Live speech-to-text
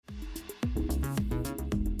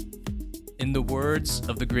In the words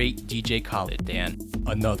of the great DJ Khaled, Dan,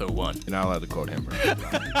 another one. You're not allowed to quote him.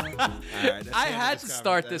 I had to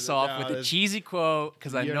start this off with a cheesy quote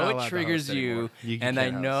because I know it triggers you, and I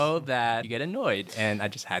know that you get annoyed, and I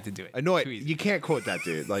just had to do it. Annoyed. You can't quote that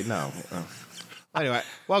dude. Like, no. Anyway,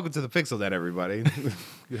 welcome to the Pixel Den, everybody.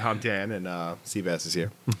 I'm Dan, and Seabass is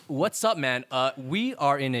here. What's up, man? We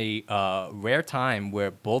are in a rare time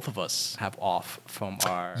where both of us have off from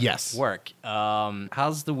our work.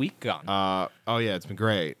 How's the week gone? Oh, yeah, it's been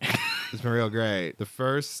great. It's been real great. The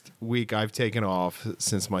first week I've taken off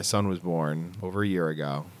since my son was born over a year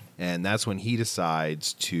ago. And that's when he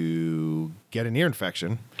decides to get an ear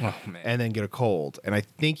infection and then get a cold. And I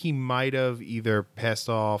think he might have either passed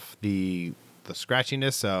off the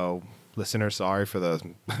scratchiness, so listeners, sorry for the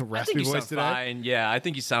raspy voice today. Fine. Yeah, I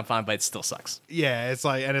think you sound fine, but it still sucks. Yeah, it's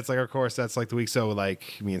like, of course, that's like the week. So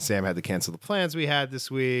like me and Sam had to cancel the plans we had this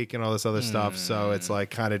week and all this other stuff. So it's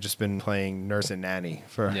like kind of just been playing nurse and nanny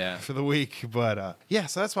for the week. But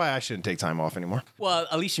so that's why I shouldn't take time off anymore. Well,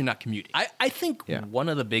 at least you're not commuting. I think one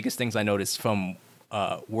of the biggest things I noticed from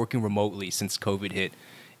working remotely since COVID hit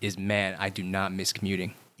is, man, I do not miss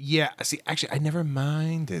commuting. Yeah, see, actually, I never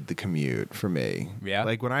minded the commute for me. Yeah?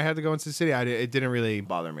 Like, when I had to go into the city, it didn't really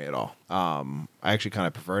bother me at all. I actually kind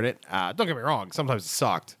of preferred it. Don't get me wrong. Sometimes it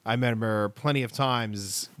sucked. I remember plenty of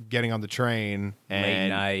times getting on the train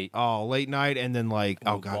and... late night. And then, like,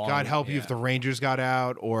 God help you if the Rangers got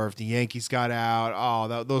out or if the Yankees got out.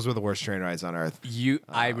 Oh, those were the worst train rides on earth.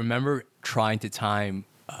 I remember trying to time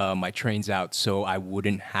my trains out so I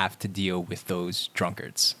wouldn't have to deal with those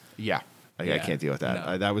drunkards. Yeah. I can't deal with that.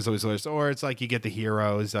 No. That was always worse. Or it's like you get the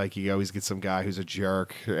heroes. Like you always get some guy who's a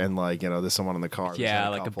jerk, and like there's someone in the car. Yeah,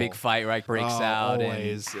 like a big fight breaks out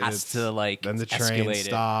always. And has to like. Then the train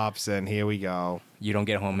stops, and here we go. You don't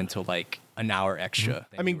get home until like an hour extra.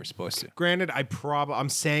 Than you were supposed to. Granted, I'm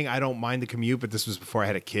saying I don't mind the commute, but this was before I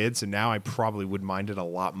had a kid, so now I probably would mind it a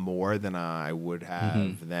lot more than I would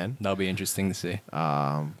have then. That'll be interesting to see.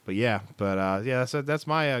 So that's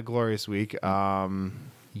my glorious week.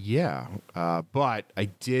 But I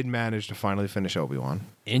did manage to finally finish Obi-Wan.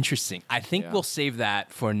 Interesting. I think we'll save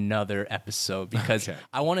that for another episode because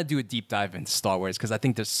I want to do a deep dive into Star Wars because I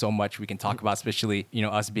think there's so much we can talk about, especially,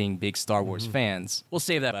 us being big Star Wars fans. We'll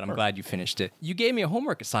save that, but I'm glad you finished it. You gave me a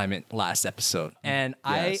homework assignment last episode, and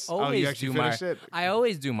I always do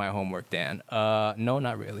my homework, Dan. No,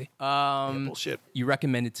 not really. Bullshit. You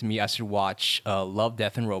recommended to me I should watch Love,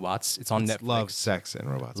 Death, and Robots. It's on Netflix. Love, Sex, and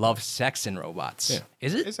Robots. Love, Sex, and Robots. Yeah.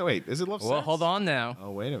 Is it? Is it Love, Sex? Well, hold on now.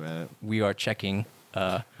 Oh, wait a minute. We are checking.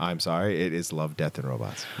 I'm sorry. It is Love, Death, and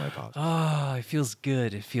Robots. My apologies. Oh, it feels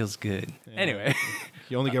good. Yeah. Anyway.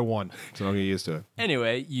 You only get one, so don't get used to it.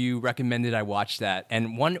 Anyway, you recommended I watch that,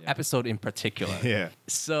 and one episode in particular. Yeah.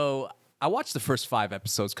 So I watched the first 5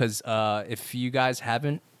 episodes because if you guys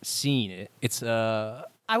haven't seen it, it's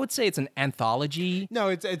I would say it's an anthology. No,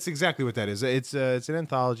 it's exactly what that is. It's an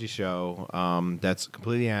anthology show that's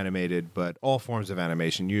completely animated, but all forms of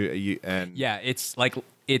animation.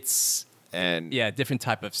 Different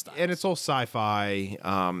type of stuff. And it's all sci-fi.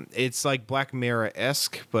 It's like Black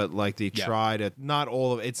Mirror-esque, but like they try to not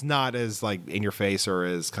all of it's not as like in your face or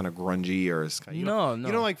as kind of grungy or as you don't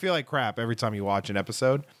like feel like crap every time you watch an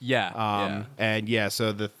episode. So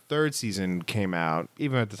the 3rd season came out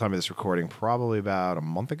even at the time of this recording probably about a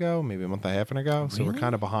month ago, maybe a month and a half ago. Really? So we're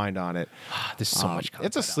kind of behind on it. There's so much content.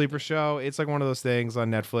 It's a sleeper show. It's like one of those things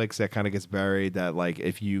on Netflix that kind of gets buried that like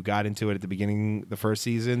if you got into it at the beginning the first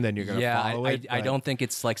season, then you're going to follow it. I don't think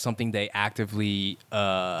it's like something they actively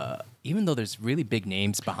even though there's really big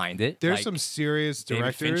names behind it. There's some serious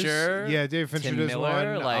directors. David Fincher Tim does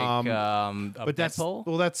Miller, one. But that's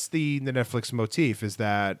the Netflix motif is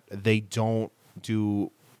that they don't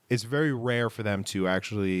do. It's very rare for them to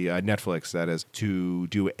actually Netflix, that is, to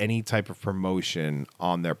do any type of promotion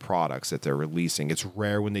on their products that they're releasing. It's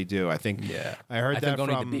rare when they do. I think I heard that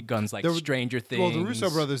only from the big guns like Stranger Things. Well, the Russo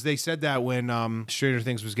brothers, they said that when Stranger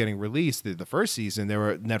Things was getting released, the first season,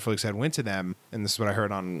 Netflix had went to them, and this is what I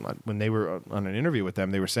heard when they were on an interview with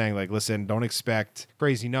them. They were saying like, listen, don't expect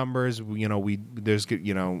crazy numbers. You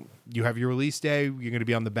have your release day. You're going to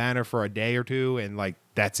be on the banner for a day or two, and like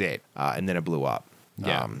that's it. And then it blew up.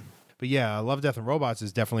 Yeah. But yeah, Love, Death, and Robots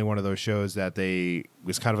is definitely one of those shows that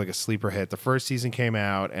was kind of like a sleeper hit. The first season came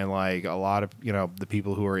out, and like a lot of the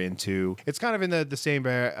people who are into it's kind of in the same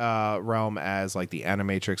realm as like the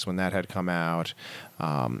Animatrix when that had come out,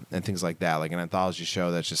 and things like that. Like an anthology show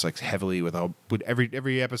that's just like heavily with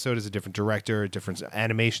every episode is a different director, a different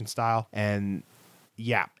animation style, and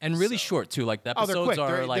Yeah. And really short, too. Like, the episodes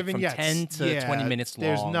are like from 10 to 20 minutes long.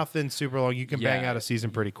 There's nothing super long. You can bang out a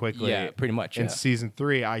season pretty quickly. Yeah, pretty much. And season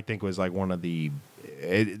 3, I think, was like one of the...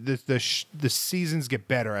 The seasons get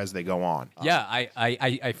better as they go on. Yeah,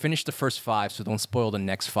 I finished the first 5, so don't spoil the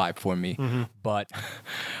next 5 for me. But...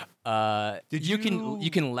 you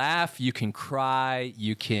can laugh, you can cry,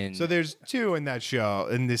 you can. So there's 2 in that show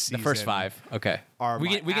in this season. The first 5, okay.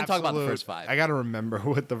 We can talk about the first 5. I got to remember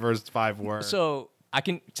what the first 5 were. So I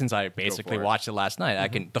can, since I basically watched it last night, I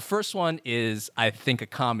can. The first one is, I think, a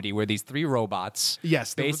comedy where these 3 robots.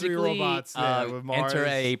 Yes, the basically 3 robots with Mars. enter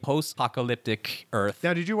a post-apocalyptic Earth.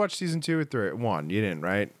 Now, did you watch season 2 or 3? 1? You didn't,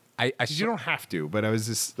 right? You don't have to, but I was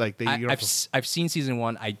just like I've seen season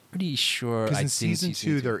 1. I'm pretty sure because in season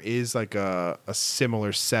 2 there is like a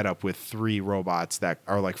similar setup with 3 robots that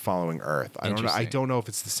are like following Earth. I don't know if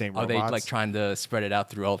it's the same. Are robots. they like trying to spread it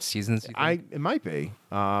out through all the seasons? It might be.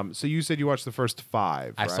 So you said you watched the first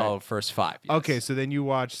 5. I right? saw the first 5. Yes. Okay, so then you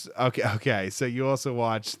watched. Okay. So you also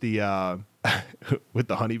watched the with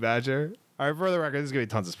the honey badger. All right, for the record, there's gonna be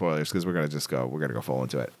tons of spoilers because we're gonna go full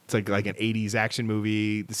into it. It's like an '80s action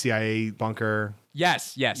movie, the CIA bunker.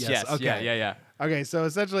 Yes. Okay. Yeah. Okay, so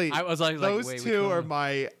essentially, I was like, those wait, 2 are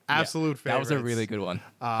my absolute favorites. That was a really good one.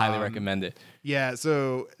 Highly recommend it. Yeah,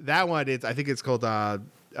 so that one, I think it's called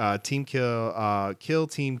Team Kill, Kill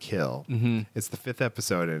Team Kill. It's the 5th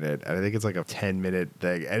episode in it, and I think it's like a 10-minute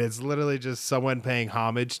thing, and it's literally just someone paying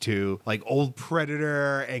homage to like old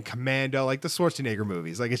Predator and Commando, like the Schwarzenegger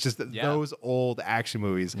movies. Like it's just those old action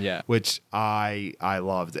movies, which I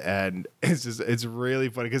loved, and it's really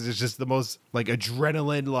funny because it's just the most like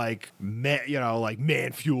adrenaline, like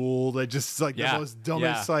man fueled, and just like the most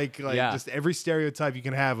dumbest, just every stereotype you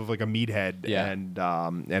can have of like a meathead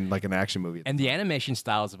and like an action movie. And the animation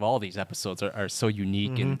styles of all these episodes are so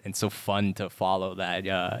unique and so fun to follow that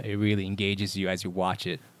it really engages you as you watch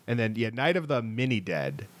it. And then Night of the Mini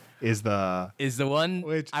Dead is the one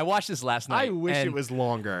which I watched this last night. I wish it was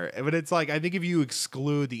longer, but it's like I think if you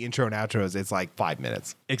exclude the intro and outros, it's like 5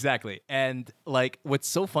 minutes. Exactly. And like what's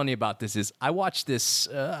so funny about this is I watched this.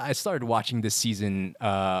 I started watching this season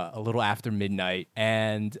a little after midnight,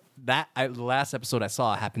 and the last episode I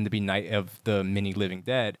saw happened to be Night of the Mini Living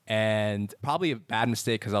Dead, and probably a bad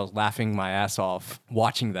mistake because I was laughing my ass off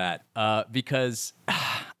watching that because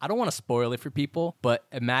I don't want to spoil it for people, but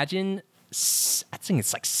imagine. I think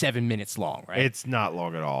it's like 7 minutes long, right? It's not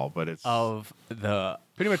long at all, but it's of the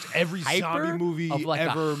pretty much every zombie movie of like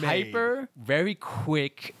ever a hyper, very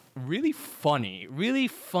quick, really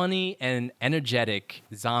funny and energetic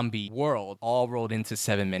zombie world all rolled into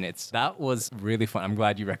 7 minutes. That was really fun. I'm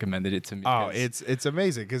glad you recommended it to me. Oh, it's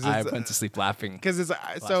amazing because I went to sleep laughing because it's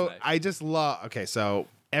so night. I just love. Okay, so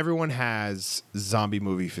everyone has zombie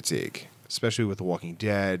movie fatigue. Especially with The Walking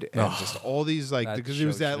Dead and just all these like because it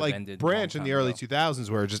was that like branch in the early 2000s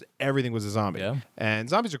where just everything was a zombie. Yeah. And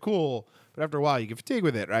zombies are cool, but after a while you get fatigued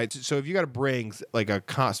with it, right? So if you got to bring like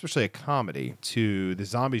especially a comedy to the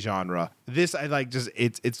zombie genre, this I like just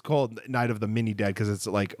it's called Night of the Mini Dead because it's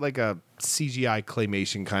like a CGI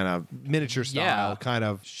claymation kind of miniature style kind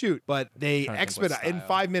of shoot, but they expedite in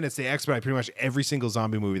 5 minutes. They expedite pretty much every single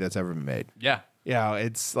zombie movie that's ever been made. Yeah.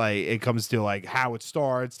 It's like it comes to like how it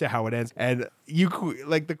starts to how it ends, and you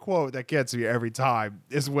like the quote that gets me every time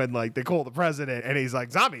is when like they call the president and he's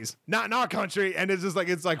like zombies not in our country, and it's just like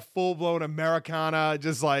it's like full blown Americana,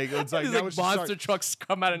 just like it's like, like monster trucks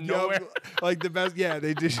come out of nowhere, like the best. Yeah,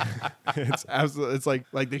 they just it's absolutely it's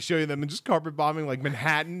like they show you them and just carpet bombing like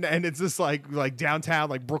Manhattan, and it's just like downtown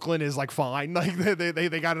like Brooklyn is like fine, like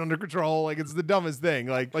they got it under control, like it's the dumbest thing,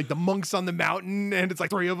 like the monks on the mountain, and it's like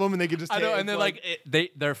 3 of them, and they can just and then like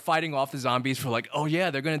they're fighting off the zombies for like, oh yeah,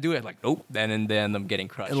 they're gonna do it, like nope, and then them getting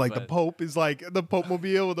crushed. And like the Pope is like the Pope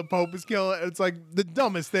mobile, the Pope is killing. It's like the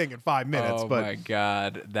dumbest thing in 5 minutes. Oh my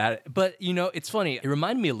god, but it's funny. It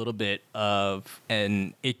reminded me a little bit of,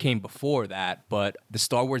 and it came before that, but the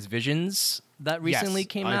Star Wars Visions that recently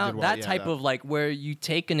came out. That type of like where you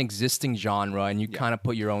take an existing genre and you kind of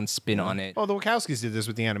put your own spin on it. Oh, the Wachowskis did this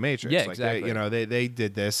with the Animatrix. Yeah, like exactly. They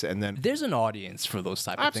did this, and then there's an audience for those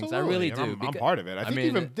type of things. I really do. I'm part of it. I think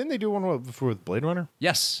even didn't they do one with Blade Runner?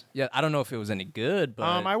 Yes. Yeah. I don't know if it was any good, but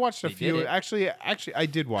I watched a few. Actually, I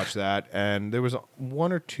did watch that, and there was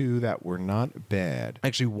 1 or 2 that were not bad.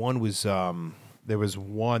 Actually, one was. There was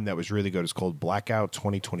one that was really good. It's called Blackout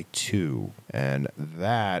 2022, and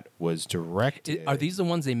that was directed. Are these the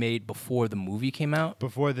ones they made before the movie came out?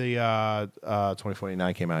 Before the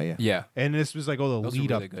 2049 came out, yeah. Yeah. And this was like all the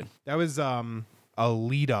lead up. Really good. That was a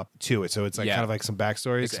lead up to it. So it's like kind of like some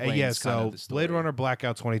backstories. So Blade Runner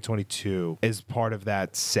Blackout 2022 is part of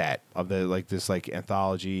that set of the like this like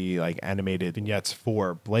anthology like animated vignettes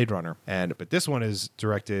for Blade Runner. But this one was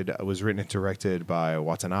written and directed by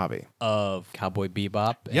Watanabe of Cowboy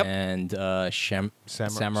Bebop and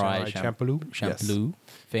Samurai Champloo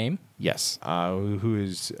fame. Yes, who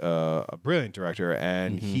is a brilliant director,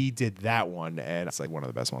 and he did that one, and it's like one of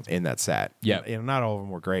the best ones in that set. Yeah, not all of them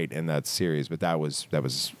were great in that series, but that was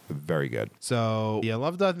very good. So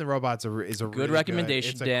Love, Death, and the Robots is a good really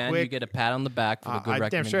recommendation, Dan. You get a pat on the back for the good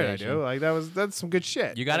recommendation. Damn straight I do. Like that's some good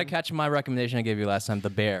shit. You got to catch my recommendation I gave you last time, The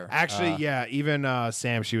Bear. Actually, even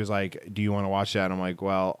Sam, she was like, "Do you want to watch that?" And I'm like,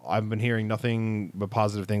 "Well, I've been hearing nothing but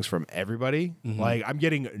positive things from everybody. Like I'm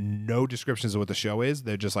getting no descriptions of what the show is.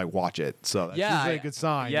 They're just like, watch it." So that's usually a good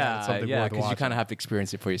sign. Yeah, because you kind of have to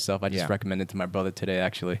experience it for yourself. I just recommended it to my brother today,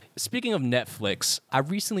 actually. Speaking of Netflix, I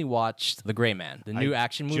recently watched The Gray Man, the new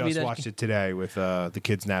action movie. I just watched it today with the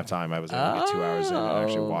kids' nap time. I was able to get 2 hours in and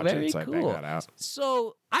actually watch it, so I banged that out.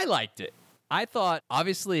 So I liked it. I thought,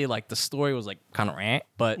 obviously, like the story was like kind of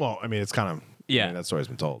but well, I mean, it's kind of. Yeah, I mean, that story's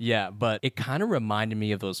been told. Yeah, but it kind of reminded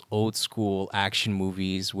me of those old school action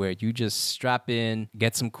movies where you just strap in,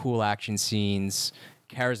 get some cool action scenes,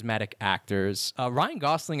 charismatic actors. Ryan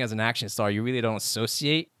Gosling as an action star, you really don't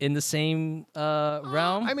associate in the same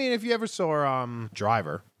realm. I mean, if you ever saw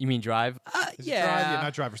Driver. You mean Drive? Yeah. Drive?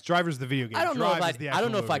 Not Driver. Driver's the video game. I don't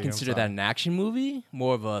know if I consider that an action movie,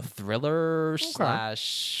 more of a thriller /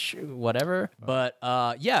 whatever. But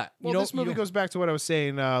this movie goes back to what I was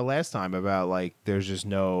saying last time about like there's just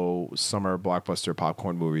no summer blockbuster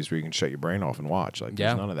popcorn movies where you can shut your brain off and watch. Like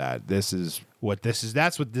there's none of that. That's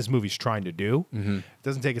what this movie's trying to do. It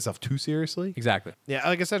doesn't take itself too seriously. Exactly. Yeah,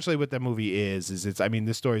 like essentially what that movie is it's, I mean,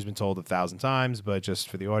 this story's been told 1,000 times, but just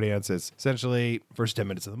for the audience, it's essentially first 10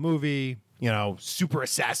 minutes of the movie, super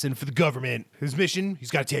assassin for the government. His mission, he's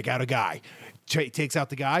got to take out a guy. Takes out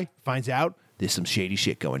the guy, finds out there's some shady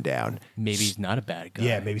shit going down. Maybe he's not a bad guy.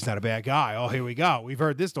 Yeah, maybe he's not a bad guy. Oh, here we go. We've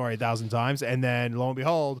heard this story 1,000 times, and then lo and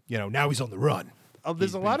behold, now he's on the run.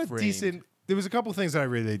 There's a lot of decent. There was a couple things that I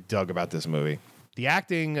really dug about this movie. The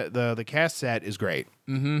acting, the cast set is great.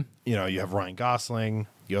 Mm-hmm. You have Ryan Gosling.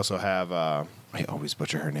 You also have, I always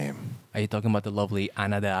butcher her name. Are you talking about the lovely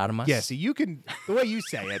Ana de Armas? Yeah, see, you can, the way you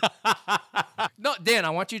say it. No, Dan, I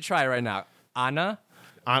want you to try it right now. Ana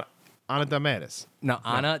de Armas. No,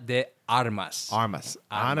 Ana de Armas.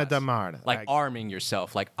 Ana de Armas. Like arming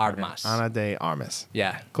yourself, like Armas. Ana de Armas.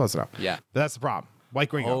 Yeah. Close enough. Yeah. But that's the problem. White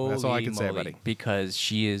gringo. That's all I can say, buddy. Because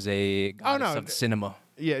she is a goddess of cinema.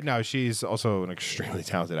 Yeah, no, she's also an extremely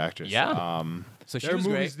talented actress. Yeah. So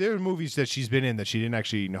there are movies that she's been in that she didn't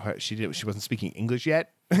actually know how she wasn't speaking English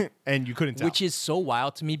yet, and you couldn't tell. Which is so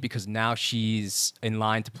wild to me because now she's in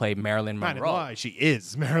line to play Marilyn Monroe. Not she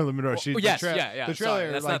is Marilyn Monroe. The trailer Sorry,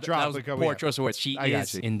 dropped. That was poor choice of words. She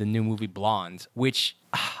is in the new movie Blonde, which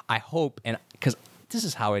I hope, and because this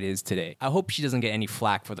is how it is today. I hope she doesn't get any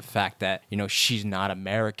flack for the fact that, she's not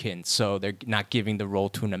American. So they're not giving the role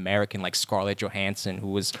to an American like Scarlett Johansson, who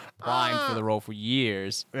was primed for the role for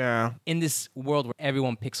years. Yeah. In this world where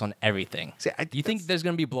everyone picks on everything. Do you think there's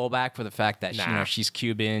going to be blowback for the fact that she's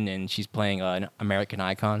Cuban and she's playing an American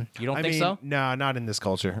icon? You don't think so? No, not in this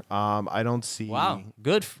culture. I don't see. Wow.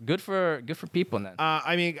 Good for people then.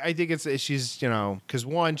 I mean, I think she's, because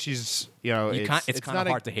one, she's, it's kind of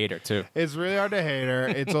hard to hate her too. It's really hard to hate her.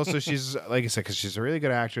 It's also, she's, like I said, because she's a really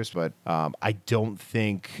good actress, but I don't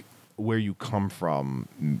think where you come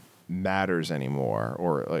from matters anymore,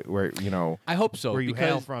 or like where I hope so, where you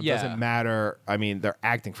hail from doesn't matter. I mean, they're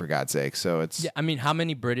acting for God's sake, so it's I mean, how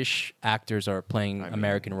many British actors are playing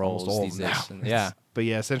American roles these days? But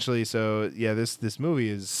essentially, so this movie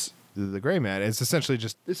is The Gray Man. It's essentially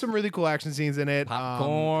just there's some really cool action scenes in it.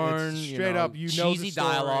 Popcorn, it's straight up, cheesy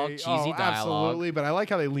dialogue, dialogue. Absolutely, but I like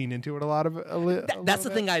how they lean into it a lot of. That's the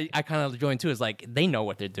thing I kind of enjoy too. Is like they know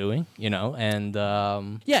what they're doing, and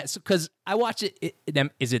because I watch it.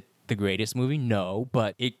 Is it the greatest movie? No,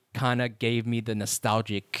 but it kind of gave me the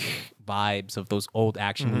nostalgic vibes of those old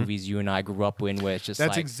action movies you and I grew up in, where it's just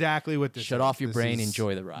that's exactly what this shut off your brain,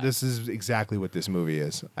 enjoy the ride. This is exactly what this movie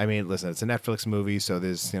is. I mean, listen, it's a Netflix movie, so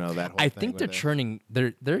there's that whole I thing think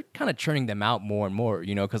they're kind of churning them out more and more,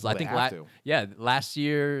 because I think last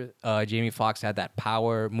year Jamie Foxx had that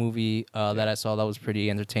Power movie that I saw that was pretty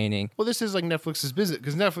entertaining. Well, this is like Netflix's business,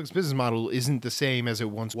 because Netflix's business model isn't the same as it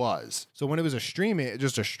once was. So when it was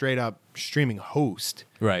just a straight up streaming host,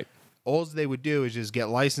 right? all they would do is just get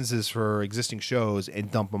licenses for existing shows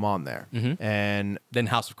and dump them on there. And then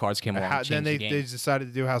House of Cards came along. Then they decided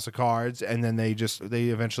to do House of Cards, and then they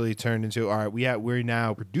eventually turned into, all right, we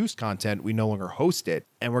now produce content, we no longer host it,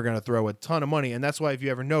 and we're going to throw a ton of money. And that's why, if you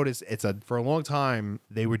ever notice, for a long time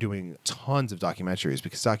they were doing tons of documentaries,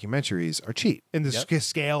 because documentaries are cheap in the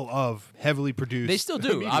scale of heavily produced. They still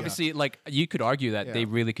do. Obviously, like, you could argue that they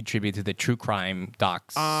really contribute to the true crime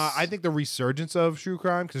docs. I think the resurgence of true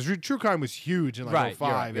crime, because true crime was huge in like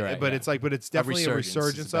 05, right, but it's definitely a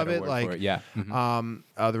resurgence of it. Like,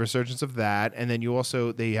 the resurgence of that, and then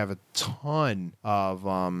they have a ton of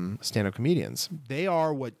stand-up comedians. They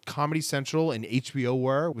are what Comedy Central and HBO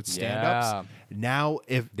were with stand-ups. Now,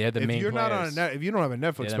 if they're the main you're players. not if you don't have a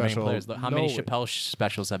Netflix special, how many Chappelle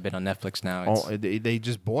specials have been on Netflix now?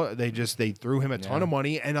 They threw him a ton of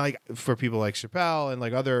money, and like for people like Chappelle and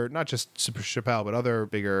like other, not just Chappelle but other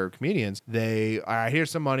bigger comedians, all right,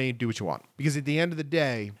 here's some money, do what you want, because at the end of the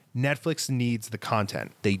day, Netflix needs the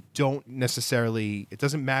content. They don't necessarily, it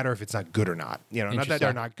doesn't matter if it's not good or not. Not that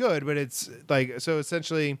they're not good, but it's like, so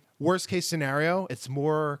essentially, worst case scenario, it's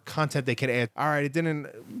more content they can add. All right, it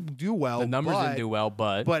didn't do well. The numbers didn't do well,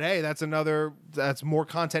 but hey, that's more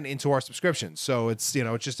content into our subscription. So it's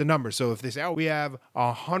just a number. So if they say, we have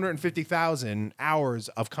 150,000 hours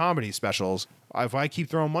of comedy specials, if I keep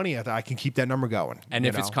throwing money at that, I can keep that number going. And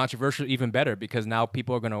if it's controversial, even better, because now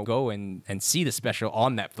people are going to go and see the special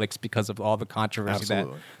on Netflix because of all the controversy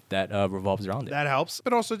that revolves around it. That helps.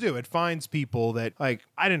 But also, it finds people that, like,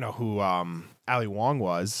 I didn't know who Ali Wong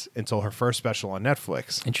was until her first special on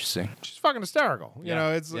Netflix. She's fucking hysterical.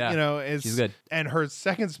 It's she's good. And her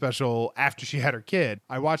second special after she had her kid,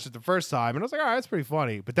 I watched it the first time and I was like, all right, that's pretty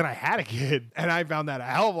funny. But then I had a kid and I found that a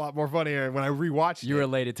hell of a lot more funnier when I rewatched it. You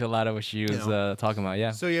related to a lot of what she was talking about,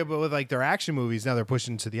 yeah. So but with like their action movies, now they're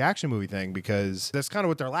pushing to the action movie thing because that's kind of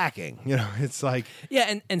what they're lacking. It's like,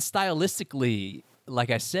 and stylistically,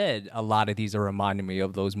 like I said, a lot of these are reminding me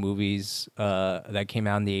of those movies that came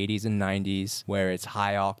out in the 80s and 90s, where it's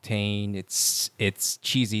high octane, it's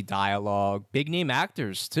cheesy dialogue, big name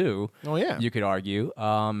actors too. Oh yeah, you could argue.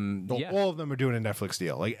 All of them are doing a Netflix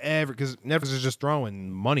deal, like because Netflix is just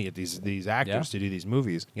throwing money at these actors to do these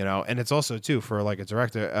movies, and it's also too for like a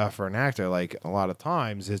director, for an actor, like a lot of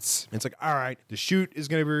times it's like, all right, the shoot is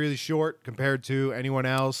going to be really short compared to anyone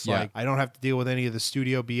else. Yeah. Like I don't have to deal with any of the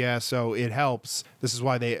studio BS, so it helps. This is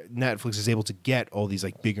why Netflix is able to get all these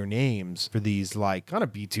like bigger names for these like kind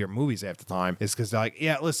of B-tier movies half the time. Is because they're like,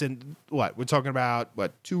 yeah, listen, we're talking about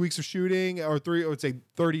 2 weeks of shooting or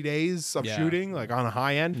 30 days of shooting, like on a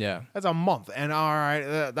high end. Yeah, that's a month, and all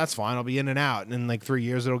right, that's fine. I'll be in and out, and in like 3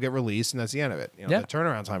 years it'll get released, and that's the end of it. The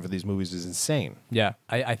turnaround time for these movies is insane. Yeah,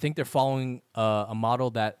 I think they're following a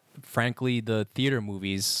model that, frankly, the theater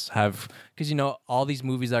movies have, because all these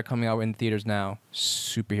movies that are coming out in theaters now,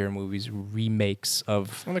 superhero movies, remakes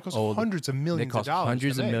of they cost hundreds of millions of dollars.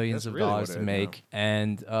 Hundreds of millions of dollars to make,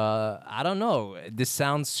 and I don't know. This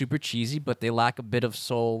sounds super cheesy, but they lack a bit of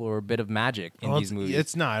soul or a bit of magic in these movies.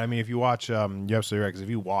 It's not. I mean, if you watch, you're absolutely right. Because if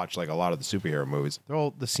you watch like a lot of the superhero movies,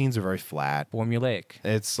 the scenes are very flat, formulaic.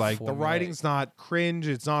 It's like the writing's not cringe,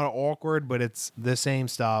 it's not awkward, but it's the same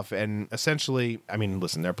stuff. And essentially, I mean,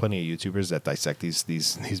 listen, there are plenty of YouTubers that dissect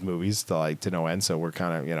these movies to no end. So we're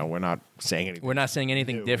kind of we're not saying anything. We're not saying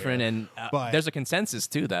anything different, and but there's a consensus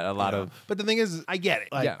too that a lot of. But the thing is, I get it.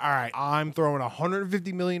 Like, all right, I'm throwing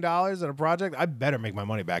 $150 million at a project. I better make my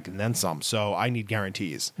money back and then some. So I need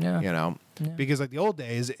guarantees. Yeah. Because like the old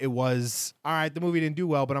days, it was all right. The movie didn't do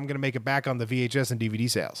well, but I'm going to make it back on the VHS and DVD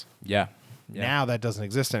sales. Yeah. Now that doesn't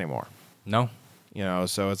exist anymore. No.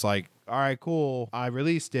 So it's like, all right, cool. I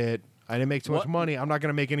released it. I didn't make too much money. I'm not going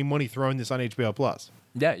to make any money throwing this on HBO Plus.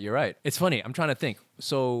 Yeah, you're right. It's funny. I'm trying to think.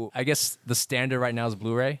 So I guess the standard right now is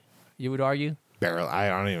Blu-ray, you would argue? Barely. I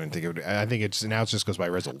don't even think it would. I think it just goes by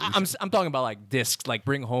resolution. I'm talking about like discs, like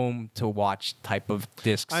bring home to watch type of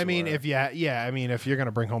discs. I mean, if you're going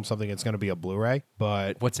to bring home something, it's going to be a Blu-ray.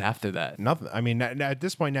 But what's after that? Nothing. I mean, at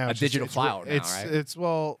this point now, it's digital file now,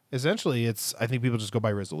 right? Essentially, I think people just go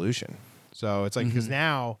by resolution. So it's like, because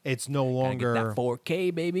now it's no longer get that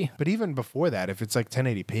 4K, baby. But even before that, if it's like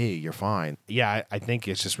 1080p, you're fine. Yeah, I think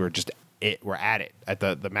it's just we're at it at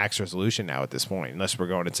the max resolution now at this point, unless we're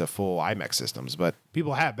going into full IMAX systems. But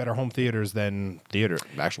people have better home theaters than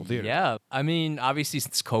actual theaters. Yeah, I mean, obviously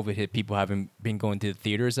since COVID hit, people haven't been going to the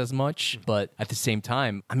theaters as much. But at the same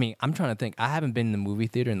time, I mean, I'm trying to think. I haven't been in the movie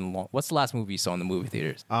theater in a long. What's the last movie you saw in the movie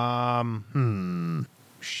theaters?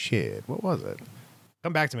 Shit, what was it?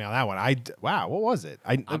 Come back to me on that one. Wow, what was it?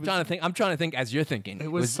 I'm trying to think as you're thinking.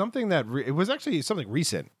 It was something that it was actually something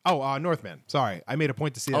recent. Oh, Northman. Sorry, I made a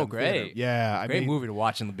point to see that. Oh, in the great! theater. Yeah, great movie to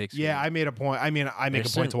watch in the big screen. Yeah, I made a point. I mean, I make a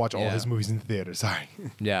point to watch all his movies in the theater. Sorry.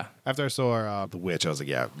 Yeah. After I saw The Witch, I was like,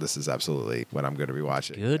 yeah, this is absolutely what I'm going to be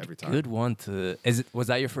watching every time. Good one to. Was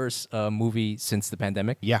that your first movie since the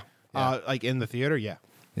pandemic? Yeah. Like in the theater. Yeah.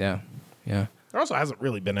 Yeah. Yeah. There also hasn't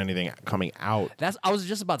really been anything coming out. I was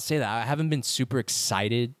just about to say that. I haven't been super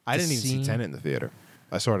excited. I didn't even see Tenet in the theater.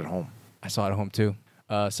 I saw it at home. I saw it at home too.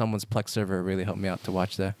 Someone's Plex server really helped me out to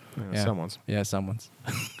watch that. Yeah. Someone's. Yeah, someone's.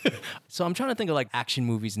 So I'm trying to think of like action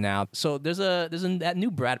movies now. So there's that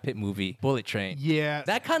new Brad Pitt movie, Bullet Train. Yeah.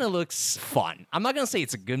 That kind of looks fun. I'm not gonna say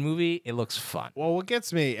it's a good movie. It looks fun. Well, what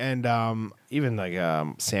gets me, and even like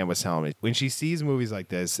Sam was telling me, when she sees movies like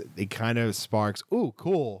this, it kind of sparks, ooh,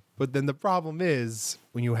 cool. But then the problem is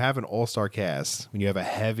when you have an all-star cast, when you have a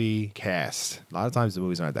heavy cast, a lot of times the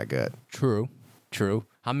movies aren't that good. True.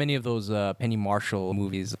 How many of those Penny Marshall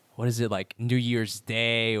movies? What is it, like New Year's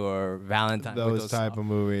Day or Valentine's? Those type of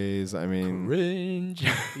movies. I mean, cringe.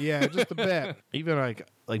 Yeah, just a bit. Even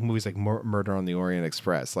like movies like Murder on the Orient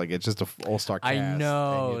Express. Like it's just an all-star cast. I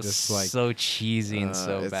know. It's just like so cheesy and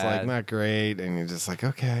so it's bad. like not great, and you're just like,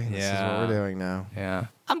 okay, this is what we're doing now. Yeah.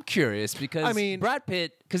 I'm curious because Brad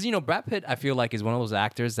Pitt, Brad Pitt, I feel like is one of those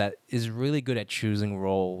actors that is really good at choosing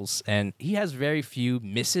roles, and he has very few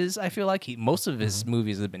misses. I feel like most of his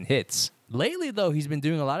movies have been hits. Lately, though, he's been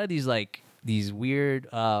doing a lot of these weird,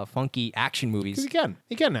 funky action movies. Because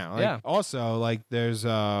he can now. Like, yeah. Also, like there's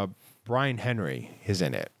Brian Henry is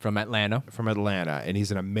in it. From Atlanta, and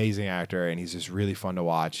he's an amazing actor, and he's just really fun to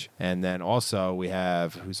watch. And then also we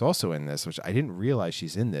have, who's also in this, which I didn't realize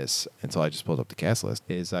she's in this until I just pulled up the cast list,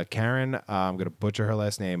 is Karen, I'm going to butcher her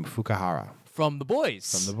last name, Fukuhara. From The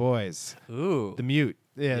Boys. Ooh. The Mute.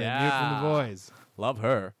 Yeah, The Mute from The Boys. Love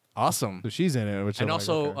her. Awesome. So she's in it. And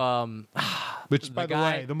also, which, by the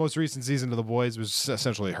way, the most recent season of The Boys was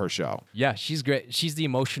essentially her show. Yeah, she's great. She's the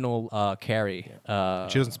emotional Carrie.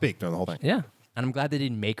 She doesn't speak during the whole thing. Yeah. And I'm glad they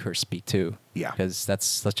didn't make her speak too. Yeah. Because that's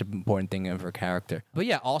such an important thing of her character. But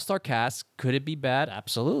yeah, all-star cast. Could it be bad?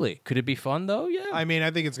 Absolutely. Could it be fun though? Yeah. I mean,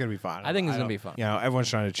 I think it's going to be fun. I think it's going to be fun. You know, everyone's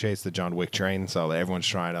trying to chase the John Wick train, so everyone's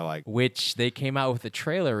trying to like... Which they came out with a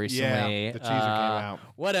trailer recently. Yeah, the teaser came out.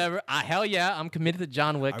 Whatever. Hell yeah, I'm committed to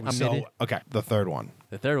John Wick. Okay, the third one.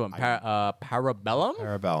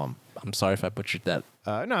 Parabellum? I'm sorry if I butchered that.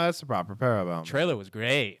 No, that's the proper Parabellum. Trailer was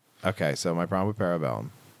great. Okay, so my problem with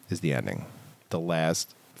Parabellum is the ending. The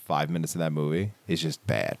last 5 minutes of that movie is just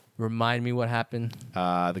bad. Remind me what happened.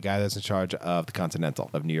 The guy that's in charge of the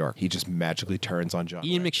Continental of New York, he just magically turns on John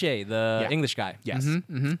Ian Wick. McShane, the English guy. Yes.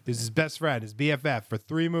 He's his best friend, his BFF for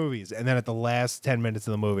 3 movies, and then at the last 10 minutes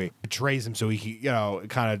of the movie, betrays him so he,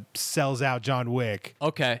 kind of sells out John Wick.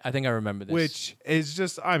 Okay, I think I remember this. Which is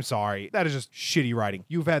just, I'm sorry, that is just shitty writing.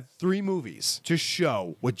 You've had 3 movies to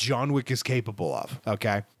show what John Wick is capable of,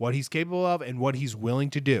 okay? What he's capable of and what he's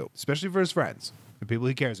willing to do, especially for his friends, the people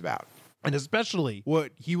he cares about. And especially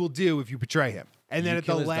what he will do if you betray him. And then at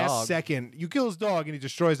the last second, you kill his dog and he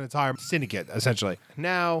destroys an entire syndicate, essentially.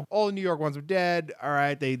 Now, all the New York ones are dead. All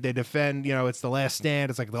right, they defend, it's the last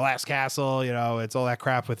stand. It's like the last castle, it's all that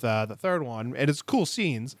crap with the third one. And it's cool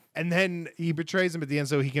scenes. And then he betrays him at the end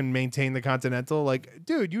so he can maintain the Continental. Like,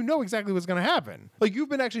 dude, you know exactly what's going to happen. Like, you've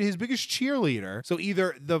been actually his biggest cheerleader. So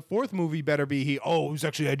either the 4th movie better be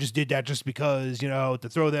I just did that just because, to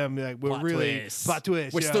throw them. Like, we're plot really twist. Plot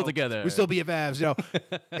twist. We're still together. We're still BFFs.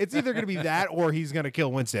 It's either going to be that or he's going to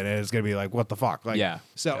kill Winston, and it's going to be like, what the fuck? Like, yeah.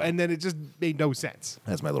 So, and then it just made no sense.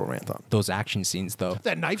 That's my little rant on those action scenes, though.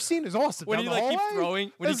 That knife scene is awesome. When he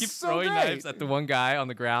keeps throwing knives at the one guy on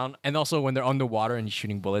the ground, and also when they're underwater and he's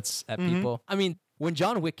shooting bullets at people. I mean, when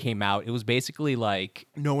John Wick came out, it was basically like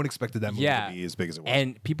no one expected that movie to be as big as it was,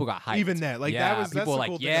 and people got hyped. Even that, that's people were like,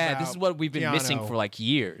 cool this is what we've been Keanu. missing for like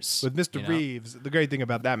years. With Mr. Reeves, the great thing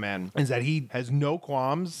about that man is that he has no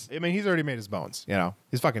qualms. I mean, he's already made his bones.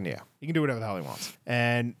 He's fucking He can do whatever the hell he wants,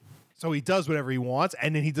 and so he does whatever he wants,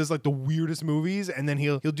 and then he does like the weirdest movies, and then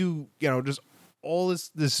he'll do just all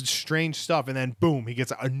this strange stuff, and then boom, he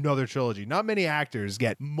gets another trilogy. Not many actors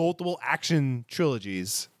get multiple action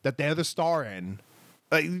trilogies that they're the star in.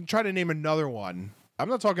 Like, try to name another one. I'm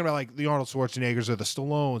not talking about like the Arnold Schwarzeneggers or the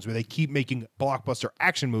Stallones where they keep making blockbuster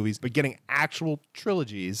action movies, but getting actual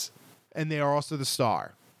trilogies, and they are also the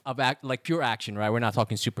star. like pure action, right? We're not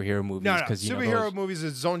talking superhero movies. No, superhero movies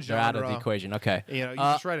is its own genre. They're out of the equation. Okay. You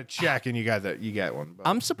just write a check and you get one. But.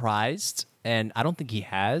 I'm surprised, and I don't think he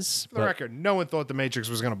has. For the record, no one thought The Matrix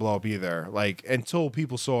was going to blow up either. Like until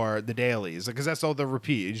people saw the dailies, because that's all the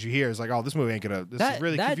repeat you hear is like, oh, this movie ain't gonna. This is a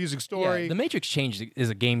really confusing story. Yeah, The Matrix is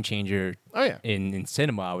a game changer. Oh yeah. In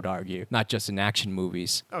cinema, I would argue, not just in action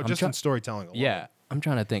movies. Oh, just in storytelling. Yeah. I'm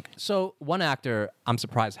trying to think. So one actor I'm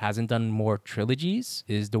surprised hasn't done more trilogies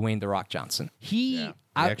is Dwayne "The Rock" Johnson. Now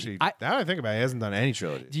I think about it, he hasn't done any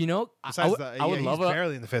trilogies. Do you know? I would love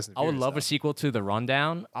barely in the Fast and I would love a stuff. sequel to The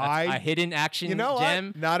Rundown. A hidden action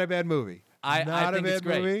gem. Not a bad movie. I think it's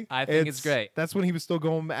great. Movie. I think it's great. That's when he was still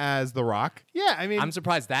going as The Rock. Yeah, I mean, I'm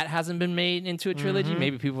surprised that hasn't been made into a trilogy.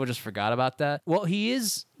 Maybe people just forgot about that. Well, he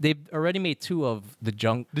is. They've already made 2 of the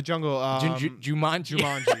Jungle.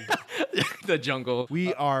 Jumanji. The Jungle.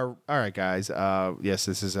 We are all right, guys. Yes,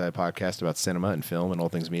 this is a podcast about cinema and film and all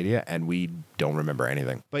things media, and we don't remember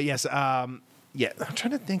anything. But yes, yeah, I'm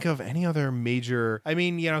trying to think of any other major. I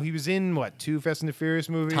mean, he was in 2 Fast and the Furious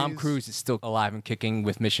movies. Tom Cruise is still alive and kicking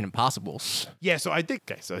with Mission Impossibles. Yeah, so I think.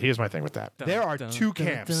 Okay, so here's my thing with that. There are 2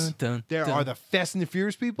 camps. There are the Fast and the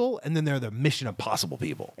Furious people, and then there are the Mission Impossible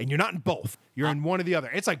people. And you're not in both. You're in one or the other.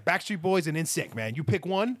 It's like Backstreet Boys and NSYNC, man. You pick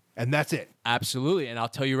one, and that's it. Absolutely, and I'll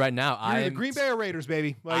tell you right now, You're the Green Bay Raiders,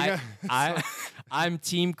 baby. I'm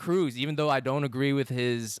Team Cruise, even though I don't agree with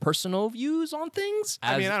his personal views on things.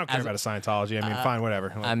 I don't care about Scientology. I mean, fine,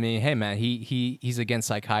 whatever. I mean, hey, man, he's against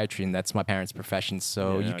psychiatry, and that's my parents' profession,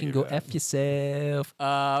 so you can go F yourself.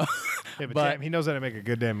 Yeah, but damn, he knows how to make a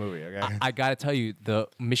good damn movie, okay? I got to tell you, the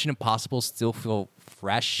Mission Impossible still feel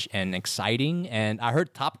fresh and exciting, and I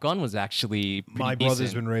heard Top Gun was actually pretty My brother's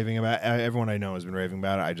decent. been raving about it. Everyone I know has been raving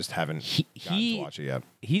about it. I just haven't gotten to watch it yet.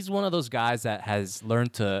 He's one of those guys that has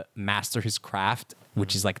learned to master his craft,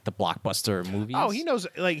 which is like the blockbuster movies. Oh, he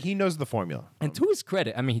knows the formula. And to his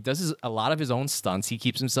credit, I mean, he does a lot of his own stunts. He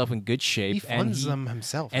keeps himself in good shape. He funds them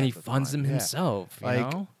himself. And he funds them himself. You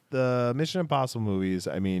know? The Mission Impossible movies,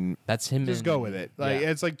 I mean, that's him. Just go with it.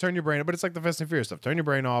 It's like turn your brain, but it's like the Fast and Furious stuff. Turn your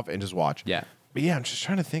brain off and just watch. Yeah. But yeah, I'm just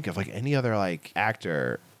trying to think of any other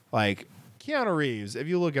actor, like Keanu Reeves. If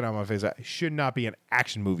you look at him on my face, should not be an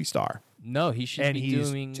action movie star. No, he should be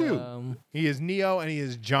doing. 2. He is Neo and he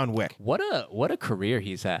is John Wick. What a career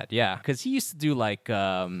he's had. Yeah, because he used to do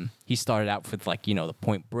he started out with the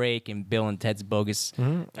Point Break and Bill and Ted's Bogus,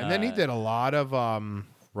 and then he did a lot of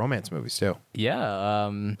romance movies too. Yeah,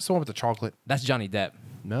 it's the one with the chocolate. That's Johnny Depp.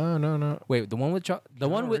 No. Wait, the one with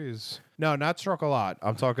No, not Chocolat.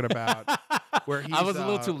 I'm talking about where he's. I was a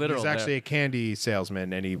little too literal. He's actually a candy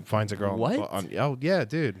salesman, and he finds a girl. What? Oh yeah,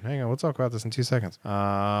 dude. Hang on, we'll talk about this in 2 seconds.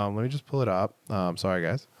 Let me just pull it up. Sorry,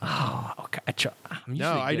 guys. Oh, okay. I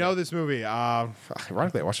know this movie.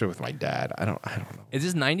 Ironically, I watched it with my dad. I don't know. Is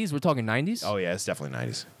this 90s? We're talking 90s? Oh yeah, it's definitely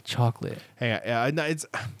 90s. Chocolate. Hang on. No,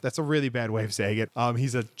 that's a really bad way of saying it.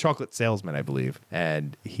 He's a chocolate salesman, I believe,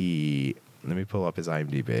 and he. Let me pull up his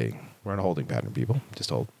IMDb. We're in a holding pattern, people. Just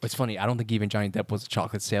hold. It's funny. I don't think even Johnny Depp was a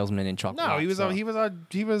chocolate salesman in Chocolate. No, he was the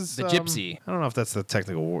gypsy. I don't know if that's the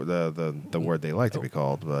technical word, the word they like to be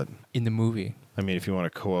called, but in the movie. I mean, if you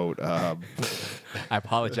want to quote, I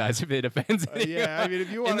apologize if it offends anyone. Yeah, I mean,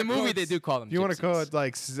 if you want in the movie they do call them. If you want to call it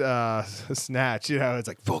like Snatch, it's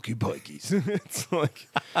like fuck you, bikies. It's like.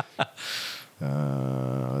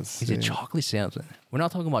 He's a chocolate salesman. We're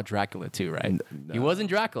not talking about Dracula too, right? No. He wasn't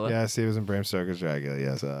Dracula. Yes, he was in Bram Stoker's Dracula.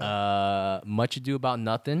 Yes. Much Ado About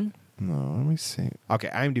Nothing. No, let me see. Okay,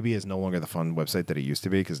 IMDb is no longer the fun website that it used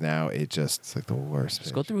to be because now it's like the worst.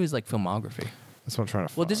 Just go through his filmography. That's what I'm trying to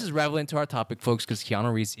find. Well, this is relevant to our topic, folks, because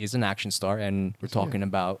Keanu Reeves is an action star, and we're talking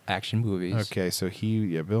about action movies. Okay, so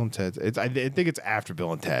Bill and Ted. I think it's after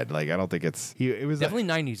Bill and Ted. I don't think it's. It was definitely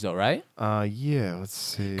 90s though, right? Yeah. Let's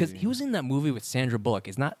see. Because he was in that movie with Sandra Bullock.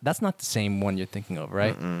 That's not the same one you're thinking of,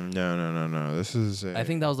 right? No. This is. I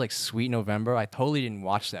think that was like Sweet November. I totally didn't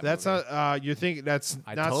watch that. That's movie. not. You think that's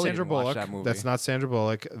I not totally Sandra didn't watch Bullock? that movie. That's not Sandra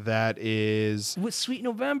Bullock. That is. With Sweet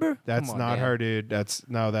November. That's not her, dude. That's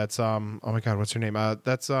Oh my God, what's her name?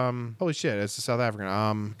 That's holy shit, it's a South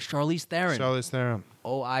African. Charlize Theron.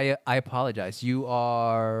 Oh, I apologize. You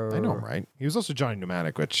are. I know him, right? He was also Johnny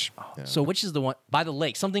Mnemonic, which. Yeah. So which is the one by the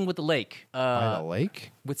lake? Something with the lake. By the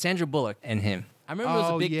lake with Sandra Bullock and him. I remember it was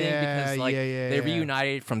a big thing because they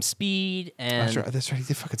reunited from Speed and. That's right. He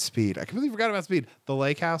did fucking Speed. I completely forgot about Speed. The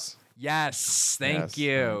Lake House. Yes, thank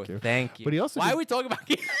you. But he also. Why are we talking about?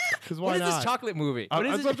 What is this chocolate movie?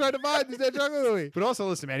 That's what I'm trying to find. Is that chocolate movie? But also,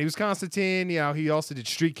 listen, man, he was Constantine. He also did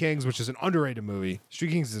Street Kings, which is an underrated movie. Street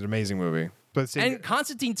Kings is an amazing movie. And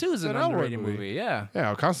Constantine 2 is an underrated movie. Yeah.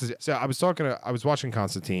 Yeah, Constantine. So I was watching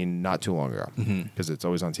Constantine not too long ago because it's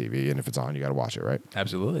always on TV, and if it's on, you got to watch it, right?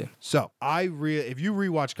 Absolutely. So if you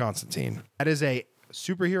rewatch Constantine, that is a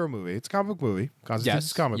superhero movie. It's a comic book movie.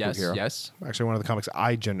 Constantine's a comic book hero. Yes. Actually, one of the comics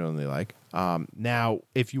I genuinely like. Now,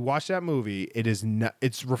 if you watch that movie,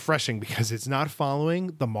 it's refreshing because it's not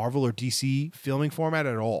following the Marvel or DC filming format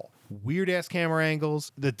at all. Weird ass camera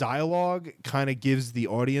angles. The dialogue kind of gives the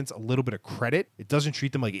audience a little bit of credit. It doesn't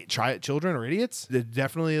treat them like children or idiots. They're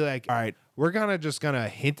definitely like, all right, we're just gonna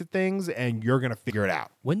hint at things and you're gonna figure it out.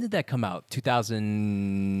 When did that come out?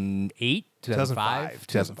 2008? 2005?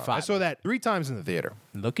 2005. I saw that 3 times in the theater.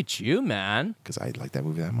 Look at you, man. Because I like that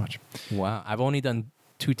movie that much. Wow. I've only done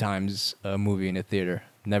 2 times a movie in a theater.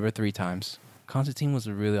 Never 3 times. Constantine was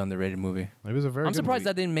a really underrated movie. It was a very. I'm surprised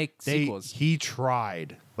that didn't make sequels. He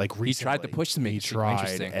tried, like recently. He tried to push to make it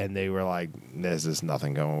interesting. And they were like, "There's just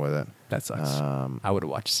nothing going with it." That sucks. I would have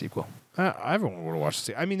watched a sequel. Everyone would have watched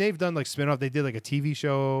it. I mean, they've done like spin-off. They did like a TV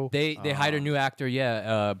show. They hired a new actor,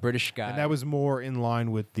 British guy. And that was more in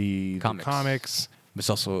line with the comics. It's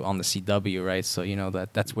also on the CW, right? So,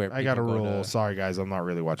 that's where I got a rule. Sorry, guys. I'm not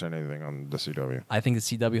really watching anything on the CW. I think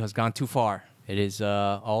the CW has gone too far. It is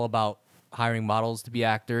all about hiring models to be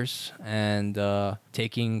actors and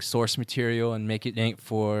taking source material and make it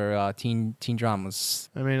for teen dramas.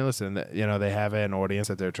 I mean, listen, they have an audience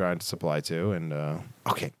that they're trying to supply to. And,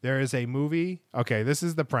 okay, there is a movie. Okay, this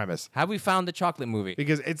is the premise. Have we found the chocolate movie?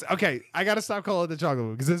 Because it's, okay, I got to stop calling it the chocolate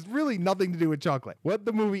movie because there's really nothing to do with chocolate. What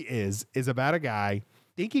the movie is about a guy. I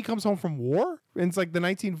think he comes home from war. It's like the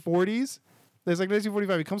 1940s. There's like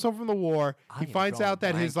 1945. He comes home from the war. He finds out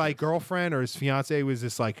that his like girlfriend or his fiance was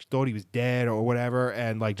just like thought he was dead or whatever,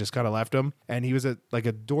 and like just kind of left him. And he was a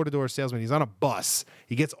door-to-door salesman. He's on a bus.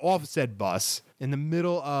 He gets off said bus in the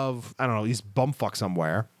middle of he's bumfuck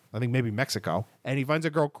somewhere. I think maybe Mexico. And he finds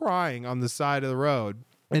a girl crying on the side of the road.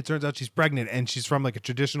 And it turns out she's pregnant, and she's from like a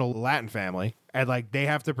traditional Latin family, and like they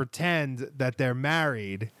have to pretend that they're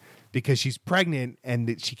married. Because she's pregnant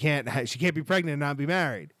and she can't be pregnant and not be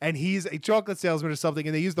married. And he's a chocolate salesman or something,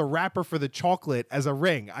 and they use the wrapper for the chocolate as a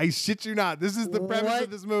ring. I shit you not. This is the premise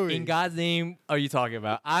of this movie. In God's name are you talking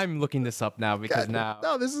about? I'm looking this up now because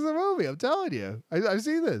No, this is a movie. I'm telling you. I've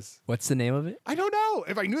seen this. What's the name of it? I don't know.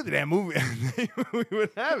 If I knew the damn movie, we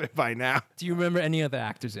would have it by now. Do you remember any other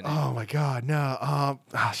actors in it? Oh my God, no.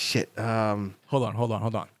 Shit. Hold on.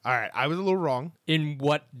 All right, I was a little wrong. In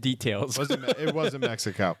what details? It was in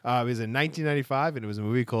Mexico. It was in 1995, and it was a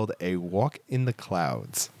movie called A Walk in the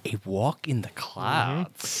Clouds. A Walk in the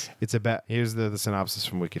Clouds. Mm-hmm. It's about, here's the synopsis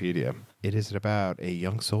from Wikipedia. It is about a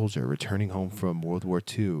young soldier returning home from World War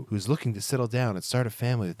II who's looking to settle down and start a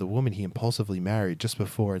family with the woman he impulsively married just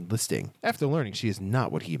before enlisting. After learning she is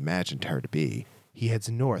not what he imagined her to be, he heads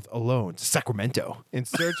north alone to Sacramento in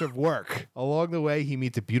search of work. Along the way, he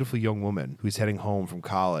meets a beautiful young woman who's heading home from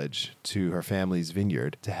college to her family's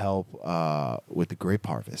vineyard to help with the grape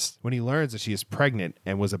harvest. When he learns that she is pregnant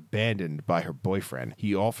and was abandoned by her boyfriend,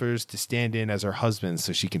 he offers to stand in as her husband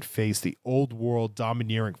so she can face the old world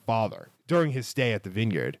domineering father. During his stay at the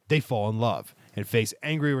vineyard, they fall in love and face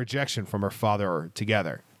angry rejection from her father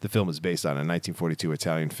together. The film is based on a 1942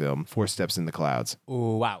 Italian film, 4 Steps in the Clouds.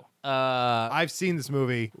 Ooh, wow. I've seen this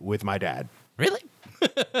movie with my dad. Really?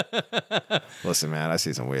 Listen, man, I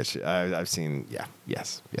see some weird shit. I've seen,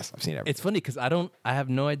 yes, I've seen everything. It's funny because I have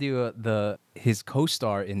no idea his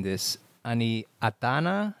co-star in this,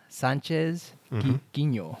 Atana Sanchez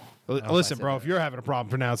Quino. Listen, bro, if you're having a problem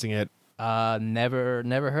pronouncing it, never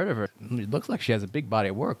heard of her. It looks like she has a big body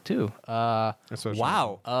of work too.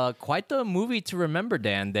 Wow, quite the movie to remember,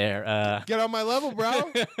 Dan. There, get on my level,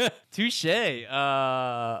 bro. Touche.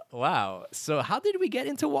 Wow. So how did we get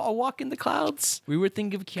into A Walk in the Clouds? We were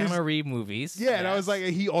thinking of Keanu Reeves movies. Yeah, and I was like,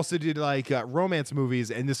 he also did like romance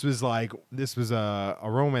movies, and this was a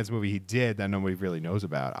romance movie he did that nobody really knows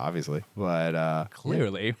about, obviously, but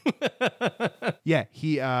clearly, yeah,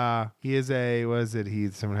 he is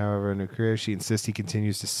however in a career she insists he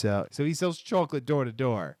continues to sell. So he sells chocolate door to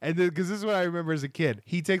door, and because this is what I remember as a kid,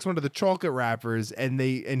 he takes one of the chocolate wrappers and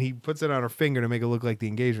he puts it on her finger to make it look like the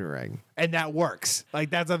engagement ring, and that works. Like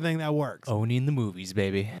that's a thing that works. Owning the movies,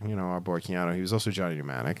 baby. You know, our boy Keanu. He was also Johnny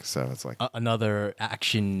Mnemonic, so it's like another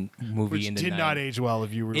action movie which in the did not age well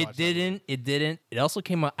if you were. It didn't. It also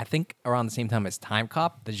came out, I think, around the same time as Time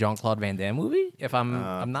Cop, the Jean-Claude Van Damme movie. If I'm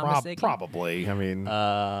not mistaken. Probably. I mean,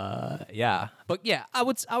 yeah, but yeah, I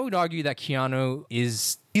would argue that Keanu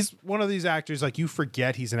is He's one of these actors, like, you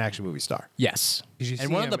forget he's an action movie star. Yes.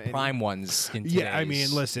 And one of the prime ones in today's Yeah, I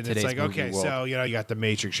mean, listen, it's like, okay, world. so, you got The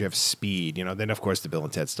Matrix, you have Speed, then, of course, the Bill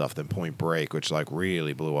and Ted stuff, then Point Break, which, like,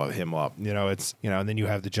 really blew him up. It's, and then you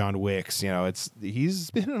have the John Wicks,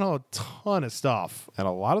 he's been in a ton of stuff, and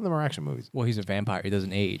a lot of them are action movies. Well, he's a vampire. He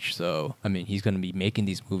doesn't age, so, I mean, he's going to be making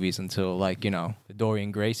these movies until, like, the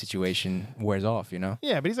Dorian Gray situation wears off,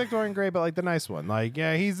 Yeah, but he's like Dorian Gray, but, like, the nice one. Like,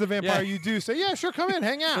 yeah, he's the vampire you do say, yeah, sure, come in,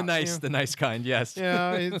 hang out. The nice kind, yes.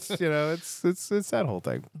 Yeah, it's that whole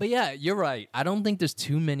thing. But yeah, you're right. I don't think there's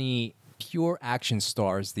too many pure action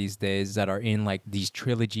stars these days that are in like these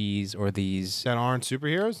trilogies or these that aren't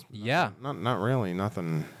superheroes. Yeah, not really.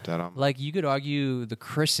 Nothing that I'm like. You could argue the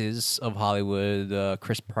Chris's of Hollywood,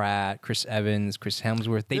 Chris Pratt, Chris Evans, Chris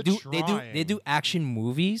Hemsworth. They do action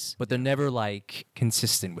movies, but they're never like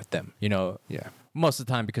consistent with them. Yeah. Most of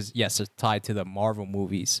the time, because yes, it's tied to the Marvel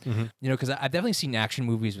movies. Because I've definitely seen action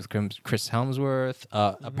movies with Chris Hemsworth.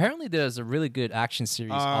 Apparently, there's a really good action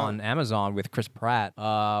series on Amazon with Chris Pratt.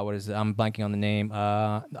 What is it? I'm blanking on the name.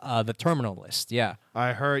 The Terminal List. Yeah,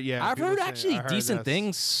 I heard. Yeah, I've heard actually decent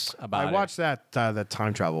things about it. I watched that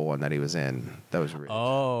time travel one that he was in. That was really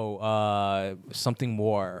something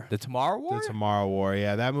War. The Tomorrow War. The Tomorrow War.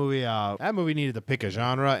 Yeah, that movie. That movie needed to pick a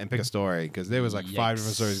genre and pick a story because there was like 5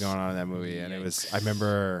 different stories going on in that movie, and it was. I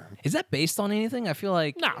remember. Is that based on anything? I feel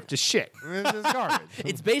like no, just shit. It's garbage.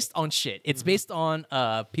 It's based on shit. It's based on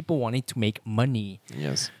people wanting to make money.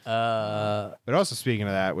 Yes. But also speaking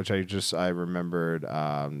of that, which I remembered.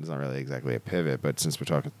 It's not really exactly a pivot, but since we're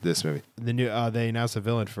talking this movie, the new they announced a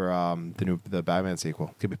villain for the Batman sequel.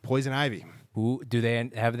 It could be Poison Ivy. Who do they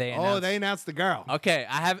have? They announced? Oh, they announced the girl. Okay,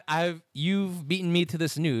 I have. You've beaten me to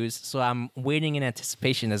this news, so I'm waiting in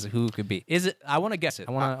anticipation as to who it could be. Is it? I want to guess it.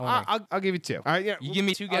 I'll give you 2. All right, yeah. You give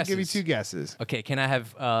me 2 guesses. I'll give you 2 guesses. Okay, can I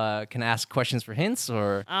have? Can I ask questions for hints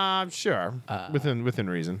or? Sure. Within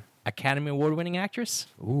reason. Academy Award-winning actress?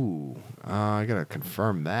 Ooh, I gotta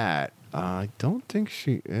confirm that. I don't think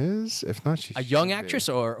she is. If not, she's a young actress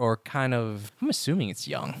or kind of. I'm assuming it's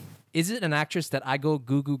young. Is it an actress that I go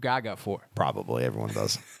goo goo gaga for? Probably everyone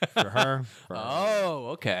does. For her.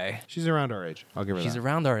 Oh, okay. She's around our age. I'll give her that. She's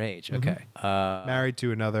around our age. Okay. Married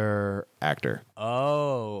to another actor.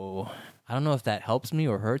 Oh. I don't know if that helps me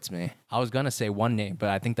or hurts me. I was going to say one name, but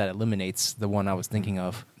I think that eliminates the one I was thinking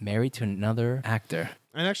of. Married to another actor.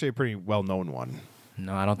 And actually a pretty well-known one.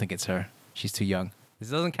 No, I don't think it's her. She's too young. This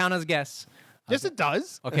doesn't count as a guess. Yes, it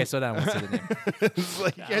does. Okay, so then what's the name? It's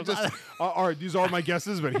like, you can't just, all right, these are my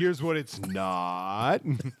guesses, but here's what it's not.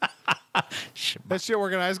 That shit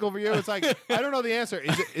working in high school for you? It's like, I don't know the answer.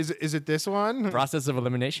 Is it this one? Process of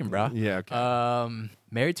elimination, bro. Yeah, okay.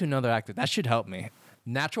 Married to another actor. That should help me.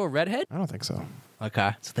 Natural redhead? I don't think so.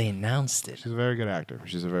 Okay. So they announced it. She's a very good actor.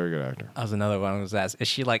 That was another one I was asked. Is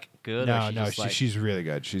she like good? No, she's really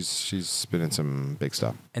good. She's been in some big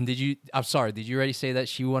stuff. And I'm sorry, did you already say that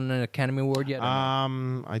she won an Academy Award yet?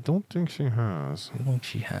 I don't think she has. I think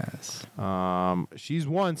she has. She's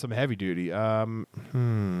won some heavy duty. No,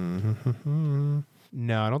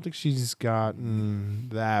 I don't think she's gotten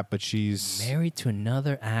that, but she's married to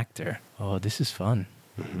another actor. Oh, this is fun.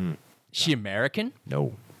 Mm-hmm. She American?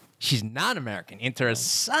 No. She's not American.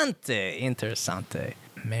 Interessante.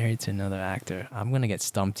 Married to another actor. I'm going to get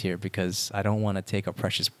stumped here because I don't want to take a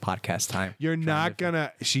precious podcast time. You're not going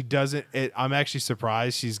to. She doesn't. I'm actually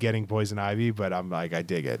surprised she's getting Poison Ivy, but I'm like, I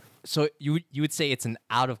dig it. So you would say it's an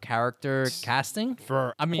out-of-character casting?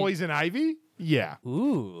 Poison Ivy? Yeah.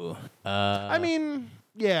 Ooh. I mean...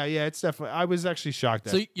 Yeah, it's definitely. I was actually shocked.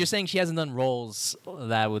 So you're saying she hasn't done roles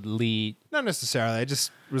that would lead? Not necessarily. I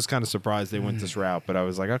just was kind of surprised they went this route, but I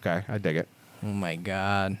was like, okay, I dig it. Oh my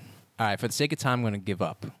god! All right, for the sake of time, I'm going to give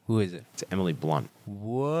up. Who is it? It's Emily Blunt.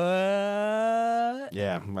 What?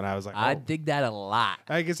 Yeah, when I was like, I dig that a lot.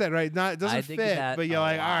 Like I said, right? It doesn't fit, but you're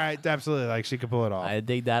like, all right, absolutely. Like she could pull it off. I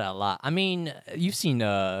dig that a lot. I mean, you've seen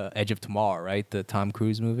Edge of Tomorrow, right? The Tom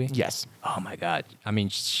Cruise movie. Yes. Oh my god. I mean,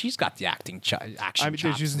 she's got the action chops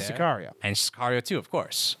she's in there. Sicario. And Sicario too, of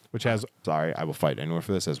course. Which has, sorry, I will fight anyone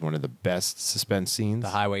for this, as one of the best suspense scenes. The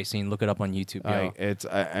highway scene. Look it up on YouTube. Yo.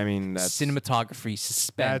 I mean, that's cinematography,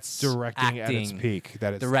 suspense. That's directing acting, at its peak.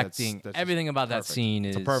 That is directing. That's everything about perfect. that scene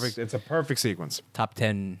is It's a perfect sequence. Top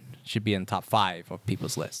 10 should be in the top 5 of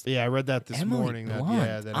people's list. Yeah, I read that this morning.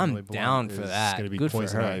 Blunt. That I'm Emily Blunt down for that. Going to be Good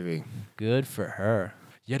Poison for her. Ivy. Good for her.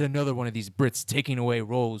 Yet another one of these Brits taking away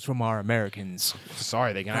roles from our Americans.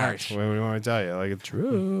 Sorry, they can act. What do you want me to tell you? Like, it's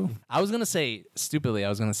true. I was gonna say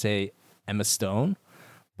Emma Stone,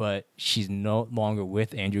 but she's no longer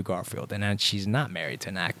with Andrew Garfield, and then she's not married to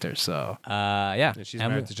an actor. So, yeah. And she's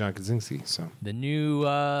married to John Krasinski, so. The new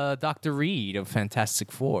Dr. Reed of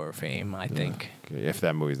Fantastic Four fame, I think. If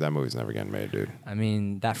that movie's never getting made, dude. I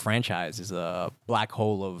mean, that franchise is a black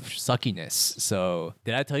hole of suckiness. So,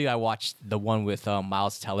 did I tell you I watched the one with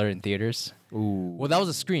Miles Teller in theaters? Ooh. Well, that was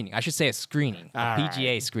a screening. I should say a screening, a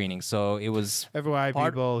PGA screening. So it was. FYI,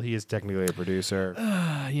 people, he is technically a producer.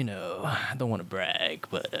 You know, I don't want to brag,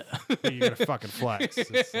 but you're gonna fucking flex.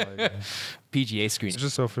 It's like, PGA screening.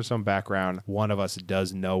 Just so for some background, one of us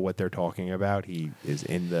does know what they're talking about. He is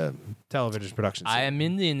in the television production scene. I am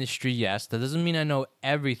in the industry, yes. That doesn't mean I know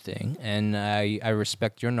everything, and I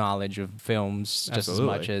respect your knowledge of films just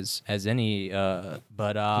Absolutely. as much as any.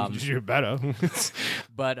 But you're better.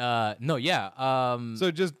 but no, yeah. So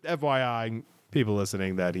just FYI, people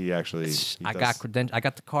listening, that he actually. I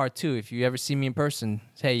got the card too. If you ever see me in person,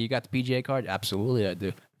 hey, you got the PGA card? Absolutely, I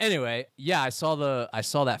do. Anyway, yeah, I saw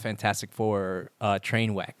that Fantastic Four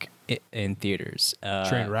train wreck in theaters.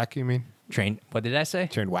 Train wreck, you mean? What did I say?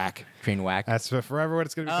 Train whack. Train whack. That's forever what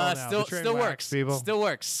it's going to be called now. Still works. People. Still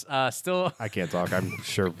works. Still. I can't talk. I'm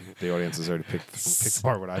sure the audience has already picked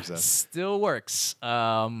apart what I've said. Still works.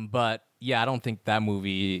 But yeah, I don't think that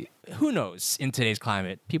movie. Who knows? In today's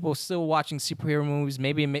climate, people are still watching superhero movies.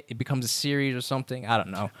 Maybe it becomes a series or something. I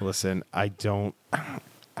don't know. Listen, I don't.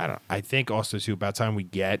 I think also too, about time we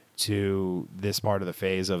get to this part of the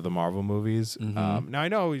phase of the Marvel movies. Mm-hmm. Now I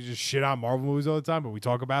know we just shit on Marvel movies all the time, but we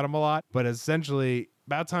talk about them a lot. But essentially,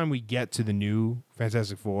 about time we get to the new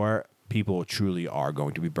Fantastic Four, people truly are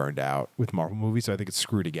going to be burned out with Marvel movies. So I think it's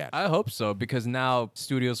screwed again. I hope so, because now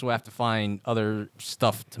studios will have to find other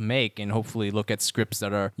stuff to make and hopefully look at scripts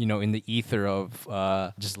that are, in the ether of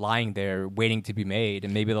just lying there waiting to be made,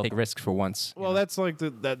 and maybe they'll take risks for once. Well, that's like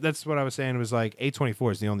that's what I was saying. It was like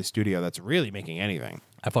A24 is the only studio that's really making anything.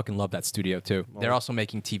 I fucking love that studio too. They're also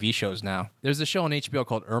making TV shows now. There's a show on HBO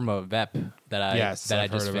called Irma Vep that I just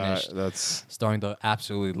finished. That's starring the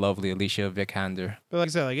absolutely lovely Alicia Vikander. But like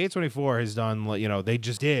I said, like A24 has done, they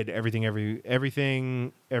just did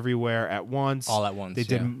everything everywhere at once. All at once. They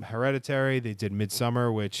did Hereditary. They did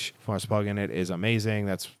Midsummer, which, if I was plugging it, is amazing.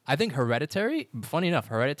 I think Hereditary, funny enough,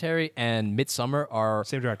 Hereditary and Midsummer are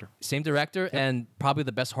same director. Yep. And probably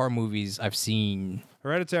the best horror movies I've seen.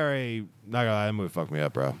 Hereditary, not gonna lie, that movie fucked me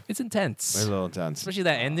up, bro. It's intense. It's a little intense. Especially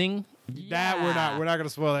that ending. That we're not gonna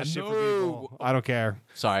spoil that shit for people. I don't care.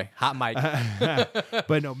 Sorry, hot mic.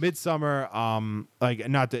 But no, Midsummer,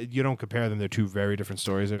 not that you don't compare them. They're two very different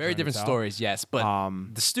stories. Very different stories, yes. But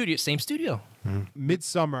same studio. Mm-hmm.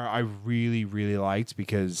 Midsummer, I really, really liked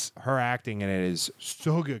because her acting in it is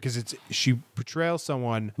so good because she portrays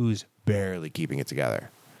someone who's barely keeping it together.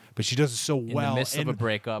 But she does it so well. In the midst of a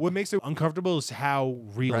breakup. What makes it uncomfortable is how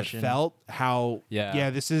real it felt. How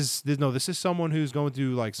this is someone who's going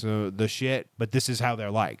through the shit, but this is how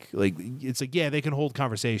they're like. Like it's like they can hold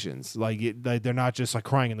conversations. They're not just like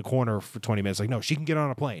crying in the corner for 20 minutes. Like no, she can get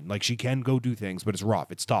on a plane. Like she can go do things, but it's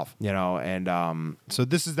rough. It's tough, And so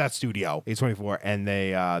this is that studio, A24, and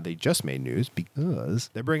they just made news because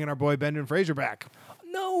they're bringing our boy Brendan Fraser back.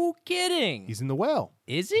 No kidding. He's in The Whale.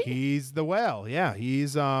 Is he? He's The Whale. Yeah,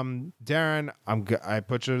 he's Darren. I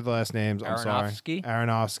butchered the last names. I'm sorry.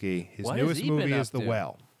 Aronofsky. His newest movie is The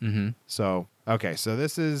Whale. Mm-hmm. So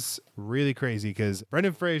this is really crazy because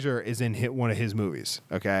Brendan Fraser is in one of his movies.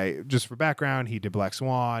 Okay, just for background, he did Black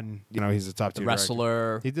Swan. He's a top 2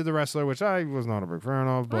 Wrestler. He did The Wrestler, which I was not a big fan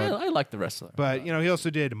of. But I like The Wrestler. But he also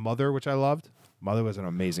did Mother, which I loved. Mother was an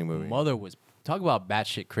amazing movie. Mother was. Talk about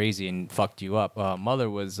batshit crazy and fucked you up.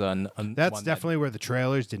 Mother was that's definitely where the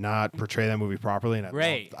trailers did not portray that movie properly. And I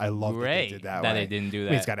love that they did that way. They didn't do that.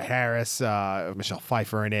 I mean, it's got a Harris, Michelle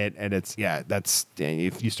Pfeiffer in it, and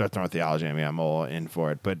if you start throwing theology at me, I'm all in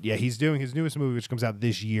for it. But yeah, he's doing his newest movie, which comes out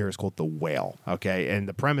this year, is called The Whale. Okay, and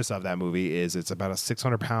the premise of that movie is it's about a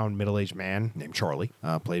 600-pound middle-aged man named Charlie,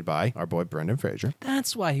 played by our boy Brendan Fraser.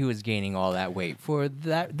 That's why he was gaining all that weight for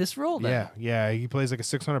this role. Then. Yeah, he plays like a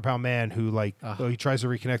 600-pound man who so he tries to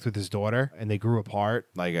reconnect with his daughter, and they grew apart.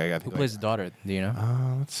 Who plays the daughter? Do you know?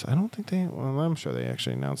 I don't think they. Well, I'm sure they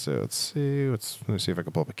actually announced it. Let me see if I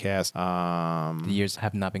can pull up a cast. The years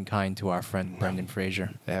have not been kind to our friend Brendan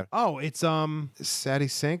Fraser. It's Sadie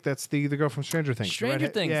Sink. That's the girl from Stranger Things. Stranger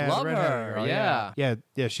Things, love her. Yeah,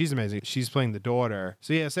 she's amazing. She's playing the daughter.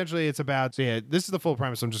 So yeah, essentially it's about. So yeah, this is the full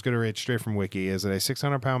premise. I'm just going to read straight from Wiki. Is that a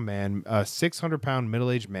 600-pound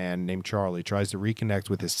middle-aged man named Charlie tries to reconnect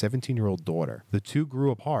with his 17-year-old daughter. The two grew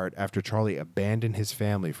apart after Charlie abandoned his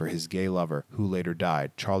family for his gay lover, who later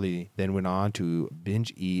died. Charlie then went on to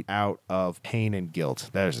binge eat out of pain and guilt.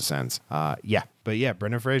 That is a sense. Yeah. But yeah,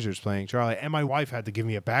 Brendan Fraser's playing Charlie. And my wife had to give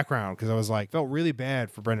me a background because I was like, felt really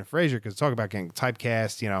bad for Brendan Fraser because talk about getting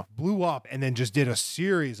typecast, blew up and then just did a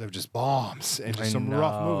series of just bombs and just some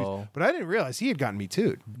rough movies. But I didn't realize he had gotten Me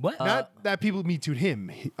Too'd. What? Not that people Me Too'd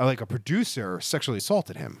him. Like a producer sexually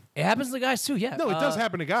assaulted him. It happens to guys too, yeah. No, it does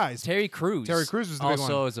happen to guys. Terry Crews. Terry Crews was the big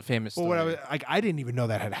one. Also is a famous story. Well, I didn't even know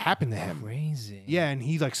that had happened to him. Crazy. Yeah, and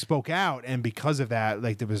he like spoke out, and because of that,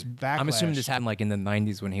 like there was backlash. I'm assuming this happened like in the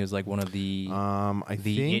 90s when he was like one of the I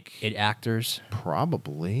think it actors.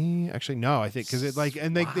 Probably. Actually, no, I think because it like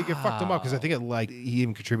and they get fucked him up because I think it like he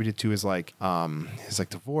even contributed to his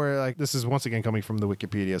divorce. Like this is once again coming from the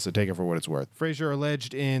Wikipedia, so take it for what it's worth. Fraser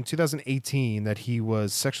alleged in 2018 that he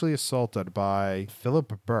was sexually assaulted by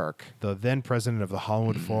Philip Burke, the then president of the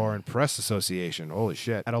Hollywood Foreign Press Association. Holy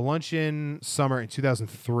shit! At a luncheon summer in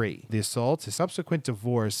 2003, the assault, his subsequent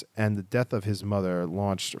divorce, and the death of his mother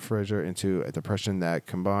launched Fraser into a depression that,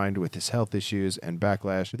 combined with his health issues and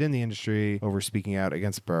backlash within the industry over speaking out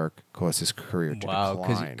against Burke, caused his career to decline.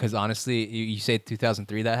 Wow, because honestly, you say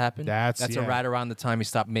 2003 that happened? That's right around the time he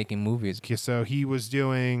stopped making movies. So he was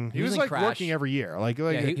doing, he was like Crash. Working every year.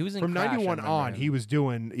 He was in from Crash, 91 on, he was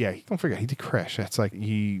doing, don't forget, he did Crash. That's like,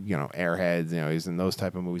 Airheads, he's in those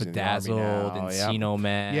type of movies. Bedazzled, Encino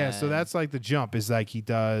Man. Yeah, so that's like the jump is like he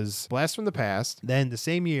does Blast from the Past. Then the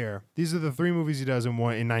same year, these are the three movies he does in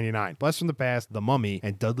 99. Blast from the Past, The Mummy,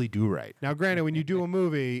 and Dudley Do-Right. Now, granted, when you do a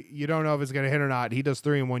movie, you don't know if it's going to hit or not. He does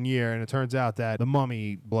 3 in 1 year, and it turns out that The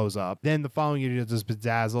Mummy blows up. Then the following year, he does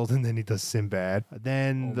Bedazzled, and then he does Sinbad.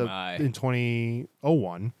 Then in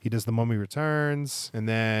 2001, he does The Mummy Returns, and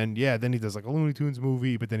then he does like a Looney Tunes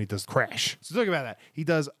movie, but then he does Crash. So talk about that. He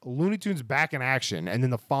does Looney Tunes Back in Action, and then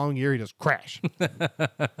the following year, he does Crash.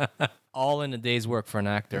 All in a day's work for an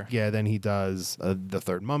actor. Yeah, then he does the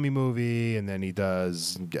third Mummy movie, and then he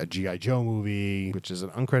does a G.I. Joe movie, which is an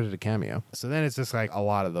uncredited cameo. So then it's just like a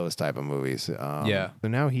lot of those type of movies. So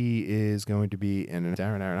now he is going to be in a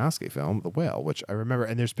Darren Aronofsky film, The Whale, which I remember,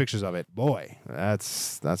 and there's pictures of it. Boy,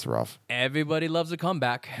 that's rough. Everybody loves a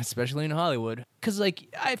comeback, especially in Hollywood. Because,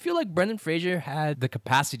 I feel like Brendan Fraser had the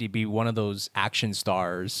capacity to be one of those action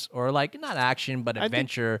stars, or not action, but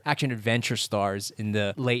action-adventure stars in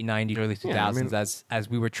the late 90s, early 2000s as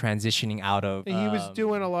we were transitioning out of... He was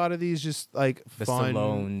doing a lot of these just, fun...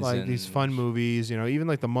 Stallones these fun movies, even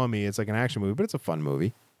like The Mummy, it's like an action movie, but it's a fun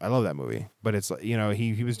movie. I love that movie. But it's,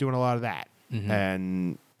 he was doing a lot of that. Mm-hmm.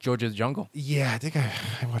 And... George of the Jungle. Yeah, I think I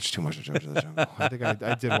watched too much of George of the Jungle. I think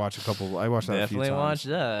I did watch a couple. I watched that a few times. Definitely watched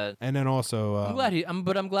that. And then also, I'm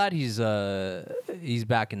glad he's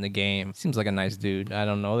back in the game. Seems like a nice dude. I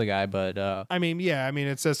don't know the guy, but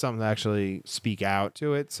it says something to actually speak out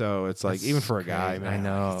to it. So it's like even for a guy, man.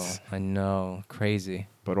 I know, crazy.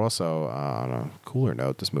 But also, on a cooler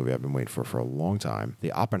note, this movie I've been waiting for a long time.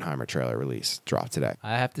 The Oppenheimer trailer release dropped today.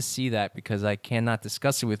 I have to see that because I cannot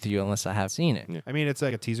discuss it with you unless I have seen it. Yeah. It's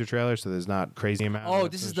like a teaser trailer, so there's not crazy amount. Oh,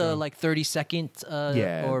 this is the 30-second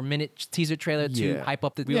or minute teaser trailer to hype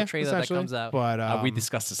up the real trailer that comes out. But we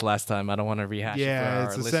discussed this last time. I don't want to rehash it for our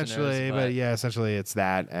it's essentially, essentially it's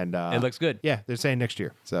that, and it looks good. Yeah, they're saying next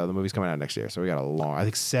year, so the movie's coming out next year. So we got a long, I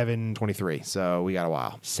think 7/23. So we got a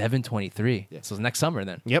while. 7/23. Yeah. So it's next summer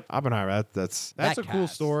then. Yep, Oppenheimer. That's a cool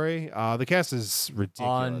story. The cast is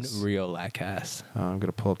ridiculous. Unreal, that cast. I'm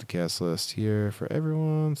gonna pull up the cast list here for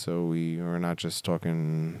everyone, so we are not just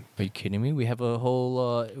talking. Are you kidding me? We have a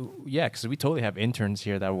whole because we totally have interns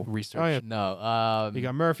here that will research. Oh, yeah. No, you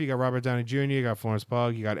got Murphy, you got Robert Downey Jr., you got Florence Pugh,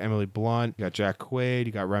 you got Emily Blunt, you got Jack Quaid,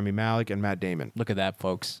 you got Rami Malek, and Matt Damon. Look at that,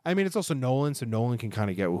 folks. It's also Nolan, so Nolan can kind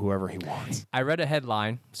of get whoever he wants. I read a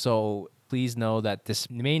headline, so please know that this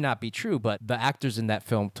may not be true, but the actors in that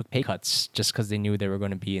film took pay cuts just because they knew they were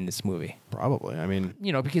going to be in this movie. Probably.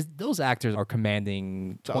 Because those actors are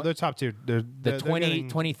commanding... they're top tier. They're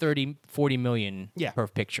 20, 30, 40 million per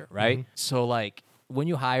picture, right? Mm-hmm. So, when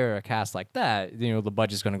you hire a cast like that, the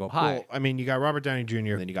budget's going to go high. Well, you got Robert Downey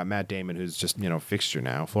Jr., then you got Matt Damon, who's just, fixture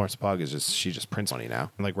now. Florence Pugh is she just prints money now.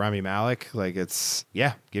 And Rami Malek, it's,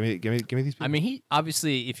 give me these people. He,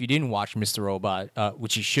 obviously, if you didn't watch Mr. Robot,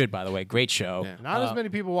 which you should, by the way, great show. Yeah. Not as many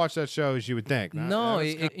people watch that show as you would think.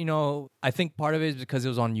 I think part of it is because it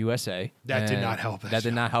was on USA. That did not help That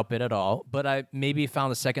did not help it at all. But I maybe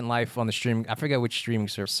found a second life on the streaming. I forget which streaming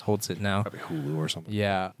service holds it now. Probably Hulu or something.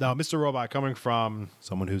 Yeah. No, Mr. Robot coming from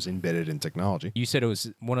someone who's embedded in technology. You said it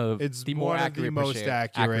was one of the most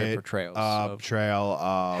accurate portrayals of portrayal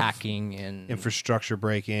of hacking and infrastructure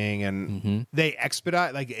breaking, and they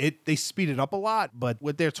expedite they speed it up a lot. But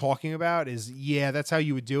what they're talking about is that's how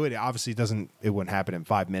you would do it. Obviously, it wouldn't happen in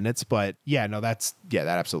 5 minutes, but that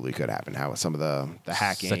absolutely could happen. How some of the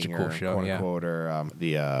hacking, such a cool show, quote unquote, or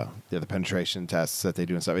the penetration tests that they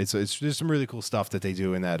do and stuff. It's there's some really cool stuff that they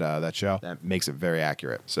do in that show that makes it very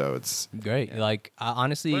accurate. So it's great. Like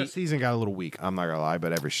honestly, first season got a little weak. I'm not gonna lie,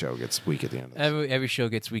 but every show gets weak at the end. Every show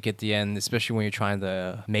gets weak at the end, especially when you're trying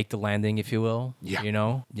to make the landing, if you will. Yeah. You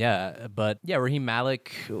know. Yeah. But Raheem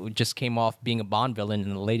Malik just came off being a Bond villain in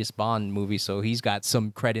the latest Bond movie, so he's got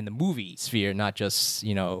some credit in the movie sphere, not just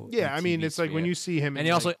Yeah, I mean, it's sphere. Like when you see him, and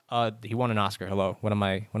he also he won an Oscar. Hello, what am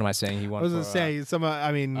I saying? He won. I was gonna say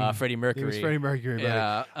Freddie Mercury. It was Freddie Mercury.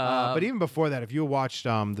 Yeah. But even before that, if you watched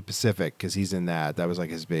The Pacific, because he's in that was like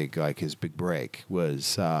his big break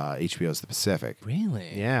was HBO's The Pacific.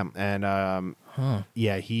 Really? Yeah, and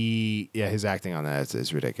his acting on that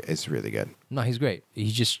is ridiculous. It's really good. No, he's great.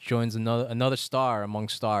 He just joins another star among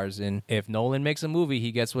stars, and if Nolan makes a movie,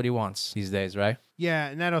 he gets what he wants these days, right? Yeah,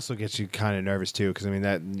 and that also gets you kind of nervous too, because I mean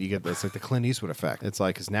that you get this like the Clint Eastwood effect. It's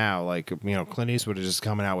like, because now Clint Eastwood is just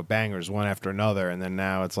coming out with bangers one after another, and then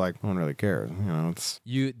now it's like no one really cares.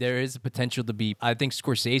 There is a potential to be. I think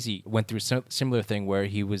Scorsese went through a similar thing where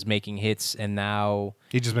he was making hits, and now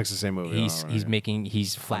he just makes the same movie.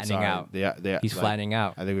 He's flattening out. Yeah, he's flattening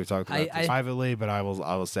out. I think we've talked about this privately, but I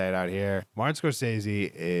will say it out here. Martin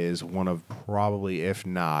Scorsese is one of probably, if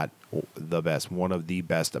not one of the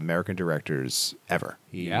best American directors ever.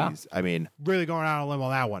 I mean, really going out on a limb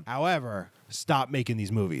on that one. However, stop making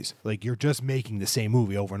these movies. Like, you're just making the same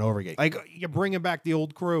movie over and over again. Like, you're bringing back the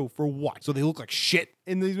old crew for what? So they look like shit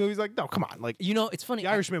in these movies? Like, no, come on. Like, it's funny. The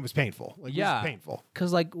Irishman was painful. Like, it was painful.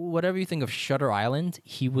 Because, like, whatever you think of Shutter Island,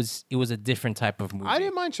 it was a different type of movie. I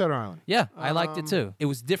didn't mind Shutter Island. Yeah, I liked it too. It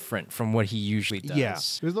was different from what he usually does. Yeah,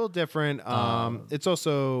 it was a little different. It's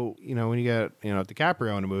also, when you get,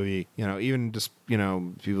 DiCaprio in a movie, even just,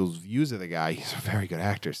 people's views of the guy, he's a very good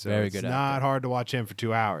actor. So it's not hard to watch him for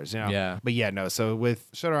 2 hours, Yeah. But so with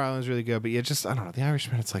Shutter Island is really good, but just, I don't know, The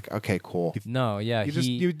Irishman, it's like, okay, cool.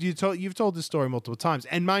 You've told this story multiple times,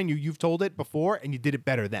 and mind you, you've told it before, and you did it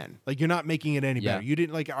better then. Like, you're not making it any better. You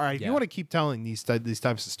didn't, all right, if you want to keep telling these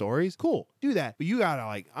types of stories, cool, do that. But you gotta,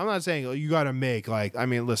 I'm not saying you gotta make,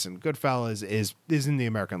 listen, Goodfellas is in the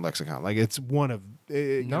American lexicon. Like, it's one of,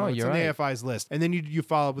 it's on the AFI's list. And then you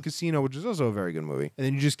follow up with Casino, which is also a very good movie. And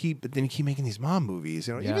then you keep making these mom movies.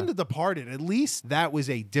 Even The Departed, at least that was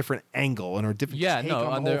a different angle and a different take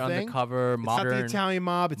on the whole thing. Undercover, modern. It's not the Italian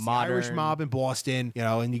mob, it's modern. the Irish mob in Boston,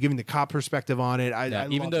 and you're giving the cop perspective on it.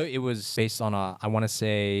 Even though it was based on I want to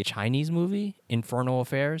say, Chinese movie, Infernal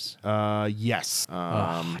Affairs. Yes.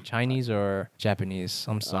 Chinese or Japanese?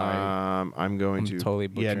 I'm sorry. I'm totally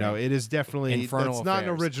butchering. Yeah, no, it is definitely Infernal Affairs. It's not an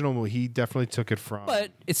original movie. He definitely took it from.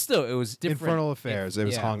 But it was different. Infernal Affairs. It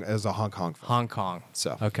was a Hong Kong film. Hong Kong.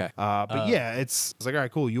 So okay. But it's like, all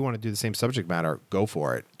right, cool. You want to do the same subject matter? Go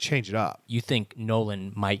for it. Change it up. You think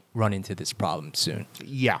Nolan might run into this problem soon?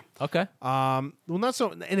 Yeah. Okay. Well, not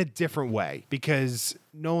so in a different way, because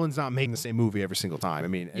Nolan's not making the same movie every single time. I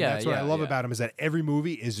mean, that's what I love about him, is that every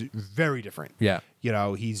movie is very different. Yeah.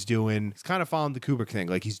 He's kind of following the Kubrick thing.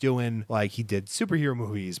 Like, he's doing, he did superhero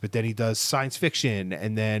movies, but then he does science fiction,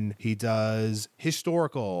 and then he does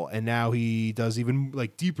historical, and now he does even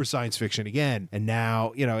deeper science fiction again. And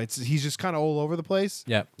now, he's just kind of all over the place.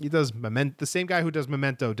 Yeah. He does the same guy who does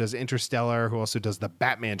Memento does Interstellar, who also does the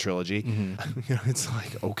Batman trilogy. Mm-hmm. It's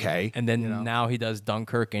like, okay. And then now he does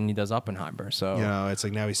Dunkirk and he does Oppenheimer. So, it's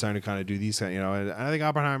like now he's starting to kind of do these, and I think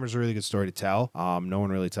Oppenheimer's a really good story to tell. No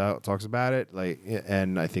one really talks about it.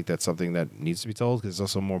 And I think that's something that needs to be told, because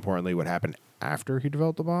also, more importantly, what happened after he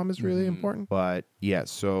developed the bomb is really important. But yeah,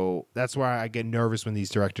 so that's why I get nervous when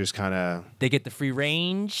these directors they get the free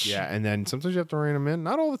range. Yeah, and then sometimes you have to rein them in.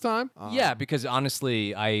 Not all the time. Yeah, because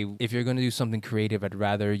honestly, if you're going to do something creative, I'd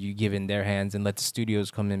rather you give in their hands and let the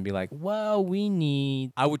studios come in and be like, well,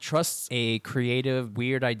 I would trust a creative,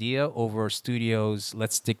 weird idea over studios,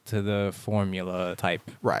 let's stick to the formula type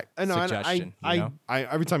suggestion. I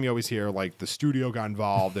every time you always hear, the studio got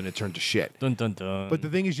involved and it turned to shit. Dun, dun, dun. But the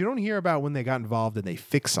thing is, you don't hear about when they got got involved and they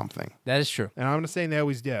fixed something. That is true. And I'm not saying they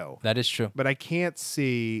always do. That is true. But I can't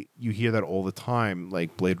see, you hear that all the time,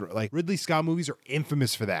 like Ridley Scott movies are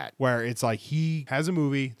infamous for that, where it's like he has a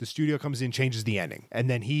movie, the studio comes in, changes the ending, and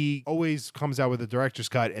then he always comes out with a director's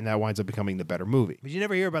cut, and that winds up becoming the better movie. But you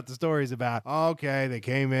never hear about the stories about, okay, they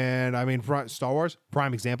came in, I mean, Star Wars,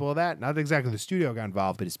 prime example of that, not exactly the studio got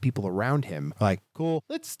involved, but his people around him, like, cool,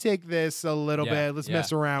 let's take this a little bit, let's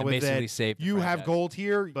mess around with it. You have gold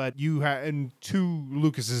here, but you have, and to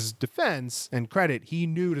Lucas's defense and credit, he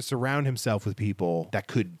knew to surround himself with people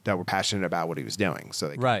that were passionate about what he was doing. So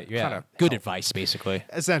they good advice, basically.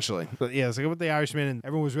 Essentially. But yeah, it's like with The Irishman, and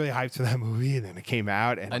everyone was really hyped for that movie, and then it came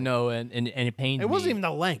out. And I know, and it pained me. It wasn't even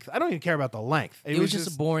the length. I don't even care about the length. It was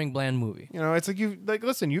just a boring, bland movie. You know, it's like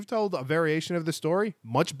listen, you've told a variation of the story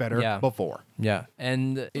much better before. Yeah,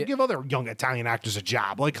 and give other young Italian actors a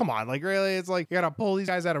job. Like, come on, like really, it's like you gotta pull these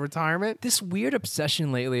guys out of retirement. This weird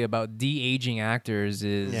obsession lately about de-aging actors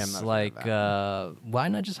is like, why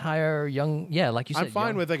not just hire young? Yeah, like you said, I'm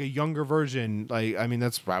fine with like a younger version. Like, I mean,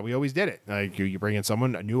 that's why we always did it. Like, you bring in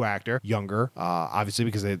someone, a new actor, younger, obviously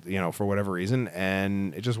because they, for whatever reason,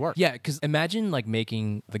 and it just works. Yeah, because imagine like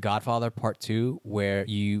making The Godfather Part 2, where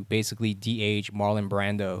you basically de-age Marlon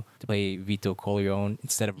Brando to play Vito Corleone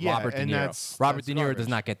instead of Robert De Niro. Robert De Niro does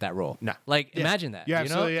not get that role. No. Like, imagine that. Yeah, you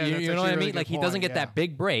know, you know what I mean? Really like, he doesn't get that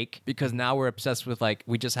big break because now we're obsessed with like,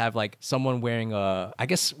 we just have like someone wearing I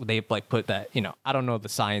guess they like put that, I don't know the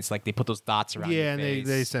science, like they put those dots around your face. And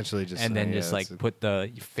they essentially just and then just like put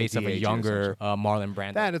the face of a younger Marlon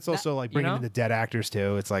Brando. And it's also like bringing in the dead actors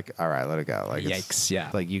too. It's like, all right, let it go. Like, yikes, yeah.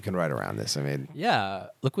 Like, you can write around this. I mean, yeah.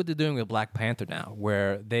 Look what they're doing with Black Panther now,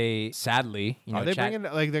 where they sadly, are they bringing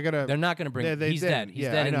like they're not gonna bring. He's dead. He's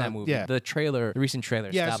dead in that movie. Yeah. The recent trailer.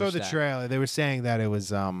 Yeah, I saw the trailer. They were saying that it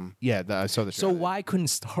was I saw the trailer. So why couldn't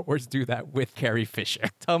Star Wars do that with Carrie Fisher?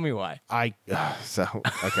 Tell me why.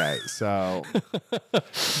 So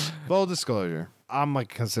full disclosure, I'm like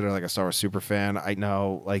considered like a Star Wars super fan. I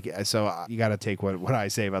know, like, so you got to take what I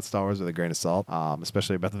say about Star Wars with a grain of salt,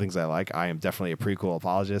 especially about the things I like. I am definitely a prequel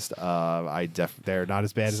apologist. They're not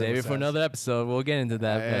as bad as save it for another episode. We'll get into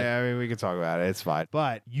that. I mean, we can talk about it. It's fine.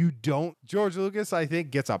 But George Lucas, I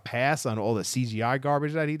think, gets a pass on all the CGI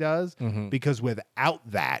garbage that he does because without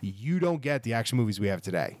that, you don't get the action movies we have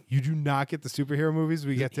today. You do not get the superhero movies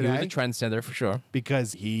we get today. He was a trendsetter for sure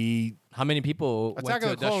because how many people Attack went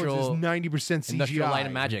of the to Clones is 90% CGI. Industrial Light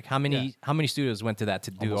and Magic? How many studios went to that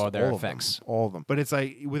to do all their effects? All of them. But it's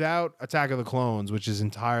like without Attack of the Clones, which is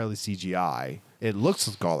entirely CGI, it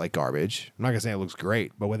looks like garbage. I'm not gonna say it looks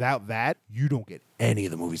great, but without that, you don't get any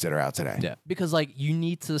of the movies that are out today. Yeah, because like you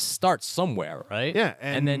need to start somewhere, right? Yeah,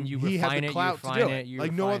 and then you refine it.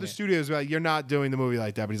 Like no other studios, like, you're not doing the movie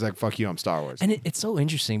like that. But he's like, "Fuck you, I'm Star Wars." And it's so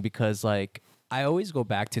interesting because like, I always go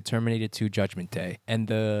back to Terminator 2 Judgment Day and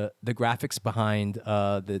the graphics behind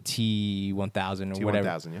the T-1000 or whatever.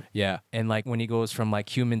 T-1000, yeah. And like when he goes from like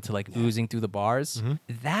human to like oozing through the bars,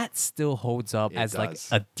 that still holds up as like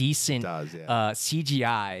a decent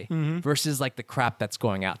CGI versus like the crap that's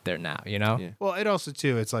going out there now, you know? Yeah. Well, it also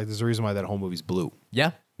too, it's like there's a reason why that whole movie's blue.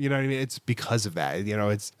 Yeah. You know what I mean? It's because of that. You know,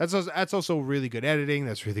 that's also really good editing.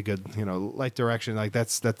 That's really good, light direction. Like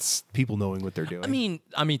that's people knowing what they're doing. I mean,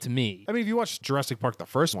 to me. I mean, if you watch Jurassic Park, the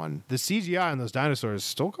first one, the CGI on those dinosaurs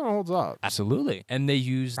still kind of holds up. Absolutely. And they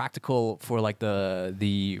use practical for like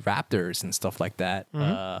the raptors and stuff like that.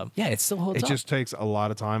 Yeah, it still holds up. It just takes a lot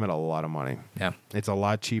of time and a lot of money. Yeah. It's a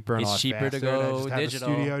lot cheaper and a lot cheaper faster to go just have digital.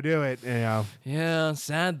 The studio do it. Yeah,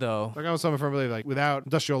 sad though. Like I was something believe like without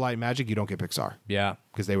Industrial Light and Magic, you don't get Pixar. Yeah.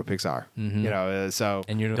 Because they were Pixar,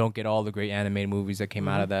 and you don't get all the great animated movies that came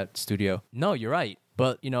out of that studio. No, you're right.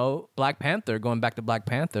 But Black Panther. Going back to Black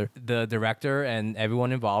Panther, the director and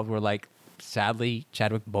everyone involved were like, sadly,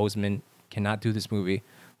 Chadwick Boseman cannot do this movie.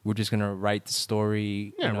 We're just gonna write the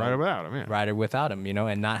story, write it without him, write it without him,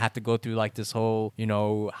 and not have to go through like this whole,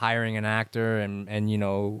 hiring an actor and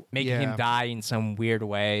making him die in some weird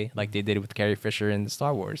way, like they did with Carrie Fisher in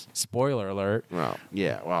Star Wars. Spoiler alert. Well,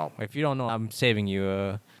 yeah, well, if you don't know, I'm saving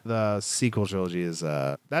you. The sequel trilogy is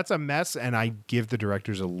that's a mess, and I give the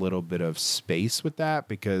directors a little bit of space with that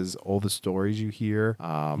because all the stories you hear,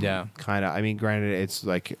 kind of. I mean, granted, it's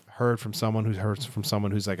like heard from someone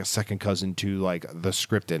who's like a second cousin to like the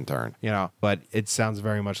script intern, but it sounds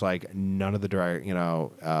very much like none of the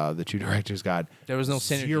the two directors got there was no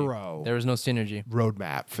synergy. There was no synergy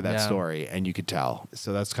roadmap for that story, and you could tell.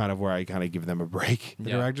 So that's kind of where I kind of give them a break, the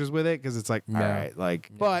directors with it, because it's like, all right, like.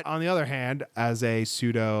 But on the other hand, as a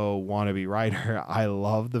pseudo wannabe writer, I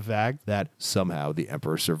love the fact that somehow the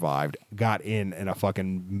Emperor survived, got in a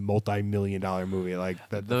fucking multi-million-dollar movie. Like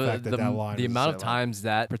the fact that line, the amount of times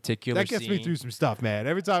that particular that gets me scene. through some stuff, man.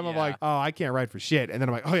 Every time I'm like, oh, I can't write for shit, and then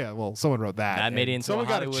I'm like, oh yeah, well, someone wrote that. That made it into someone a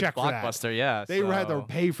got a Hollywood check blockbuster. for that. Yeah, They had to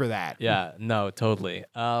pay for that. Yeah, no, totally.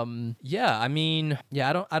 Yeah, I mean,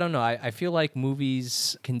 yeah, I don't know. I feel like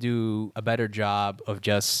movies can do a better job of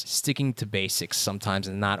just sticking to basics sometimes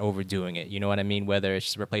and not overdoing it. You know what I mean? Whether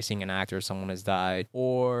it's replacing an actor, someone has died,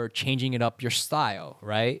 or changing it up your style,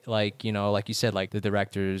 right? Like, you know, like you said, like the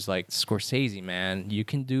directors like Scorsese, man, you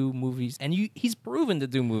can do movies, and he's proven to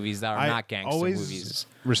do movies that are not gangster movies.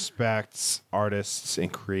 Respects artists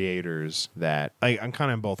and creators that I'm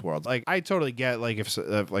kind of in both worlds. Like I totally get like if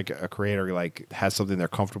like a creator like has something they're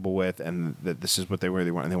comfortable with and that this is what they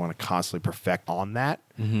really want and they want to constantly perfect on that.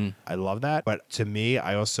 Mm-hmm. I love that. But to me,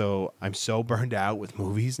 I'm so burned out with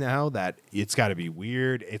movies now that it's got to be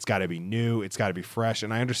weird, it's got to be new, it's got to be fresh.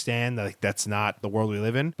 And I understand that like, that's not the world we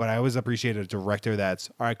live in, but I always appreciate a director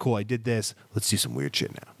that's all right, cool, I did this, let's do some weird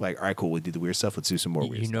shit now. Like all right, cool, we did the weird stuff, let's do some more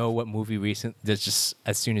weird stuff. You know what movie that's just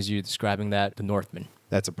as soon as you're describing that, The Northman.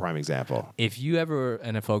 That's a prime example. If you ever,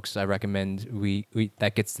 and folks, I recommend we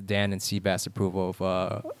that gets the Dan and Seabass approval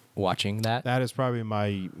of watching that. That is probably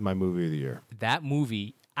my movie of the year. That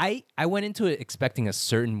movie, I went into it expecting a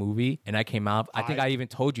certain movie, and I came out. I think I even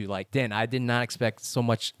told you, like, Dan, I did not expect so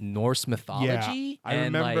much Norse mythology. Yeah, I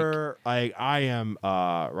remember, like I am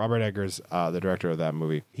Robert Eggers, the director of that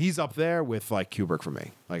movie. He's up there with like Kubrick for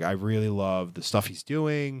me. Like I really love the stuff he's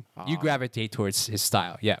doing. You gravitate towards his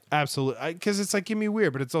style, yeah, absolutely. Because it's like give me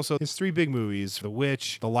weird, but it's also his three big movies: The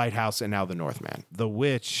Witch, The Lighthouse, and now The Northman. The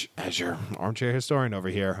Witch, as your armchair historian over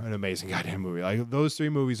here, an amazing goddamn movie. Like those three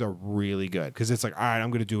movies are really good because it's like, all right,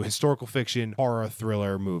 I'm going to do a historical fiction horror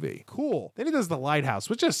thriller movie. Cool. Then he does The Lighthouse,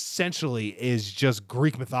 which essentially is just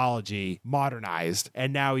Greek mythology modernized,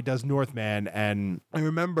 and now he does Northman. And I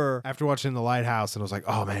remember after watching The Lighthouse, and I was like,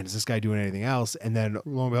 oh man, is this guy doing anything else? And then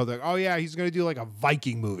lo and behold, like, oh yeah, he's going to do like a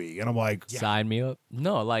Viking movie, and I'm like, yeah. Sign me up.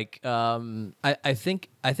 No, like I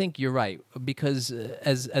think you're right, because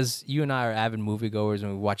as you and I are avid moviegoers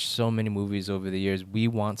and we watch so many movies over the years, we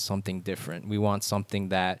want something different. We want something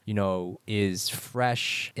that, you know, is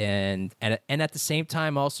fresh and at the same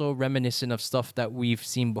time also reminiscent of stuff that we've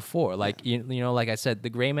seen before. Like you know, like I said, The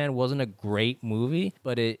Gray Man wasn't a great movie,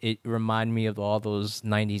 but it reminded me of all those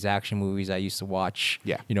 90s action movies I used to watch.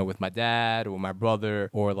 Yeah. You know, with my dad or my brother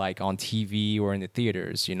or like on TV or in the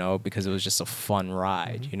theaters, you know, because it was just a fun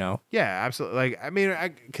ride, you know? Yeah, absolutely. Like, I mean,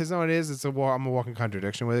 because no, it is. I'm a walking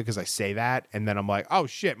contradiction with it because I say that and then I'm like, oh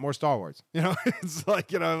shit, more Star Wars. You know, it's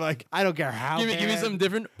like, you know, like I don't care how. Give me something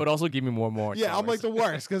different, but also give me more. Yeah, I'm like the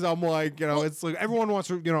worst because I'm like, you know, it's like everyone wants,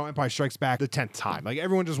 you know, Empire Strikes Back the 10th time. Like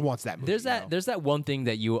everyone just wants that movie. There's that one thing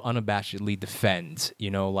that you unabashedly defend.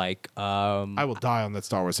 You know, like I will die on that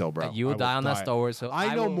Star Wars hill, bro. You will die on that Star Wars hill.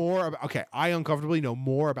 I know more about. Okay, I uncomfortably know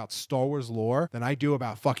more about Star Wars lore than I do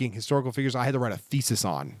about fucking historical figures I had to write a thesis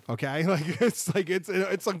on. Okay, like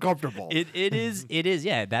it's uncomfortable. It is.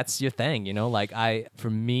 Yeah, that's your thing. You know, like I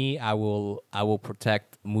will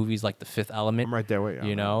protect movies like The Fifth Element. I'm right there with you.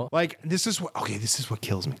 You know, like this is what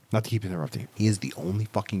kills me. Not to keep interrupting. He is the only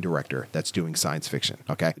fucking director that's doing science fiction.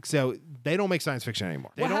 Okay, so they don't make science fiction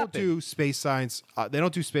anymore. They don't do space science. They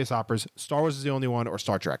don't do space operas. Star Wars is the only one, or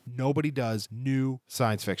Star Trek. Nobody does new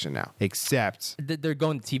science fiction now, except they're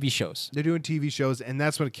going to TV shows. They're doing TV shows, and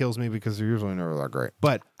that's what kills me because they're usually never that great.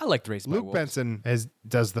 But I like the Race by Luke Wolves. Benson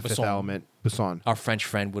does the Fifth Element. Besson. Our French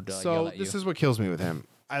friend would yell at you. This is what kills me with him.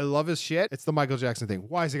 I love his shit. It's the Michael Jackson thing.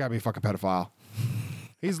 Why has he got to be a fucking pedophile?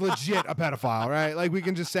 He's legit a pedophile, right? Like we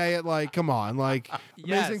can just say it. Like, come on, like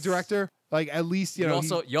amazing director. Like at least you know.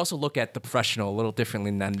 You also look at the professional a little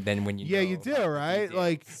differently than when you. Yeah, you do, right?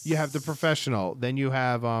 Like you have the professional, then you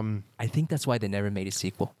have. I think that's why they never made a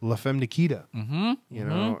sequel. La Femme Nikita. Mm-hmm. You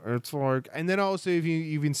know, it's like, and then also if you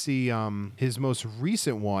even see his most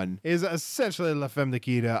recent one is essentially La Femme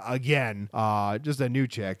Nikita again, just a new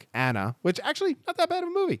chick, Anna, which actually not that bad of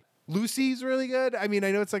a movie. Lucy's really good. I mean,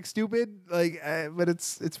 I know it's like stupid, like, but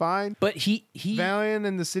it's fine. But he Valiant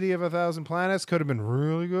and the City of a Thousand Planets could have been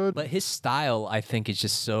really good. But his style, I think, is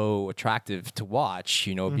just so attractive to watch,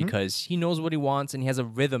 you know, because he knows what he wants and he has a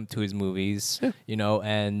rhythm to his movies, you know,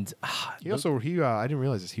 and he also I didn't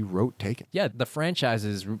realize this. He wrote Taken. Yeah, the franchise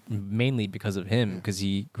is mainly because of him because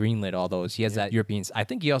he greenlit all those. He has that European. I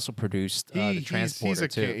think he also produced the Transporter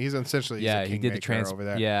too. He's essentially he did the Transporter over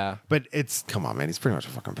there. Yeah, but it's come on, man. He's pretty much a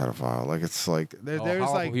fucking pedophile. Like it's like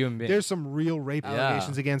there's some real rape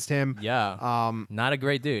allegations against him. Yeah, not a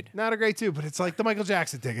great dude. Not a great dude, but it's like the Michael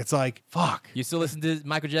Jackson thing. It's like fuck. You still listen to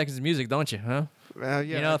Michael Jackson's music, don't you? Huh? Yeah,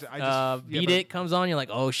 you know, Beat It comes on, you're like,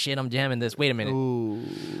 oh shit, I'm jamming this. Wait a minute. Ooh,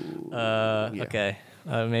 Okay.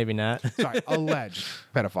 Maybe not. Sorry, alleged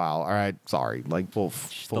pedophile. All right, sorry. Like full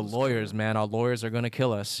the lawyers, man. Our lawyers are gonna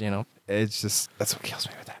kill us. It's just that's what kills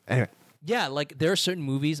me with that. Anyway. Yeah, like there are certain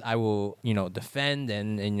movies I will, defend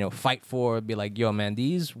and fight for. Be like, yo, man,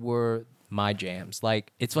 these were my jams.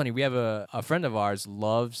 Like, it's funny. We have a friend of ours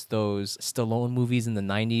loves those Stallone movies in the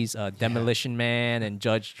 90s, Demolition Man and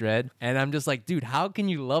Judge Dredd. And I'm just like, dude, how can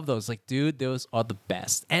you love those? Like, dude, those are the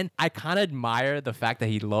best. And I kind of admire the fact that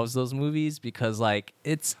he loves those movies because, like,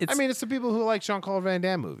 it's. I mean, it's the people who like Jean-Claude Van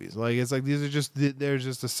Damme movies. Like, it's like these are just there's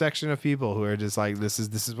just a section of people who are just like, this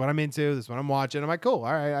is what I'm into. This is what I'm watching. I'm like, cool.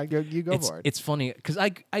 All right, you go for it. It's funny because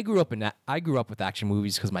I grew up with action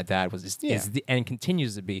movies because my dad was and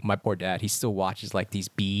continues to be my poor dad. He still watches like these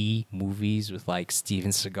B movies with like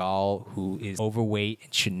Steven Seagal, who is overweight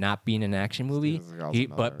and should not be in an action movie.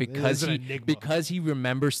 But because he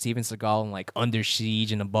remembers Steven Seagal in like Under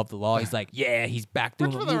Siege and Above the Law, he's like, yeah, he's back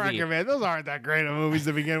doing a movie. For the record, man, those aren't that great of movies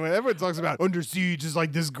to begin with. Everyone talks about Under Siege is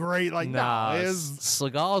like this great, like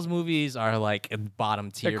Seagal's movies are like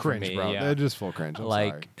bottom tier. They're cringe, for me, bro. Yeah. They're just full cringe.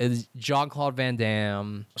 Jean-Claude Van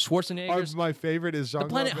Damme, Schwarzenegger. My favorite is Jean-Claude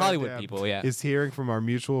the Planet Van Hollywood Damme people. Yeah, is hearing from our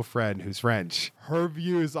mutual friend who's French. Her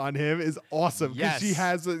views on him is awesome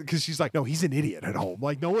because she's like, no, he's an idiot at home.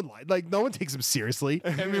 Like no one takes him seriously.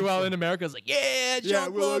 And meanwhile in America, it's like, yeah,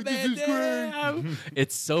 Jean-Claude Van Damme.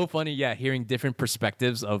 It's so funny, hearing different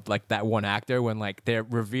perspectives of like that one actor when like they're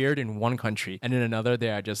revered in one country and in another they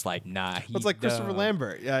are just like, nah. It's like Christopher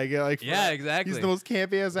Lambert. Exactly. He's the most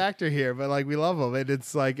campy ass actor here, but like we love him, and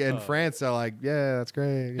it's like in France they're like, yeah, that's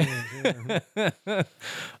great.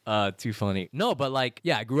 Yeah. Too funny. No, but like,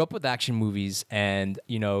 I grew up with action movies, and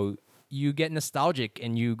you get nostalgic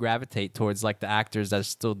and you gravitate towards like the actors that are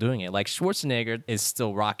still doing it. Like Schwarzenegger is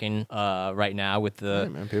still rocking right now with the. Hey,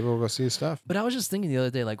 man, people will go see his stuff. But I was just thinking the other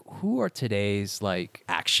day, like, who are today's like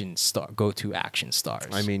go-to action stars?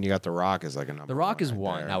 I mean, you got The Rock as like a number. The Rock is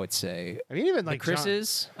one, there. I would say. I mean, even like the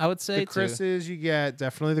Chris's, I would say. The Chris's, you get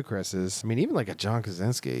definitely the Chris's. I mean, even like a John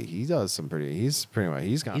Krasinski, he does some pretty. He's pretty much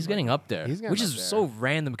he's getting up there, which is so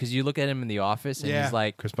random because you look at him in The Office and he's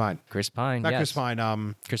like Chris Pine. Chris Pine, not yes. Chris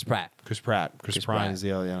Pine. Chris Pratt. Chris Pine is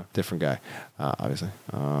the other, different guy, obviously.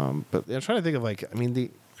 But I'm trying to think of like, I mean,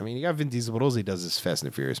 you got Vin Diesel, but all he does is Fast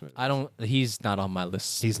and the Furious movies. He's not on my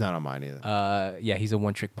list. He's not on mine either. He's a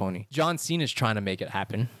one-trick pony. John Cena's trying to make it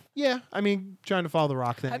happen. Yeah, I mean, trying to follow the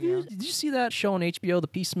Rock thing. Did you see that show on HBO, The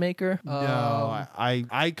Peacemaker? No,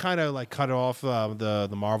 I kind of like cut off the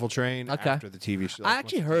Marvel train after the TV show. I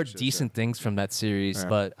actually heard decent things from that series,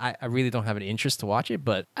 but I really don't have an interest to watch it.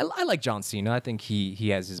 But I like John Cena. I think he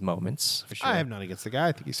has his moments for sure. I have none against the guy.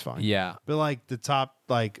 I think he's fine. Yeah, but like the top,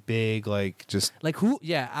 like big, like just like who?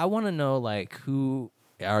 Yeah, I want to know like who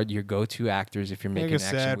are your go-to actors if you're making an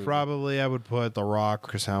action movie? Probably I would put The Rock,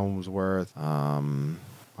 Chris Hemsworth.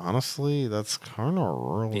 Honestly, that's kind of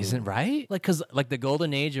really... Isn't right? Like, because, like, the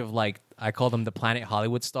golden age of, like, I call them the Planet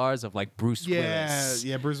Hollywood stars of, like, Bruce Willis.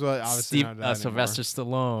 Yeah, Bruce Willis, obviously not that Sylvester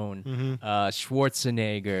Stallone,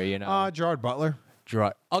 Schwarzenegger, Gerard Butler.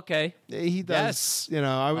 Okay. He does, yes.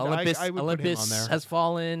 I would Olympus put him on there. Has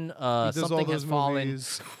fallen. He does something all those has fallen.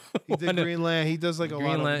 movies. He did Greenland. He does like a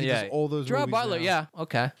lot of... He does all those Gerard movies Butler, now.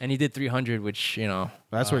 Okay. And he did 300, which,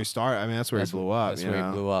 That's where he started. I mean, that's where he blew up. That's where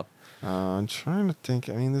he blew up. I'm trying to think.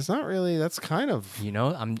 I mean, there's not really. That's kind of.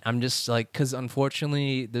 I'm just like, because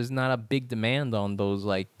unfortunately, there's not a big demand on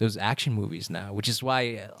those action movies now, which is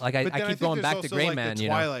why I keep going back to Gray Man. The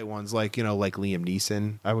Twilight ones, like Liam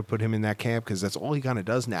Neeson. I would put him in that camp because that's all he kind of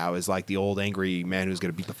does now is like the old angry man who's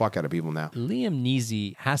going to beat the fuck out of people now. Liam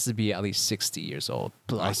Neeson has to be at least 60 years old.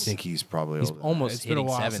 Plus. I think he's probably older. Almost hitting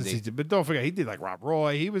 70. But don't forget, he did like Rob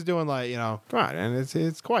Roy. He was doing like come on, and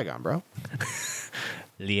it's Qui-Gon, bro.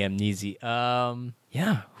 Liam Neeson.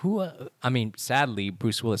 Who? I mean, sadly,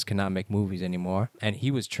 Bruce Willis cannot make movies anymore, and he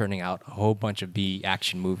was churning out a whole bunch of B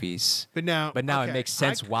action movies. But now it makes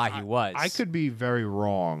sense why he was. I could be very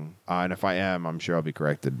wrong, and if I am, I'm sure I'll be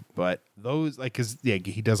corrected. But those, because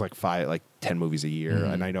he does like 10 movies a year,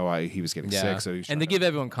 and I know he was getting sick, so and to give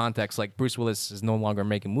everyone context, like Bruce Willis is no longer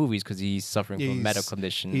making movies because he's suffering from a medical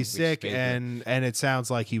condition. He's sick, and it sounds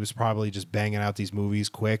like he was probably just banging out these movies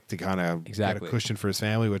quick to kind of get a cushion for his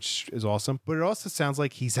family, which is awesome. But it also sounds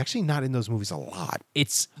like he's actually not in those movies a lot.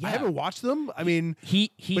 I haven't watched them. I mean,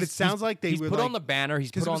 but it sounds like he's were put like, on the banner.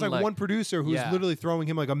 He's put because it was on like one producer who's literally throwing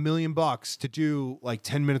him like $1 million to do like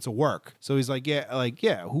 10 minutes of work. So he's like,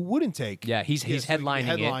 who wouldn't take? Yeah, he's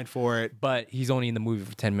headlining for it, but he's only in the movie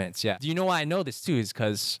for 10 minutes. Yeah. Do you know why I know this too? Is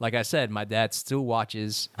because, like I said, my dad still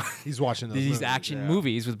watches. He's watching these action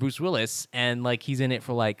movies with Bruce Willis, and like he's in it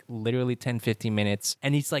for like literally 10-15 minutes,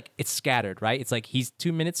 and he's like, it's scattered, right? It's like he's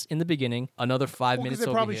 2 minutes in the beginning, another 5 minutes. They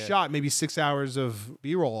over probably here. shot maybe 6 hours of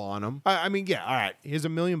B-roll on him. I mean, yeah, all right. Here's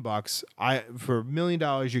 $1 million. For $1 million,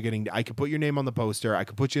 you're getting. I could put your name on the poster. I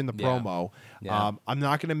could put you in the promo. Yeah. I'm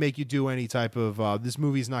not going to make you do any type of. This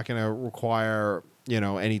movie's not going to require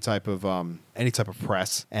any type of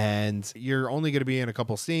press, and you're only going to be in a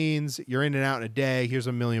couple scenes. You're in and out in a day. Here's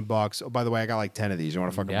 $1 million. Oh, by the way, I got like 10 of these. You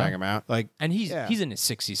want to fucking bang them out? Like, and he's in his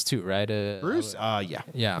 60s too, right? Bruce?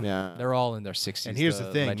 Yeah. They're all in their 60s. And here's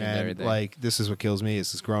the thing, man. Like, this is what kills me.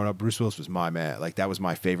 Is growing up, Bruce Willis was my man. Like, that was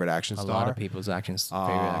my favorite action star. A lot of people's favorite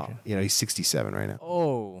action. He's 67 right now.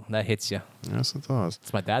 Oh, that hits you. Yes, it does.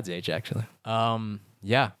 It's my dad's age, actually.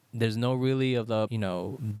 Yeah. There's no really of the,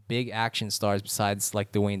 big action stars besides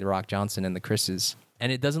like Dwayne The Rock Johnson and the Chris's.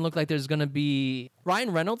 And it doesn't look like there's going to be...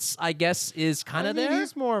 Ryan Reynolds, I guess, is kind of there.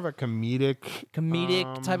 He's more of a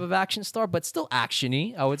comedic type of action star, but still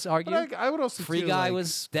action-y, I would argue. But I would also Free Guy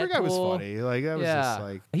was Deadpool. Free Guy was funny. Like, that was just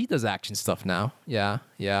like... He does action stuff now. Yeah.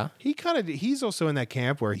 He's also in that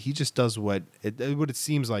camp where he just does what it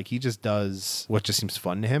seems like. He just does what just seems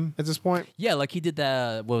fun to him at this point. Yeah, like he did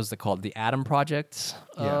what was it called? The Atom Project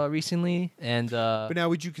recently. And but now,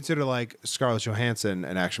 would you consider like Scarlett Johansson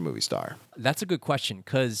an action movie star? That's a good question,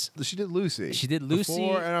 because she did Lucy. Because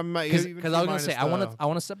I was gonna say I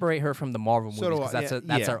want to separate her from the Marvel movies, because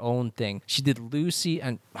that's our own thing. She did Lucy,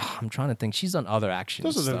 and I'm trying to think. She's done other action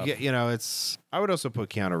stuff. It's. I would also put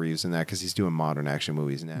Keanu Reeves in that because he's doing modern action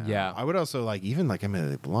movies now. Yeah. I would also even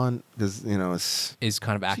Emily Blunt, because is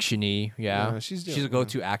kind of action-y. Yeah. She's a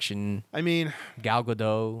go-to action. I mean, Gal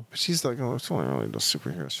Gadot. She's like it's only really the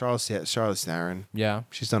superhero. Charlize Theron. Yeah.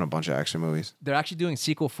 She's done a bunch of action movies. They're actually doing a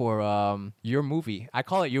sequel for Your Movie. I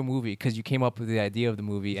call it Your Movie because you came up with the idea of the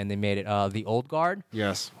movie and they made it The Old Guard.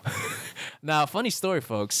 Yes. Now, funny story,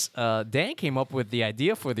 folks. Dan came up with the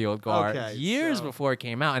idea for The Old Guard years before it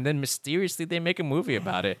came out, and then mysteriously they make a movie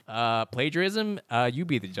about it. Plagiarism, you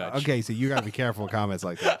be the judge. Okay, so you got to be careful with comments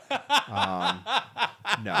like that.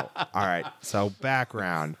 No. All right. So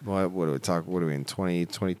background. What do we talk? What are we in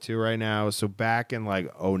 2022 right now? So back in like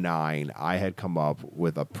 2009, I had come up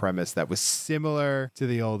with a premise that was similar to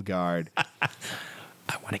The Old Guard.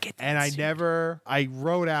 I want to get that. And I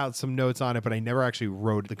wrote out some notes on it, but I never actually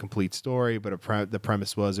wrote the complete story. But the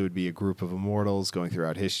premise was it would be a group of immortals going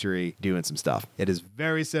throughout history, doing some stuff. It is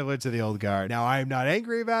very similar to The Old Guard. Now, I am not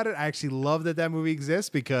angry about it. I actually love that movie exists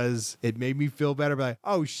because it made me feel better. Like,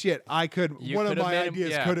 oh shit, one of my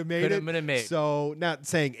ideas could have made it. So, not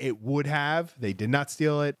saying it would have. They did not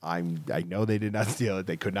steal it. I know they did not steal it.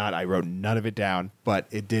 They could not. I wrote none of it down, but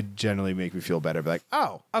it did generally make me feel better. Like,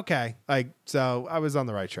 oh, okay. So I was on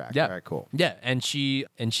the right track. Yeah. All right, cool. Yeah, and she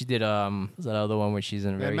did what's that other one where she's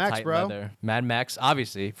in very tight leather? Mad Max,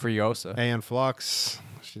 obviously, Furiosa. Aeon Flux.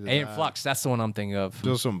 Aeon Flux, that's the one I'm thinking of.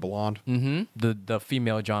 There's some blonde. Mm-hmm. The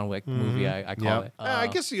female John Wick movie, I call it. I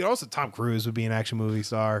guess also Tom Cruise would be an action movie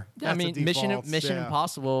star. Yeah, I mean, Mission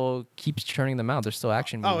Impossible keeps churning them out. They're still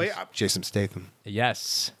action movies. Oh yeah, Jason Statham.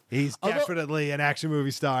 Yes. He's definitely an action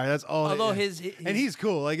movie star. That's all. Although and he's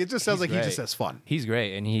cool. Like, it just sounds like he just has fun. He's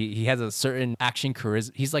great, and he has a certain action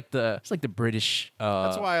charisma. He's like the British.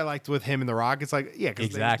 That's why I liked with him and The Rock. It's like because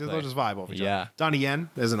they'll just vibe off each other. Donnie Yen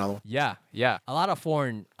is another one. Yeah. A lot of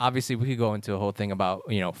foreign. Obviously, we could go into a whole thing about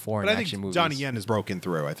foreign action movies. Donnie Yen has broken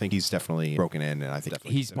through. I think he's definitely broken in, and I think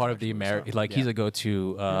he's part of the American. Like he's a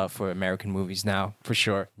go-to for American movies now for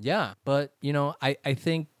sure. Yeah, but I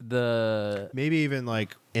think maybe even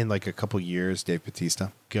like. In like a couple years, Dave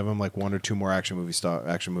Bautista, give him like one or two more action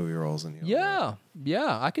movie roles, and yeah,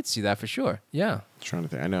 I could see that for sure. Yeah, I'm trying to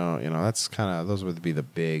think. I know, that's kind of those would be the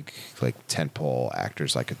big like tentpole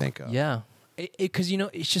actors I could think of. Yeah. Because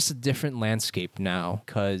it's just a different landscape now.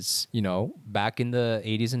 Because back in the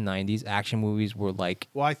 80s and 90s, action movies were like,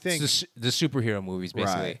 I think the superhero movies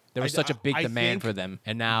basically. Right. There was such a big demand for them,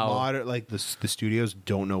 and now the studios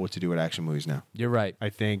don't know what to do with action movies now. You're right. I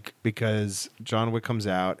think because John Wick comes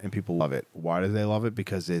out and people love it. Why do they love it?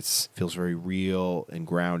 Because it feels very real and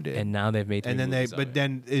grounded. And now they've made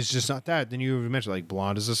then it's just not that. Then you mentioned like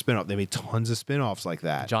Blonde is a spinoff. They made tons of spinoffs like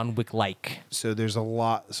that. John Wick like. So there's a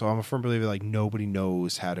lot. So I'm a firm believer like nobody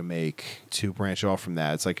knows how to branch off from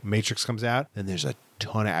that. It's like Matrix comes out, and there's a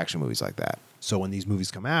ton of action movies like that. So when these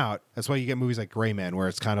movies come out, that's why you get movies like Gray Man, where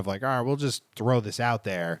it's kind of like, all right, we'll just throw this out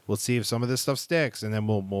there. We'll see if some of this stuff sticks, and then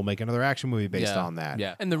we'll make another action movie based on that.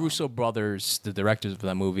 Yeah. And the Russo brothers, the directors of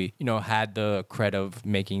that movie, had the credit of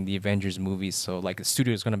making the Avengers movies. So like the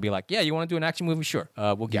studio is going to be like, yeah, you want to do an action movie? Sure.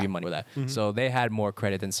 We'll give you money for that. Mm-hmm. So they had more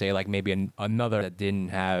credit than say like maybe another that didn't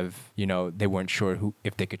have, they weren't sure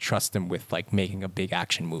if they could trust them with like making a big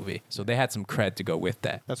action movie. So they had some credit to go with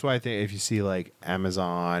that. That's why I think if you see like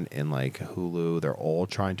Amazon and like Hulu, they're all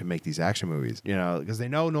trying to make these action movies, because they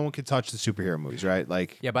know no one can touch the superhero movies, right?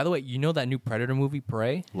 Like, yeah, by the way, that new Predator movie,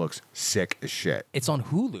 Prey? Looks sick as shit. It's on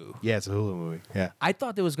Hulu. Yeah, it's a Hulu movie. Yeah. I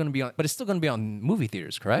thought it was going to be on, but it's still going to be on movie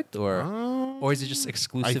theaters, correct? Or is it just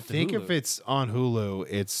exclusive to Hulu? I think if it's on Hulu,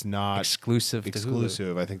 it's not exclusive to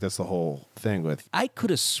Hulu. I think that's the whole thing with. I could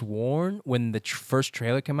have sworn when the first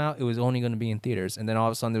trailer came out, it was only going to be in theaters, and then all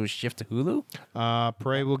of a sudden it was shift to Hulu.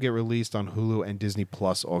 Prey will get released on Hulu and Disney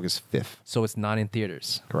Plus August 5th. So it's not in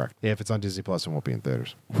theaters. Correct. Yeah, if it's on Disney Plus, it won't be in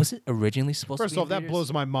theaters. Was it originally supposed to be in theaters? First off, that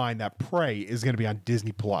blows my mind that Prey is going to be on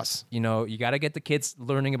Disney Plus. You got to get the kids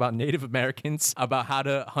learning about Native Americans, about how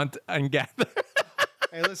to hunt and gather.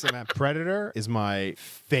 Hey, listen, man. Predator is my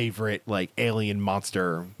favorite, like, alien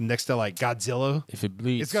monster next to, like, Godzilla. If it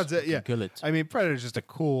bleeds, it's Godzilla, yeah. Kill it. I mean, Predator's just a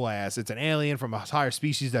cool ass. It's an alien from a higher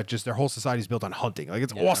species that just their whole society is built on hunting. Like,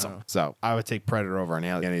 it's awesome. So I would take Predator over an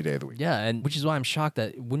alien any day of the week. Yeah, and which is why I'm shocked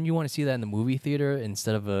that wouldn't you want to see that in the movie theater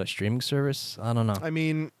instead of a streaming service? I don't know. I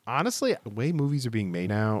mean, honestly, the way movies are being made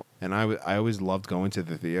now, and I always loved going to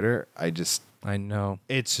the theater. I know.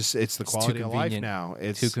 It's the quality of life now.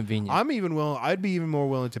 It's too convenient. I'd be even more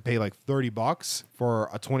willing to pay like $30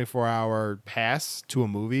 for a 24-hour pass to a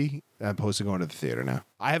movie as opposed to going to the theater now.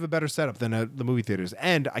 I have a better setup than the movie theaters,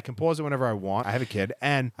 and I can pause it whenever I want. I have a kid,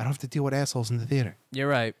 and I don't have to deal with assholes in the theater. You're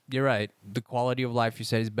right. The quality of life, you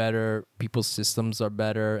said, is better. People's systems are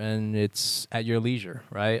better, and it's at your leisure,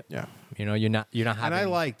 right? Yeah. You're not having. And I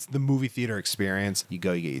liked the movie theater experience. You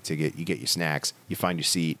go, you get your ticket, you get your snacks, you find your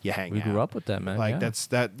seat, you hang out. We grew up with that, man. Like yeah. that's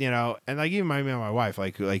that, and like even my wife,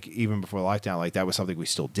 like even before the lockdown, like that was something we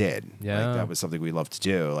still did. Yeah. Like that was something we loved to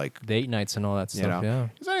do. Like date nights and all that stuff. Yeah.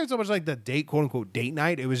 It's not even so much like the quote unquote date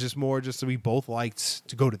night. It was just more so we both liked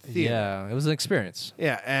to go to the theater. Yeah. It was an experience.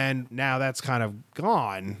 Yeah. And now that's kind of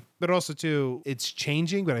gone. But also, too, it's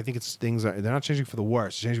changing, but I think they're not changing for the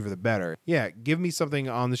worse. They're changing for the better. Yeah, give me something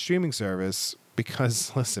on the streaming service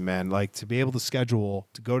because, listen, man, like to be able to schedule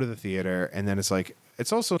to go to the theater, and then it's like,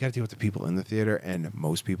 it's also got to deal with the people in the theater, and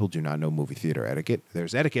most people do not know movie theater etiquette.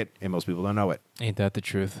 There's etiquette, and most people don't know it. Ain't that the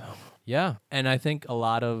truth? Yeah, and I think a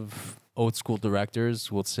lot of old school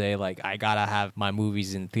directors will say like I gotta have my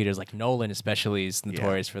movies in theaters. Like Nolan especially is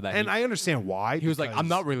notorious for that. And I understand why. He was like, I'm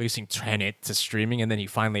not releasing Tenet to streaming, and then he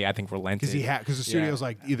finally I think relented because the studio's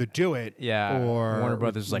like either do it, or Warner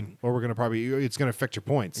Brothers is like, or we're gonna it's gonna affect your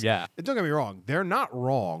points. Yeah, and don't get me wrong, they're not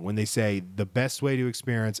wrong when they say the best way to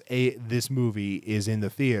experience this movie is in the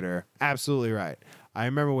theater. Absolutely right. I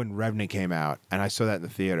remember when Revenant came out, and I saw that in the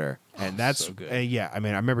theater, and that's so good. I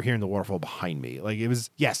mean, I remember hearing the waterfall behind me. Like it was,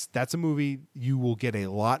 yes, that's a movie you will get a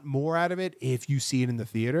lot more out of it if you see it in the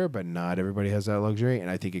theater, but not everybody has that luxury, and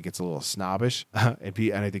I think it gets a little snobbish, and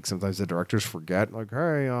I think sometimes the directors forget, like,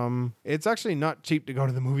 hey, it's actually not cheap to go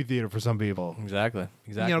to the movie theater for some people. Exactly.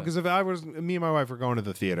 Because if me and my wife were going to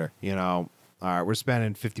the theater, all right, we're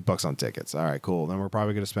spending $50 on tickets. All right, cool. Then we're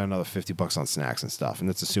probably going to spend another $50 on snacks and stuff. And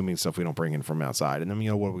that's assuming stuff we don't bring in from outside. And then,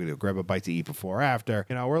 what are we going to do? Grab a bite to eat before or after.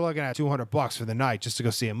 We're looking at $200 for the night just to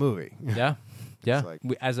go see a movie. Yeah. Yeah,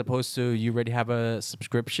 as opposed to you already have a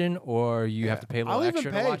subscription, or you have to pay a little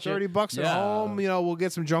extra to watch $30 at home. We'll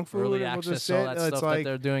get some junk food. Early and access, we'll just sit. all that stuff that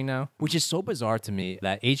they're doing now, which is so bizarre to me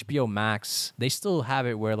that HBO Max, they still have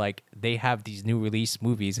it where like they have these new release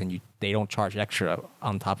movies and they don't charge extra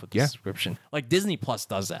on top of the subscription. Like Disney Plus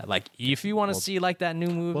does that. Like if you want to see like that new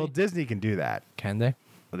movie, well, Disney can do that. Can they?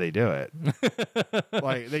 They do it.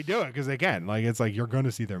 Like they do it because they can. Like it's like you're going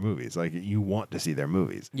to see their movies. Like you want to see their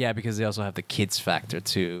movies. Yeah, because they also have the kids factor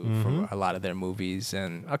too for a lot of their movies.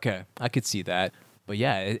 And okay, I could see that. But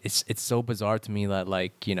yeah, it's so bizarre to me that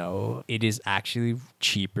like it is actually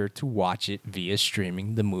cheaper to watch it via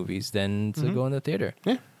streaming the movies than to go in the theater.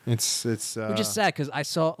 Yeah. It's which is sad because I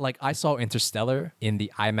saw Interstellar in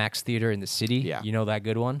the IMAX theater in the city. Yeah, that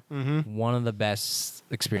good one. Mm-hmm. One of the best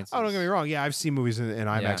experiences. Oh, don't get me wrong. Yeah, I've seen movies in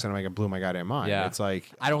IMAX and it blew my goddamn mind. Yeah, it's like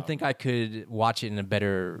I don't think I could watch it in a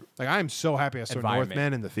better. Like I'm so happy I saw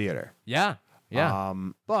Northman in the theater. Yeah. Yeah.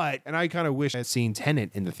 And I kind of wish I'd seen Tenet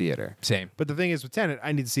in the theater. Same. But the thing is with Tenet,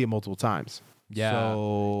 I need to see it multiple times. Yeah,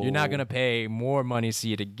 so, you're not gonna pay more money to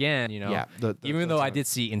see it again, Yeah, even though I did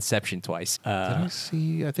see Inception twice. Did I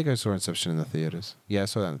see? I think I saw Inception in the theaters. Yeah, I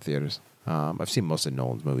saw that in the theaters. I've seen most of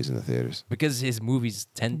Nolan's movies in the theaters because his movies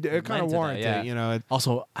tend to kind of warrant it. You know.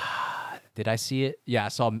 Also, did I see it? Yeah,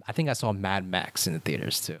 I think I saw Mad Max in the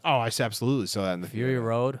theaters too. Oh, I absolutely saw that in the Fury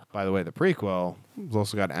Road. By the way, the prequel has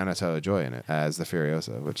also got Anna Taylor-Joy in it as the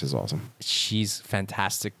Furiosa, which is awesome. She's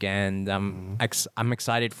fantastic, and I'm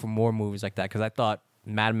excited for more movies like that because I thought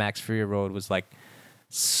Mad Max Fury Road was like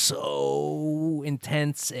so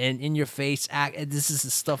intense and in your face. This is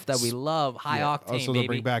the stuff that we love. High octane. Also, baby. to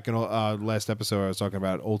bring back in last episode, I was talking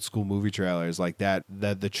about old school movie trailers like that.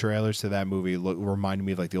 The trailers to that movie reminded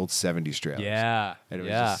me of like the old '70s trailers. Yeah, and it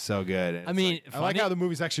was just so good. And I mean, I like how the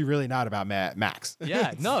movie's actually really not about Max.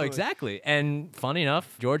 Yeah, no, exactly. And funny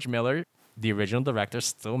enough, George Miller, the original director,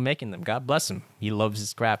 still making them. God bless him. He loves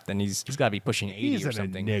his craft, and he's got to be pushing 80 or something.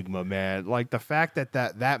 He's an enigma, man. Like the fact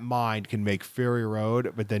that mind can make Fury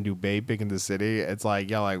Road, but then do Babe Big in the City. It's like,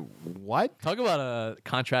 yeah, like what? Talk about a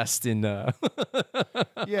contrast in.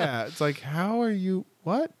 Yeah, it's like, how are you?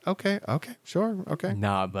 What? Okay, sure, okay.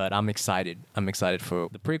 Nah, but I'm excited. I'm excited for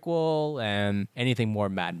the prequel and anything more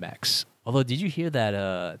Mad Max. Although, did you hear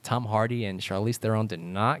that Tom Hardy and Charlize Theron did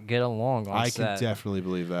not get along on set? I can definitely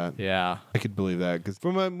believe that. Yeah. I could believe that. Because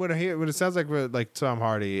from what I hear, what it sounds like Tom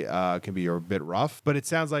Hardy can be a bit rough. But it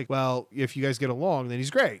sounds like, well, if you guys get along, then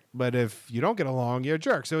he's great. But if you don't get along, you're a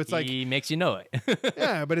jerk. So it's like... He makes you know it.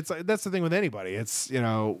 Yeah, but it's like, that's the thing with anybody. It's, you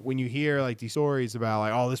know, when you hear like these stories about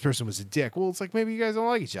like, oh, this person was a dick. Well, it's like, maybe you guys don't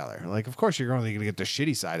like each other. Like, of course, you're only going to get the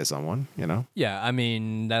shitty side of someone, you know? Yeah, I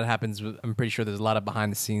mean, that happens with... I'm pretty sure there's a lot of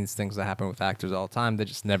behind-the-scenes things that happen with actors all the time that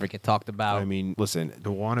just never get talked about. I mean, listen,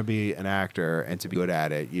 to want to be an actor and to be good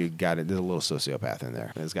at it, you got to. There's a little sociopath in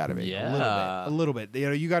there. There's got to be. Yeah. A little bit. You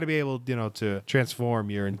know, you got to be able, you know, to transform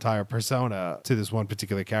your entire persona to this one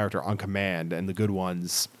particular character on command, and the good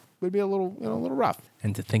ones would be a little, you know, a little rough.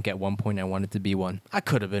 And to think at one point I wanted to be one. I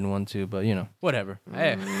could have been one too, but you know, whatever.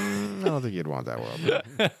 Hey. I don't think you'd want that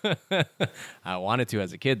world. I wanted to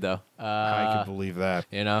as a kid, though. I can believe that.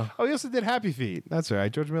 You know? Oh, he also did Happy Feet. That's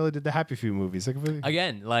right. George Miller did the Happy Feet movies.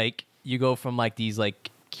 Again, like, you go from, like, these,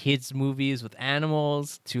 like, kids' movies with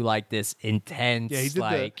animals to, like, this intense,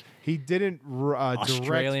 he didn't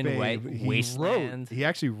Australian direct Babe. wasteland. He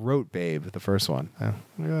actually wrote Babe, the first one. Yeah,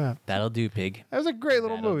 look at that. That'll do, pig. That was a great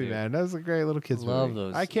little movie, man. That was a great little kids movie. Love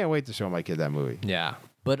those. I can't wait to show my kid that movie. Yeah.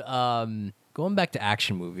 But going back to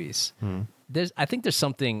action movies, I think there's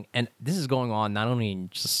something, and this is going on not only in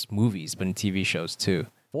just movies, but in TV shows too.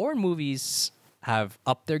 Foreign movies have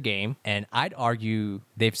upped their game, and I'd argue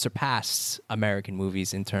they've surpassed American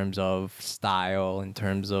movies in terms of style, in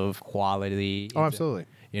terms of quality. Oh, absolutely.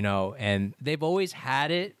 You know, and they've always had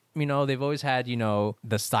it. You know, they've always had, you know,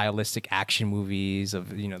 the stylistic action movies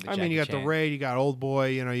of, you know, the Jackie you got Chan. The Raid, you got Old Boy,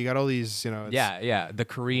 you know, you got all these, you know. Yeah. The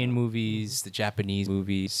Korean movies, the Japanese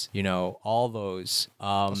movies, you know, all those.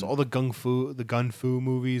 Also all the gun fu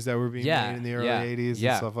movies that were being made in the early 80s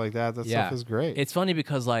and stuff like that. That stuff is great. It's funny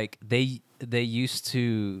because, like, they used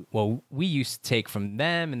to, well, we used to take from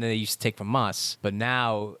them and they used to take from us, but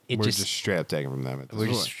now we're just straight up taking from them. We're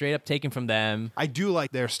just straight up taking from them. I do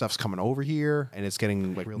like their stuff's coming over here and it's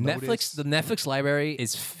getting like real notice. The Netflix library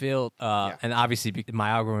is filled, and obviously my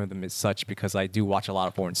algorithm is such because I do watch a lot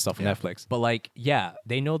of foreign stuff on Netflix, but like,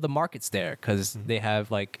 they know the market's there because they have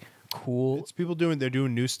like cool. It's people they're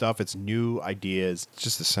doing new stuff. It's new ideas. It's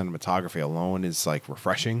just the cinematography alone is like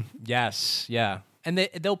refreshing. Yes. Yeah. And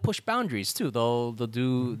they'll push boundaries too. They'll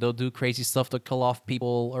do crazy stuff to kill off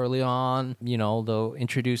people early on. You know, they'll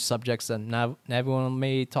introduce subjects that not everyone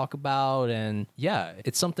may talk about. And yeah,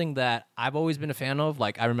 it's something that I've always been a fan of.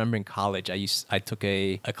 Like, I remember in college, I took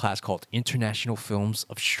a class called International Films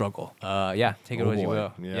of Struggle. Take it as you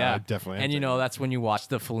will. Yeah, definitely. And you know, that's when you watch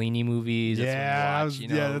the Fellini movies. That's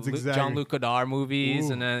exactly. Jean-Luc Godard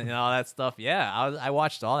movies. And then all that stuff. Yeah, I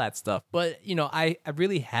watched all that stuff. But you know, I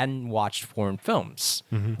really hadn't watched foreign films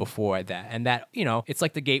before that, and that, you know, it's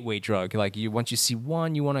like the gateway drug. Like, once you see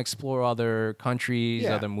one, you want to explore other countries,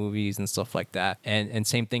 other movies and stuff like that. And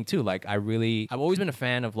same thing too. Like, I've always been a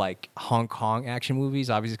fan of like Hong Kong action movies,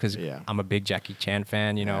 obviously because I'm a big Jackie Chan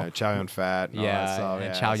fan. You know, Chow Yun-Fat,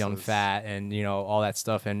 and Chow Yun-Fat, and you know, all that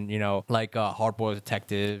stuff, and you know, like Hard Boiled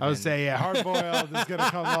Detective. I would say Hard Boiled is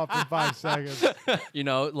gonna come up in 5 seconds. You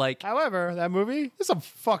know, like, however, that movie, there's some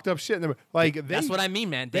fucked up shit in there. Like, that's what I mean,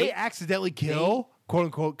 man. They accidentally kill quote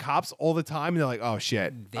unquote cops all the time, and they're like, oh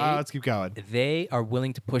shit, let's keep going. They are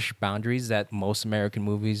willing to push boundaries that most American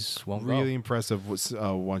movies won't. Really impressive.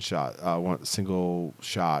 One single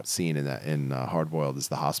shot scene in Hard Boiled is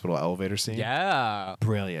the hospital elevator scene. Yeah,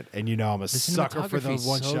 brilliant. And you know, I'm a sucker for those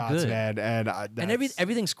one shots, man. And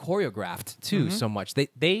everything's choreographed too so much.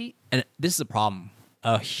 They and this is a problem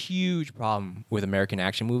a huge problem with American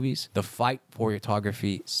action movies. The fight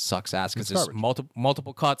choreography sucks ass because there's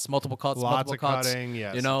multiple cuts, lots of cutting.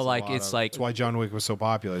 Yes, you know, like it's like that's why John Wick was so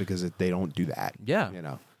popular, because they don't do that. Yeah, you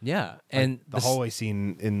know. Yeah, and the hallway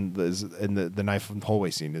scene in the knife from the hallway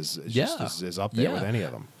scene is up there with any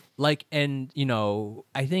of them. Like, and you know,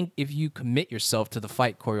 I think if you commit yourself to the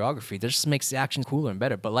fight choreography, that just makes the action cooler and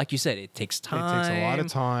better. But like you said, it takes time. It takes a lot of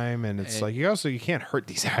time, and it's like you can't hurt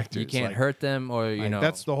these actors. You can't hurt them, or you know.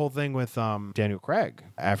 That's the whole thing with Daniel Craig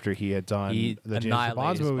after he had done the James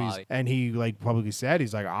Bond movies, and he like publicly said,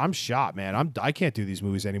 he's like, I'm shot, man. I can't do these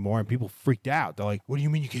movies anymore, and people freaked out. They're like, what do you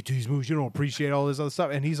mean you can't do these movies? You don't appreciate all this other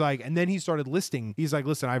stuff. And he's like, and then he started listing. He's like,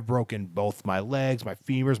 listen, I've broken both my legs, my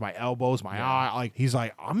femurs, my elbows, my eye. Like he's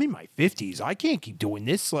like, I'm in my 50s. I can't keep doing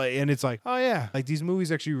this. Like, and it's like, oh yeah, like these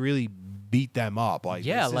movies actually really beat them up. Like,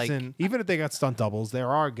 yeah, like even if they got stunt doubles, they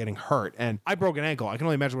are getting hurt. And I broke an ankle. I can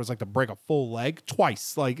only imagine what it's like to break a full leg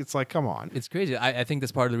twice. Like, it's like, come on. It's crazy. I think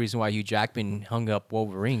that's part of the reason why Hugh Jackman hung up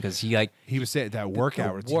Wolverine, because he was saying that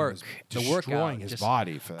workout routine was destroying his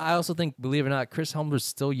body for that. I also think, believe it or not, Chris Hemsworth's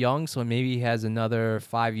still young, so maybe he has another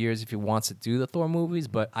 5 years if he wants to do the Thor movies.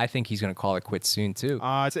 But I think he's going to call it quits soon too.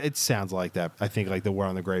 It sounds like that. I think like the word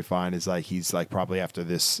on the grapevine is like he's like probably after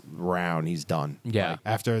this round he's done. Yeah. Like,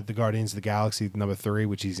 after the Guardians of the Galaxy #3,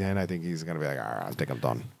 which he's in, I think he's gonna be like, all right, I think I'm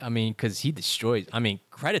done. I mean, because he destroys. I mean,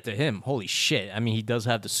 credit to him. Holy shit. I mean, he does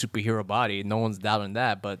have the superhero body. No one's doubting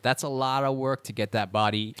that. But that's a lot of work to get that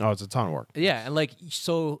body. Oh, it's a ton of work. Yeah, and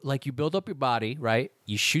like you build up your body, right?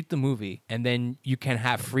 You shoot the movie, and then you can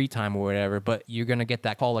have free time or whatever. But you're gonna get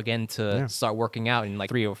that call again to start working out in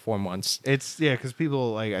like 3 or 4 months. It's because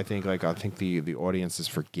people I think the audiences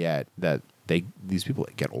forget that these people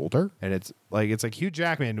get older, and it's like Hugh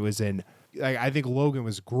Jackman was in. Like, I think Logan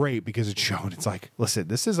was great because it showed. It's like, listen,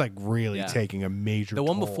 this is like really taking a major. The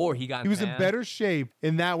one toll. before he was in better shape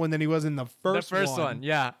in that one than he was in the first one.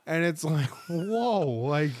 Yeah. And it's like, whoa,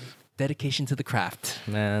 like dedication to the craft,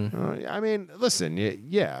 man. I mean, listen,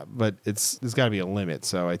 yeah, but there's got to be a limit.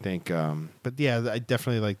 So I think, but yeah, I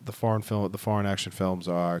definitely like the foreign action films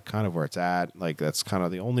are kind of where it's at. Like that's kind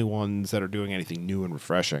of the only ones that are doing anything new and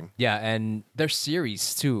refreshing. Yeah, and their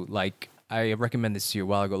series too, like. I recommended this to you a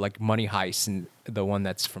while ago, like Money Heist, and the one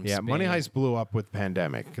that's from Spain. Money Heist blew up with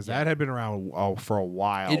pandemic because that had been around for a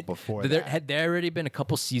while before that. Had there already been a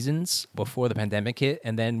couple seasons before the pandemic hit,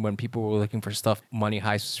 and then when people were looking for stuff, Money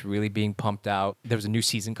Heist was really being pumped out. There was a new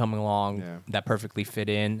season coming along that perfectly fit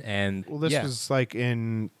in, and this was like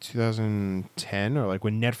in 2010 or like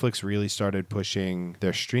when Netflix really started pushing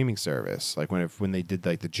their streaming service, like when they did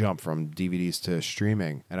like the jump from DVDs to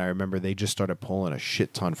streaming, and I remember they just started pulling a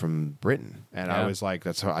shit ton from Britain, and I was like,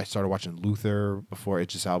 that's how I started watching Luther before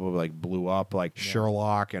Idris Elba like blew up, like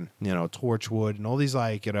Sherlock and Torchwood and all these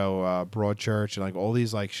like Broadchurch and like all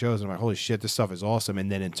these like shows, and I'm like, holy shit, this stuff is awesome. And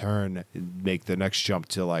then in turn make the next jump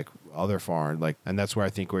to like other foreign, like, and that's where I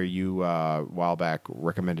think where you a while back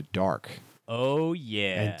recommended Dark. Oh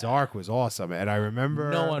yeah, and Dark was awesome, and I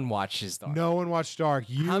remember no one watches Dark. No one watched Dark.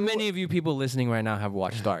 How many of you people listening right now have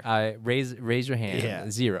watched Dark? Raise your hand. Yeah.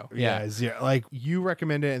 Zero. Yeah, zero. Like you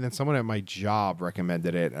recommended it, and then someone at my job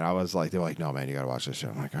recommended it, and I was like, they were like, no man, you gotta watch this show.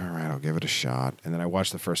 I'm like, all right, I'll give it a shot. And then I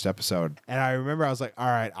watched the first episode, and I remember I was like, all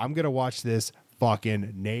right, I'm gonna watch this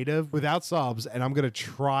fucking native without subs, and I'm gonna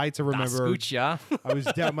try to remember. I was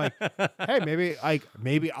down like, hey,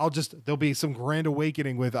 maybe there'll be some grand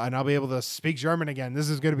awakening and I'll be able to speak German again. This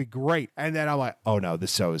is gonna be great. And then I'm like, oh no,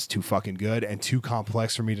 this show is too fucking good and too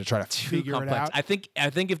complex for me to try to figure it out. I think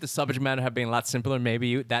if the subject matter had been a lot simpler,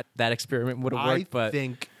 maybe that experiment would have worked. But I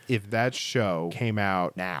think if that show came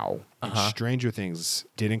out now and Stranger Things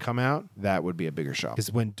didn't come out, that would be a bigger show.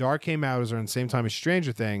 Because when Dark came out, it was around the same time as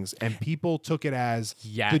Stranger Things, and people took it as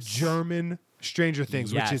the German Stranger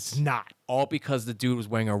Things, which it's not. All because the dude was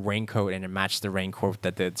wearing a raincoat and it matched the raincoat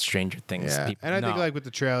that the Stranger Things people. And I think like with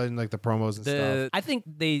the trailer and like the promos and stuff. I think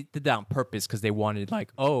they did that on purpose because they wanted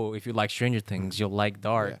like, oh, if you like Stranger Things, you'll like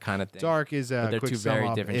Dark kind of thing. Dark is a quick sum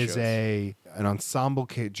up, is an ensemble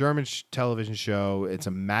German television show. It's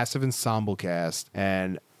a massive ensemble cast,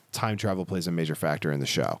 and time travel plays a major factor in the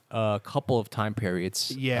show. A couple of time periods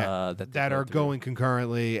that are going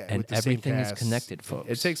concurrently, and with the everything same is cast. connected, folks.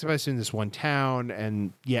 It takes place in this one town,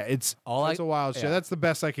 and it's a wild show. That's the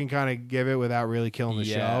best I can kind of give it without really killing the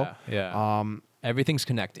show. Yeah. Everything's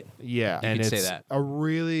connected. Yeah, and it's a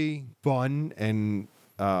really fun and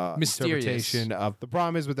interpretation of. The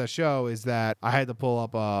problem is with that show is that I had to pull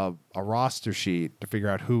up a roster sheet to figure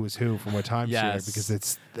out who was who from what time period because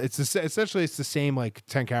it's essentially it's the same like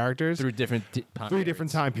 10 characters through different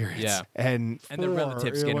time periods. Yeah, and the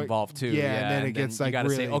relatives get involved too. Yeah, and then it gets like you gotta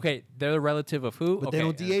really, say, okay, they're the relative of who, but they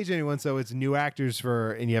don't de-age anyone, so it's new actors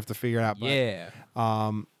and you have to figure it out.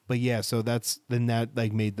 But yeah, so that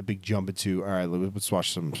like made the big jump into all right. Let's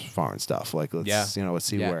watch some foreign stuff. Like let's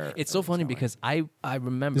see where it's so funny because I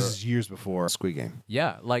remember this is years before Squid Game.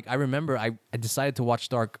 Yeah, like I remember I decided to watch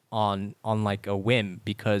Dark on like a whim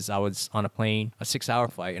because I was on a plane, a 6-hour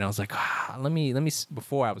flight, and I was like, let me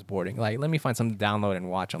before I was boarding, like let me find something to download and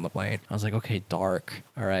watch on the plane. I was like, okay, Dark.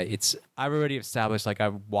 All right, I've already established like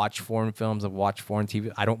I've watched foreign films, I've watched foreign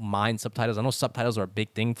TV. I don't mind subtitles. I know subtitles are a big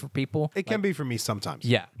thing for people. It can be for me sometimes.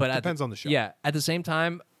 Yeah. But it depends on the show. Yeah. At the same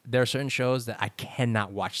time, there are certain shows that I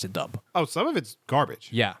cannot watch the dub. Oh, some of it's garbage.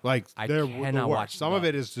 Yeah. Like I cannot watch some of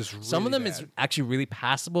it is just really some of them bad. is actually really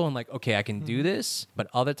passable and like, okay, I can do this. But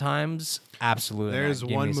other times, absolutely There's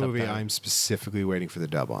not. one movie I'm specifically waiting for the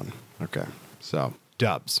dub on. Okay. So,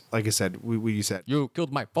 dubs. Like I said, you said. You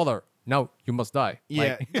killed my father. Now you must die.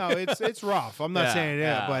 Yeah, no, it's rough. I'm not saying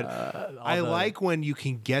it, but I like when you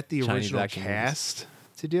can get the Chinese original cast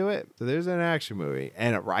to do it. So there's an action movie,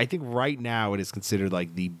 and I think right now it is considered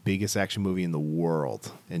like the biggest action movie in the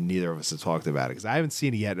world, and neither of us have talked about it because I haven't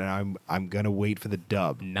seen it yet, and I'm gonna wait for the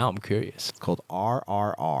dub. Now I'm curious. It's called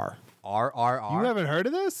RRR. RRR. You haven't heard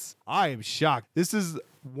of this? I am shocked. This is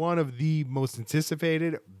one of the most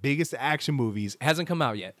anticipated, biggest action movies. It hasn't come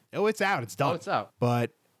out yet. Oh, it's out. It's done. Oh, it's out. But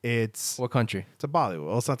it's what country? It's a Bollywood.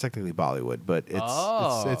 Well, it's not technically Bollywood, but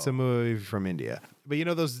it's a movie from India. But you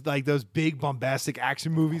know those big bombastic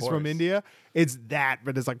action movies from India? It's that,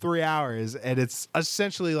 but it's like 3 hours, and it's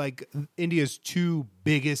essentially like India's two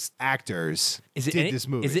biggest actors did this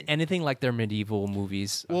movie. Is it anything like their medieval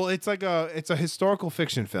movies? Well, it's a historical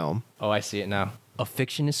fiction film. Oh, I see it now. A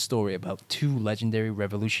fictionist story about two legendary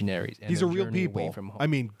revolutionaries. And these are real people. I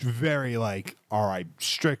mean, very like, all right,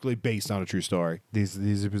 strictly based on a true story. These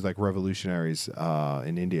was like revolutionaries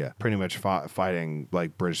in India, pretty much fighting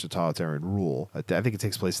like British totalitarian rule. I think it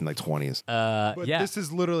takes place in like 20s. But this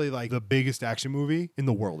is literally like the biggest action movie in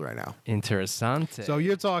the world right now. Interessante. So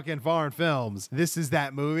you're talking foreign films. This is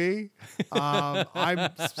that movie. I'm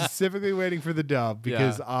specifically waiting for the dub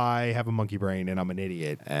because I have a monkey brain and I'm an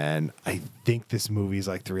idiot. And I think this movie is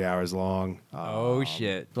like 3 hours long. Oh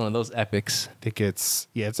shit! One of those epics. I think it's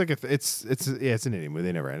like it's an Indian movie.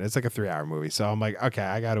 They never end. It's like a 3 hour movie. So I'm like, okay,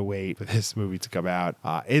 I gotta wait for this movie to come out.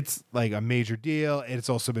 It's like a major deal. It's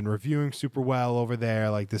also been reviewing super well over there.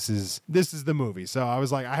 Like this is the movie. So I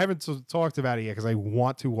was like, I haven't talked about it yet because I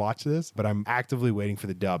want to watch this, but I'm actively waiting for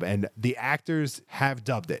the dub. And the actors have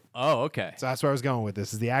dubbed it. Oh, okay. So that's where I was going with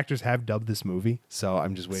this. Is the actors have dubbed this movie? So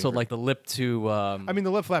I'm just waiting. So like the lip to. I mean,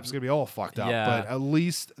 the lip flap is gonna be all fucked up. Yeah. But at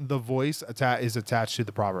least the voice is attached to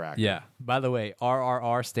the proper actor. Yeah. By the way,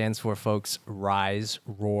 RRR stands for, folks, Rise,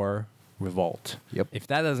 Roar, Revolt. Yep. If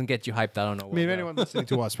that doesn't get you hyped, I don't know. I mean, if anyone listening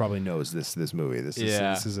to us probably knows this movie. This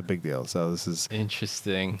is a big deal. So this is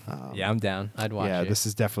interesting. Yeah, I'm down. I'd watch it. Yeah, this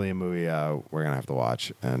is definitely a movie we're gonna have to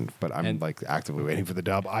watch. But I'm like actively waiting for the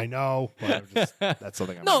dub. I know, but that's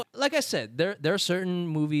something. Like I said, there are certain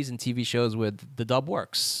movies and TV shows where the dub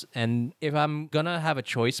works, and if I'm gonna have a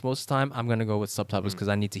choice, most of the time I'm gonna go with subtitles because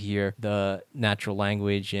I need to hear the natural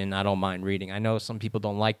language, and I don't mind reading. I know some people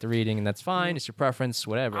don't like the reading, and that's fine. It's your preference,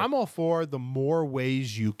 whatever. I'm all for the more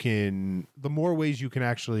ways you can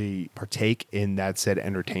actually partake in that said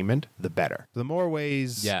entertainment, the better. The more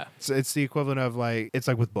ways, it's the equivalent of it's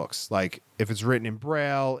like with books. Like if it's written in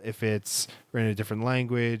Braille, if it's written in a different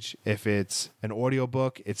language, if it's an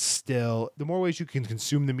audiobook, it's still the more ways you can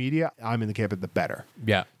consume the media. I'm in the camp of the better.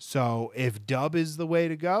 Yeah. So if dub is the way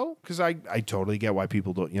to go, because I totally get why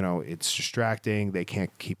people don't. It's distracting. They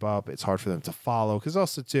can't keep up. It's hard for them to follow. Because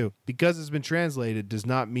also too, because it's been translated does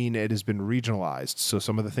not mean it has been regionalized. So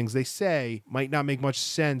some of the things they say might not make much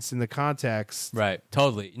sense in the context. Right.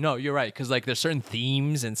 Totally. No, you're right. Because there's certain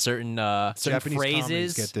themes and certain Japanese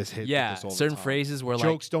phrases get this hit. Yeah. This all certain the time. phrases where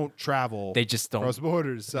jokes don't travel. They just don't cross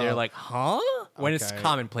borders. So. They're like, huh? When it's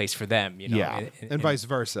commonplace for them, Yeah. And vice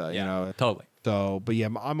versa. Yeah. Totally. So, but yeah,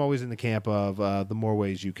 I'm always in the camp of the more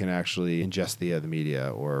ways you can actually ingest the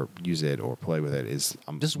media or use it or play with it is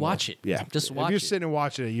just watch it. Yeah, just watch it. If you're sitting and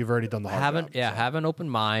watching it, you've already done the hard job. Have an open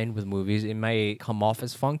mind with movies. It may come off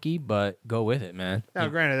as funky, but go with it, man. Now,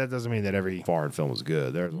 granted, that doesn't mean that every foreign film is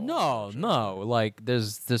good. There's no. Like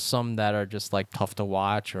there's some that are just like tough to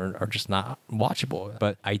watch or just not watchable.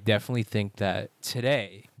 But I definitely think that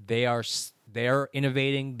today they're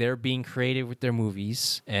innovating, they're being creative with their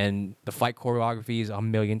movies, and the fight choreography is a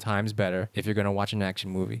million times better if you're gonna watch an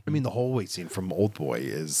action movie. I mean, the whole weight scene from Old Boy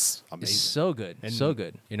is amazing. It's so good, so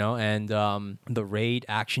good. You know, and the raid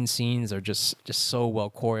action scenes are just so well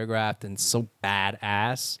choreographed and so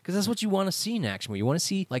badass. Because that's what you want to see in action movie. You want to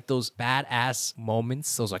see like those badass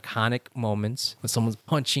moments, those iconic moments when someone's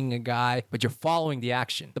punching a guy, but you're following the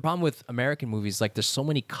action. The problem with American movies, like there's so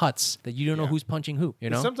many cuts that you don't know who's punching who. You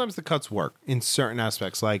know, sometimes the cuts work in certain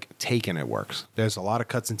aspects, like Taken. It works. There's a lot of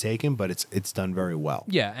cuts in Taken, but it's done very well.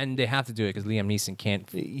 Yeah, and they have to do it because Liam Neeson can't.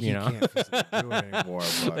 He can't do it anymore.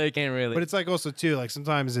 But, they can't really. But it's like also too, like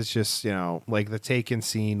sometimes it's just like the Taken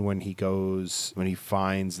scene when he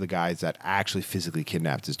finds the guys that actually physically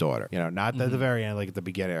kidnapped his daughter. Not at the very end, like at the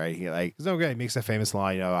beginning, right? He's okay. He makes that famous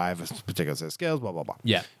line, I have a particular set of skills, blah blah blah.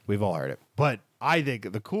 Yeah, we've all heard it. But I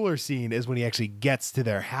think the cooler scene is when he actually gets to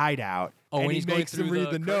their hideout. And when he makes them read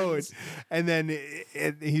the note, and then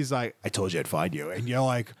he's like, "I told you I'd find you," and you're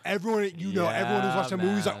like, everyone who's watching the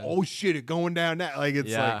movie is like, "Oh shit, it's going down that." Like it's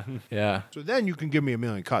yeah. So then you can give me a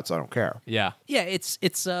million cuts. I don't care. Yeah.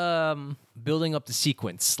 It's building up the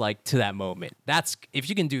sequence like to that moment. That's if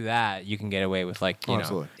you can do that, you can get away with like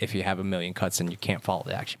know if you have a million cuts and you can't follow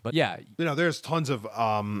the action. But yeah, there's tons of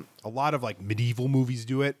a lot of like medieval movies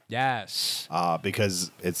do it. Yes.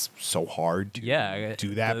 Because it's so hard to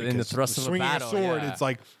do that. In the thrust of swinging a battle, a sword, it's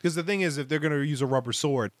like because the thing is, if they're gonna use a rubber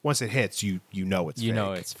sword, once it hits, you know it's fake.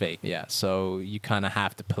 know it's fake. Yeah. So you kind of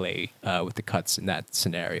have to play with the cuts in that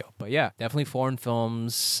scenario. But yeah, definitely foreign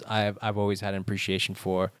films. I've always had an appreciation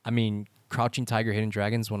for. I mean, Crouching Tiger, Hidden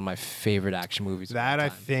Dragon is one of my favorite action movies. That I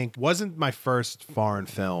think wasn't my first foreign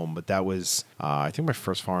film, but that was I think my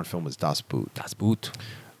first foreign film was Das Boot. Das Boot.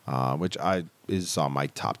 Which is on my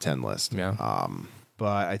top 10 list. Yeah.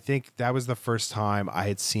 But I think that was the first time I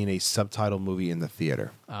had seen a subtitled movie in the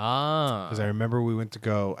theater. Because I remember we went to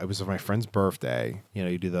go, it was my friend's birthday.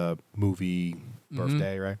 You do the movie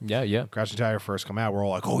birthday, right? Yeah. Crouching Tiger first come out. We're all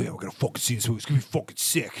like, oh yeah, we're going to fucking see this movie. It's going to be fucking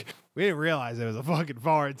sick. We didn't realize it was a fucking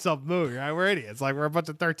foreign sub movie, right? We're idiots. Like, we're a bunch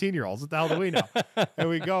of 13-year-olds. What the hell do we know? And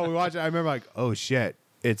we go, we watch it. I remember like, oh shit,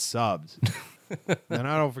 it's subbed. And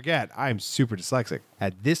I don't forget, I'm super dyslexic.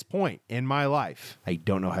 At this point in my life, I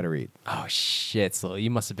don't know how to read. Oh, shit. So you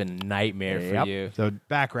must have been a nightmare for you. So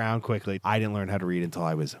background quickly, I didn't learn how to read until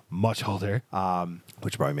I was much older,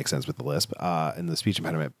 which probably makes sense with the lisp and the speech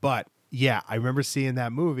impediment. But yeah, I remember seeing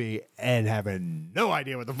that movie and having no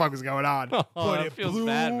idea what the fuck was going on. Oh, but that it feels blew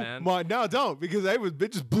bad, man. No, don't, because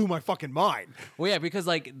it just blew my fucking mind. Well, yeah, because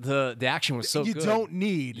like the action was so you good. You don't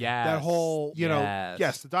need that whole,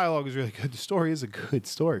 yes, the dialogue is really good. The story is a good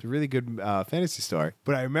story. It's a really good fantasy story.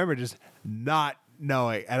 But I remember just not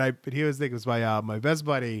knowing, but he was thinking, it was my best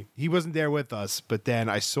buddy. He wasn't there with us, but then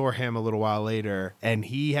I saw him a little while later, and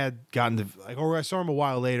he had gotten or I saw him a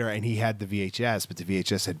while later, and he had the VHS, but the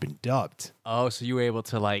VHS had been dubbed. Oh, so you were able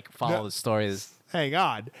to like follow the stories. Hang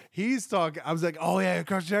on. He's talking. I was like, oh, yeah,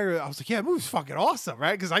 Crouching Tiger. I was like, yeah, the movie's fucking awesome,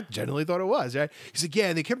 right? Because I genuinely thought it was, right? He's like, yeah,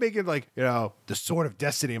 and they kept making like, the Sword of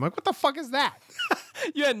Destiny. I'm like, what the fuck is that?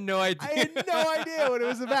 You had no idea. I had no idea what it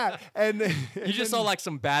was about. And you just saw like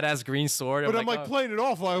some badass green sword. But I'm like playing it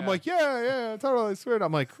off. Like, I'm like, yeah, totally swear.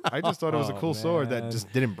 I'm like, I just thought it was a cool sword that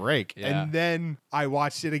just didn't break. Yeah. And then I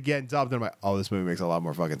watched it again dubbed, and I'm like, oh, this movie makes a lot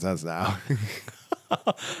more fucking sense now.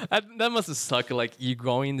 That must have sucked. Like you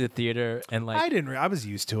going to the theater and like I was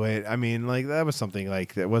used to it. I mean, like that was something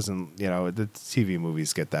like that wasn't. The TV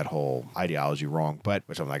movies get that whole ideology wrong, but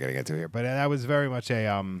which I'm not going to get to here. But that was very much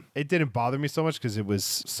a. It didn't bother me so much because it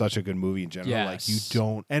was such a good movie in general. Yes. Like you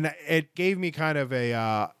don't, and it gave me kind of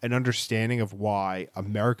an understanding of why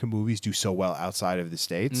American movies do so well outside of the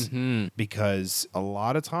States. Mm-hmm. Because a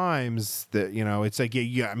lot of times that it's like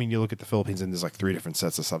I mean, you look at the Philippines and there's like 3 different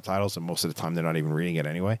sets of subtitles, and most of the time they're not even reading it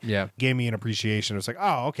anyway. Yeah. Gave me an appreciation. It was like,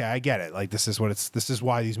 oh, okay, I get it. Like this is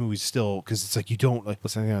why these movies still, because it's like you don't like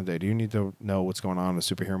listen to the other day. Do you need to know what's going on in a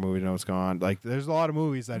superhero movie to know what's going on? Like there's a lot of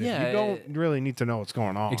movies that if you don't really need to know what's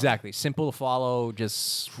going on. Exactly. Simple to follow,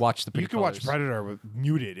 just watch the pretty You can colors. watch Predator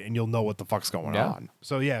muted and you'll know what the fuck's going on.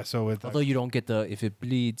 So yeah, although you don't get the if it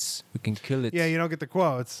bleeds, we can kill it. Yeah, you don't get the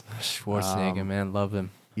quotes. Schwarzenegger, man, love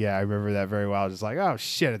him. Yeah, I remember that very well. Just like, oh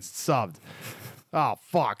shit, it's subbed. Oh,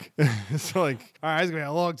 fuck. It's like, all right, it's going to be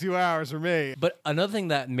a long 2 hours for me. But another thing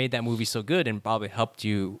that made that movie so good and probably helped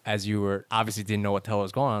you as you were obviously didn't know what the hell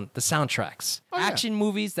was going on, the soundtracks. Action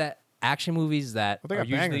movies that action movies that they got are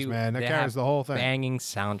usually, bangers, man. That carries the whole thing. Banging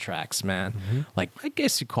soundtracks, man. Like I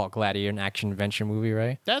guess you call Gladiator an action adventure movie,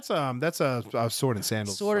 right? That's a Sword and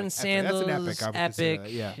Sandals. Sword and Sandals. That's an epic. I would consider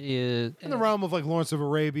that, yeah. In the realm of like Lawrence of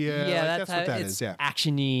Arabia. Yeah, that's what that is. Yeah,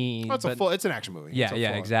 actiony. Oh, it's an action movie. Yeah,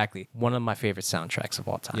 exactly. One of my favorite soundtracks of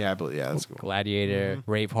all time. Yeah, I believe. Yeah, that's cool. Gladiator,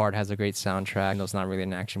 Braveheart has a great soundtrack. No, it's not really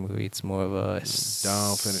an action movie. It's more of a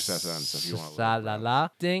don't finish that sentence if you want. La la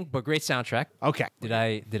thing, but great soundtrack. Okay. Did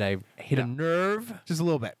I hit a nerve? Just a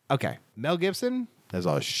little bit. Okay. Mel Gibson. There's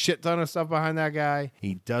a shit ton of stuff behind that guy.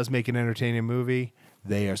 He does make an entertaining movie.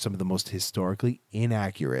 They are some of the most historically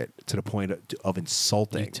inaccurate to the point of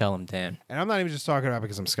insulting. You tell him, Dan. And I'm not even just talking about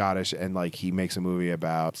because I'm Scottish and like he makes a movie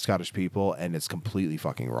about Scottish people and it's completely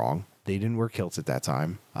fucking wrong. They didn't wear kilts at that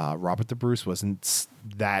time. Robert the Bruce wasn't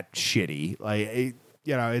that shitty. Like,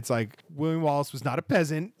 it's like William Wallace was not a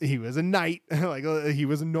peasant. He was a knight. Like he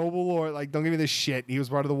was a noble lord. Like, don't give me this shit. He was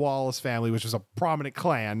part of the Wallace family, which was a prominent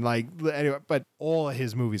clan. Like, anyway, but all of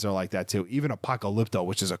his movies are like that too. Even Apocalypto,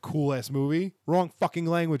 which is a cool ass movie. Wrong fucking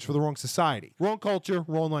language for the wrong society. Wrong culture,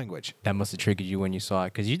 wrong language. That must have triggered you when you saw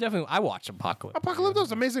it, because I watched Apocalypto. Apocalypto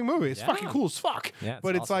is an amazing movie. It's fucking cool as fuck. Yeah,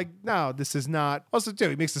 but it's like, no, this is not. Also, too,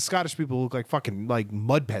 he makes the Scottish people look like fucking like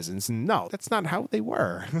mud peasants, and no, that's not how they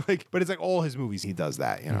were. Like, but it's like all his movies, he does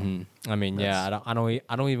that. You know. Mm-hmm. I mean,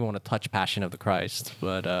 I don't even want to touch Passion of the Christ,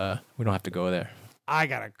 but we don't have to go there. I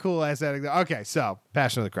got a cool ass anecdote. Okay, so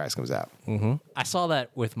Passion of the Christ comes out. Mm-hmm. I saw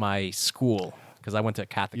that with my school because I went to a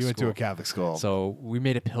Catholic school. You went to a Catholic school. So we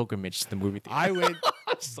made a pilgrimage to the movie theater. I went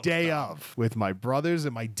day of with my brothers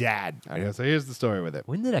and my dad. Right, so here's the story with it.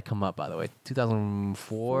 When did that come up, by the way?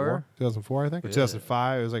 2004? 2004, I think? Or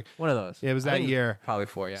 2005? It was like... one of those. Yeah, it was that year. Probably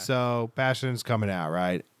 4, yeah. So Passion's coming out,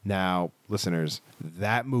 right? Now, listeners,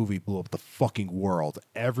 that movie blew up the fucking world.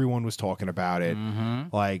 Everyone was talking about it.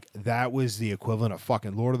 Mm-hmm. Like, that was the equivalent of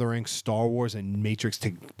fucking Lord of the Rings, Star Wars, and Matrix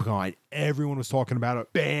combined. Everyone was talking about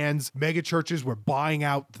it. Bands, mega churches were buying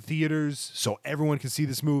out the theaters so everyone could see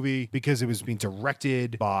this movie because it was being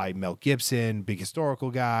directed by Mel Gibson, big historical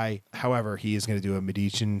guy. However, he is going to do a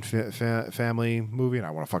Medici family movie, and I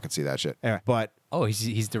want to fucking see that shit. Anyway, but... Oh,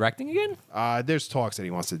 he's directing again? There's talks that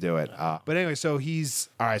he wants to do it. But anyway, so he's...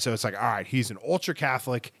 All right, so it's like, all right, he's an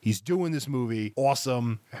ultra-Catholic. He's doing this movie.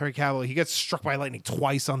 Awesome. Henry Cavill, he gets struck by lightning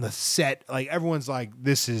twice on the set. Like, everyone's like,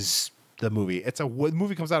 this is the movie. The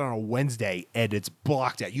movie comes out on a Wednesday, and it's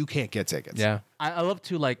blocked out. You can't get tickets. Yeah. I love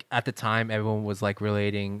to, like, at the time, everyone was, like,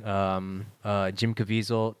 relating Jim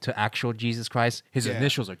Caviezel to actual Jesus Christ. His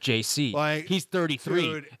initials are JC. Like, he's 33,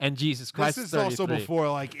 dude, and Jesus Christ is 33. This is also before,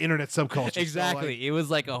 like, internet subculture. Exactly. So, like, it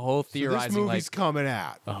was, like, a whole theorizing. So this movie's coming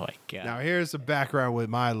out. Oh, my God. Now, here's the background with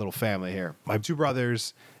my little family here. My 2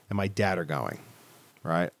 brothers and my dad are going,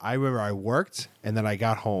 right? I remember I worked, and then I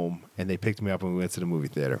got home, and they picked me up, and we went to the movie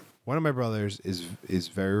theater. One of my brothers is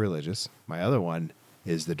very religious. My other one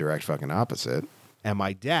is the direct fucking opposite. And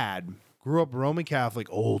my dad grew up Roman Catholic,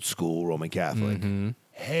 old school Roman Catholic. Mm-hmm.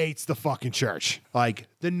 Hates the fucking church. Like,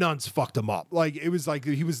 the nuns fucked him up. Like, it was like,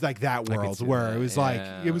 he was like that world where it was like,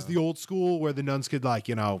 it was the old school where the nuns could, like,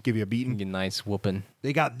 give you a beating. Get a nice whooping.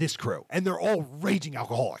 They got this crew, and they're all raging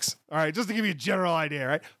alcoholics. All right, just to give you a general idea,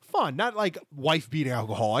 right? Fun, not like wife-beating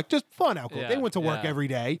alcoholic, just fun alcoholic. They went to work every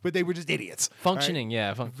day, but they were just idiots. Functioning, right?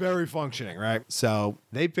 yeah. Very functioning, right? So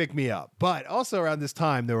they picked me up. But also around this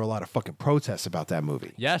time, there were a lot of fucking protests about that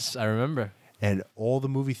movie. Yes, I remember. And all the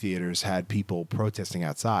movie theaters had people protesting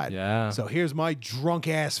outside. Yeah. So here's my drunk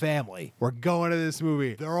ass family. We're going to this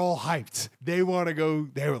movie. They're all hyped. They want to go.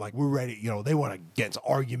 They were like, we're ready. They want to get into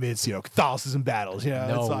arguments. Catholicism battles.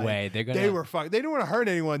 No it's way. They were fuck. They didn't want to hurt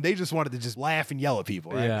anyone. They just wanted to just laugh and yell at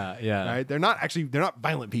people. Right? Yeah. Right. They're not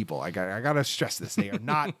violent people. I gotta stress this. They are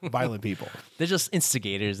not violent people. They're just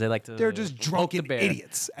instigators. They like to. They're just drunken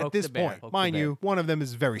idiots at this point. Mind you, one of them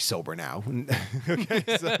is very sober now. Okay,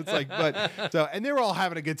 so it's like, and they were all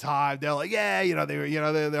having a good time. They're like, yeah,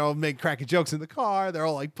 they're all cracking jokes in the car. They're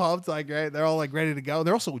all like pumped, like, right? They're all like ready to go.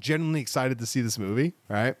 They're also genuinely excited to see this movie,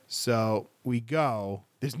 right? So we go.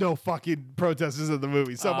 There's no fucking protesters in the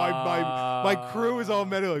movie. So my crew is all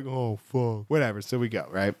mad, like, oh, fuck. Whatever. So we go,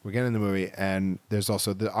 right? We get in the movie, and there's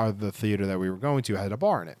also the theater that we were going to had a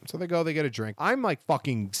bar in it. So they go, they get a drink. I'm like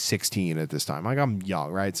fucking 16 at this time. Like, I'm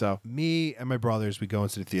young, right? So me and my brothers, we go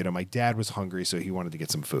into the theater. My dad was hungry, so he wanted to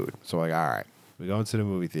get some food. So we're like, all right. We go into the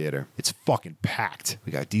movie theater. It's fucking packed.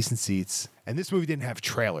 We got decent seats. And this movie didn't have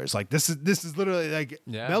trailers. Like, this is literally like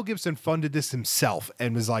Mel Gibson funded this himself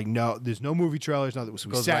and was like, no, there's no movie trailers. No, so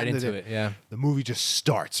we goes sat right into it. Yeah. The movie just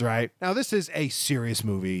starts, right? Now, this is a serious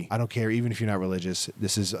movie. I don't care, even if you're not religious.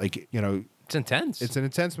 This is like, It's intense. It's an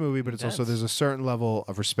intense movie, but it's also there's a certain level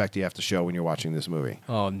of respect you have to show when you're watching this movie.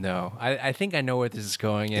 Oh no, I think I know where this is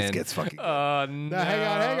going. This gets fucking good. Oh no.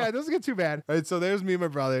 Hang on. It doesn't get too bad. All right, so there's me and my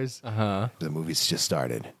brothers. The movie's just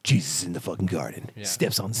started. Jesus in the fucking garden. Yeah.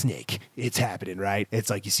 Steps on snake. It's happening, right? It's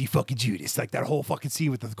like you see fucking Judas. Like that whole fucking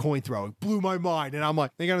scene with the coin throwing blew my mind. And I'm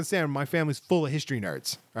like, you gotta understand, my family's full of history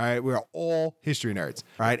nerds. All right, we're all history nerds.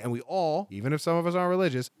 All right, and we all, even if some of us aren't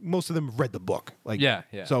religious, most of them have read the book. Like, yeah.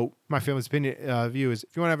 So my family's opinion view is,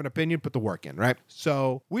 if you want to have an opinion, put the work in, right?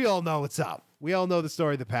 So we all know what's up. We all know the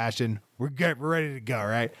story of the Passion. We're ready to go,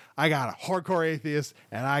 right? I got a hardcore atheist,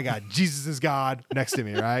 and I got Jesus is God next to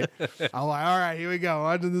me, right? I'm like, all right, here we go.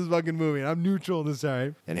 Watching this fucking movie, and I'm neutral this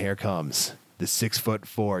time. And here comes the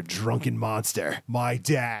 6'4" drunken monster, my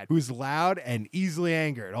dad, who's loud and easily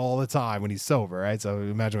angered all the time when he's sober, right? So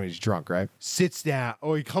imagine when he's drunk, right? Sits down,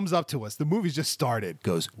 he comes up to us. The movie's just started.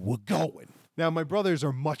 Goes, we're going. Now, my brothers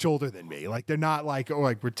are much older than me. Like, they're not like,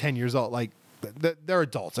 we're 10 years old. Like, they're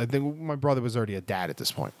adults. I think my brother was already a dad at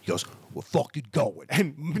this point. He goes, we're fucking going.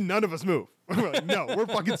 And none of us move. We're like, no, we're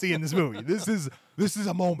fucking seeing this movie. This is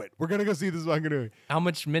a moment. We're gonna go see this fucking movie. How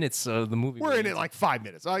much minutes of the movie? We're in it like 5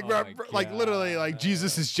 minutes. Like, literally, like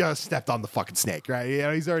Jesus has just stepped on the fucking snake, right? You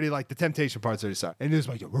know, he's already like the temptation part's already started. And he's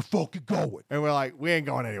like, we're fucking going. And we're like, we ain't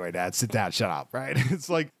going anyway, Dad. Sit down, shut up, right? It's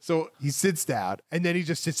like, so he sits down, and then he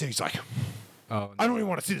just sits there. He's like, oh, no. I don't even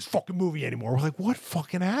want to see this fucking movie anymore. We're like, what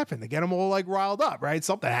fucking happened? They get him all like riled up, right?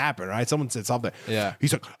 Something happened, right? Someone said something. Yeah.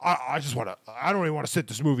 He's like, I don't even want to sit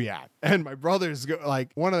this movie out. And my brothers go,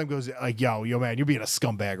 like, one of them goes like, yo, man, you're being a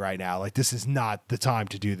scumbag right now. Like, this is not the time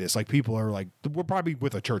to do this. Like, people are like, we're probably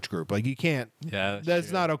with a church group. Like, you can't. Yeah.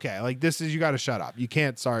 That's not okay. Like, you got to shut up. You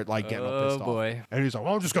can't start like getting pissed off. Oh boy. And he's like,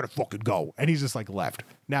 well, I'm just gonna fucking go. And he's just like left.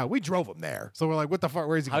 Now we drove him there, so we're like, what the fuck?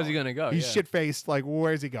 Where's he going? How's he gonna go? He's shit faced. Like,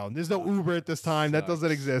 where's he going? There's no Uber at this time. That doesn't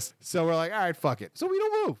exist. So we're like, all right, fuck it. So we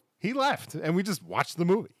don't move. He left, and we just watched the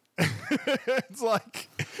movie. It's like,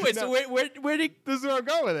 wait, so where did? This is where I'm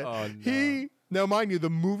going with it. Oh, no. Now, mind you, the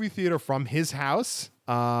movie theater from his house,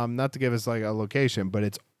 not to give us like a location, but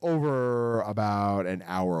it's over about an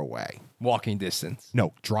hour away. Walking distance?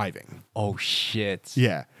 No, driving. Oh shit.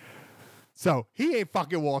 Yeah. So he ain't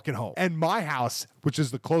fucking walking home. And my house, which is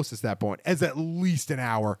the closest at that point, is at least an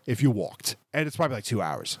hour if you walked. And it's probably like 2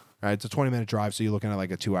 hours. Right, it's a 20-minute drive, so you're looking at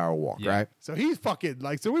like a 2-hour walk, right? So he's fucking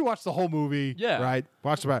like, so we watched the whole movie, right?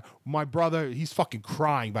 Watched about my brother, he's fucking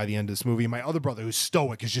crying by the end of this movie. My other brother, who's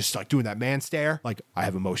stoic, is just like doing that man stare, like I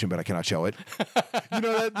have emotion, but I cannot show it. You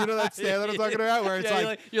know that stare that I'm talking about, where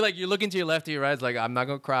it's you're looking to your left or your right, it's like I'm not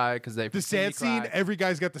gonna cry because the sad scene. Every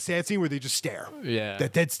guy's got the sad scene where they just stare,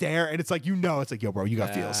 that dead stare, and it's like it's like yo, bro, you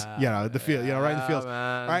got feels, the feel, right in the feels, all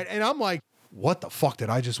right, and I'm like, what the fuck did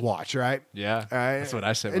I just watch, right? Yeah. That's what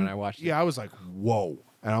I said when I watched it. Yeah, I was like, whoa.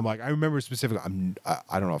 And I'm like, I remember specifically,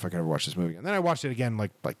 I don't know if I can ever watch this movie. And then I watched it again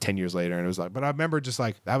like 10 years later, and it was like, but I remember just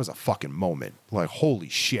like, that was a fucking moment. Like, holy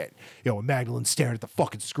shit. When Magdalene's staring at the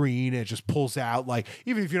fucking screen, and it just pulls out, like,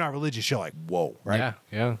 even if you're not religious, you're like, whoa, right?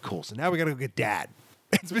 Yeah. Cool. So now we got to go get Dad.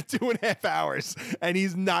 It's been 2.5 hours, and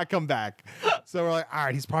he's not come back. So we're like, all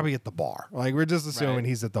right, he's probably at the bar. Like, we're just assuming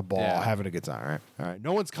he's at the bar having a good time, right? All right.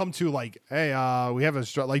 No one's come to like, hey, we have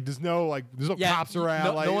a like. There's no cops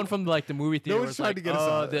around. No one from like the movie theater. No one's trying to get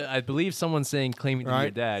us. I believe someone's saying claiming to be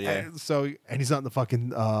your dad. Yeah. And he's not in the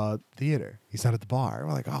fucking theater. He's not at the bar.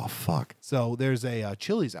 We're like, oh fuck. So there's a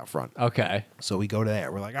Chili's out front. Okay. So we go to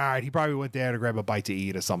there. We're like, all right, he probably went there to grab a bite to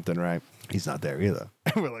eat or something, right? He's not there either.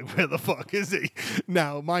 And we're like, where the fuck is he?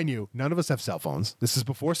 Now, mind you, none of us have cell phones. This is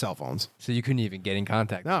before cell phones. So you couldn't even get in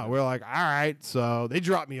contact. No, we're like, all right. So they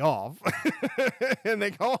drop me off and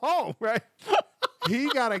they go home, right? He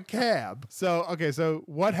got a cab. So, okay, so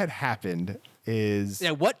what had happened is...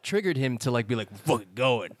 Yeah, what triggered him to like be like, fucking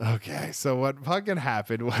going? Okay, so what fucking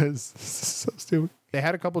happened was so stupid. They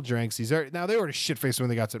had a couple drinks. Now they were shit-faced when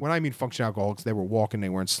they got to... When I mean functional alcoholics, they were walking, they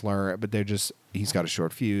weren't slurring, but they're just... He's got a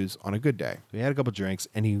short fuse on a good day. He had a couple drinks,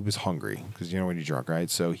 and he was hungry, because you know when you're drunk, right?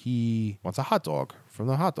 So he wants a hot dog from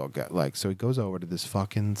the hot dog guy. So he goes over to this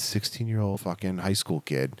fucking 16-year-old fucking high school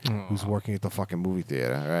kid who's working at the fucking movie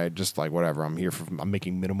theater, right? Just like, whatever, I'm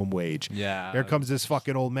making minimum wage. Yeah. Here comes this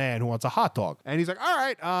fucking old man who wants a hot dog. And he's like, all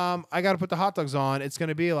right, I got to put the hot dogs on. It's going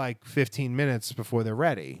to be like 15 minutes before they're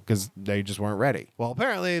ready, because they just weren't ready. Well,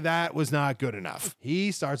 apparently that was not good enough.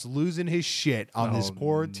 He starts losing his shit on this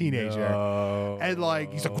poor teenager. No. And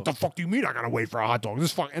like, he's like, what the fuck do you mean I gotta wait for a hot dog?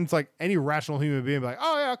 This fuck. And it's like any rational human being be like,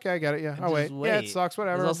 oh yeah, okay, I get it. Yeah, I'll wait. Yeah, it sucks,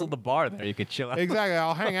 whatever. There's also the bar there. You could chill out. Exactly.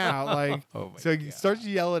 I'll hang out. Like, so he starts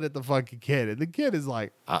yelling at the fucking kid. And the kid is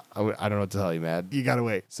like, I don't know what to tell you, man. You gotta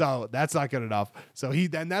wait. So that's not good enough. So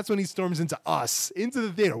that's when he storms into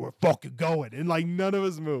the theater. We're fucking going. And like, none of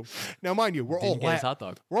us move. Now, mind you, we're all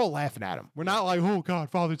laughing at him. We're not like, oh God,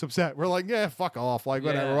 Father's upset. We're like, yeah, fuck off. Like,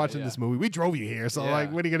 whatever. We're watching this movie. We drove you here. So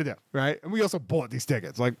like, what are you gonna do? Right? And we also bought these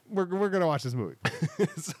tickets. Like, we're gonna watch this movie.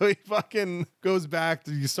 So he fucking goes back.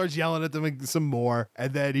 He starts yelling at them some more.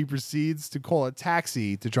 And then he proceeds to call a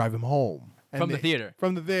taxi to drive him home. From the theater.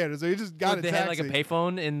 So he just got a taxi. They had like a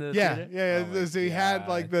payphone in the theater? Yeah. Oh so he had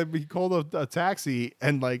like he called a taxi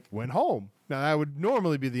and like went home. Now that would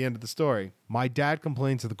normally be the end of the story. My dad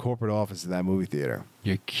complained to the corporate office of that movie theater.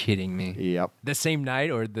 You're kidding me. Yep. The same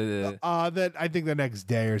night or the that I think the next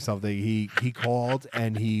day or something. He called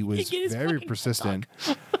and he was very persistent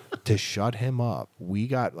to shut him up. We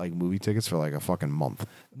got like movie tickets for like a fucking month.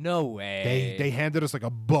 No way. They handed us like a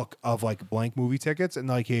book of like blank movie tickets and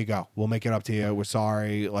like, here you go. We'll make it up to you. We're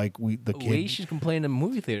sorry. Like the kid. We should complain to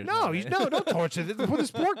movie theaters. No, don't torture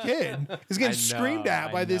this poor kid. He's getting screamed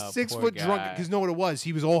at by this 6-foot drunk. Because you know what it was?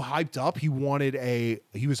 He was all hyped up. He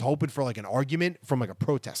was hoping for like an argument from like a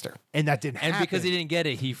protester, and that didn't happen. And because he didn't get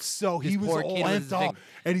it, he was all amped up.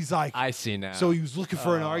 And he's like, I see now. So he was looking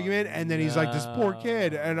for an argument, and then he's like, this poor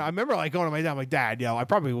kid. And I remember like going to my dad, I'm like, Dad, I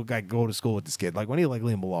probably would like go to school with this kid. Like, when he like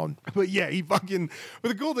leave him alone. But yeah, he fucking. But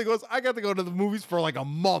the cool thing was, I got to go to the movies for like a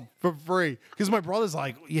month for free because my brother's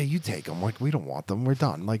like, yeah, you take them. Like, we don't want them. We're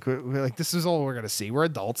done. Like, we're like, this is all we're gonna see. We're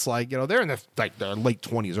adults. Like, they're in their late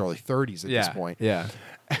 20s, early 30s at this point. Yeah.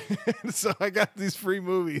 So I got these free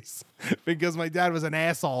movies because my dad was an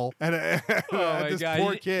asshole and this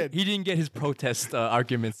poor kid. He didn't get his protest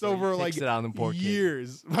arguments. So for like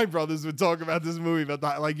years, my brothers would talk about this movie about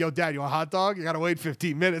that. Like, yo, Dad, you want a hot dog? You gotta wait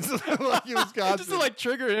 15 minutes. Like, he was constant. Just to like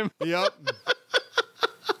trigger him. Yep.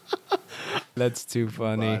 That's too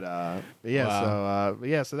funny. But,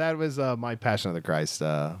 so that was my Passion of the Christ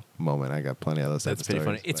moment. I got plenty of those. That's pretty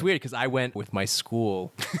funny. It's weird because I went with my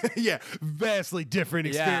school. Yeah, vastly different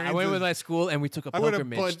experience. Yeah, I went with my school and we took a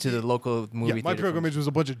pilgrimage to the local movie theater. My pilgrimage was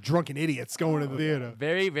a bunch of drunken idiots going to the theater.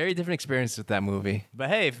 Very, very different experience with that movie. But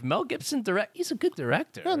hey, if Mel Gibson he's a good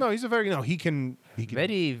director. No, he's a very he can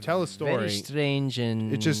tell a story. Very strange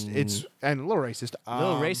and it's and a little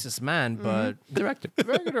racist. Man, but director.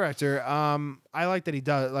 Very good director. I like that he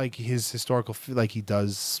does like his historical, like he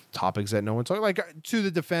does topics that no one talks. Like, to the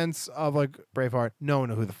defense of like Braveheart, no one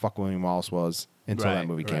knew who the fuck William Wallace was until that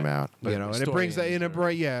movie came out. But, and it brings that in a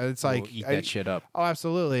bright. Yeah, it's like eat that shit up. Oh,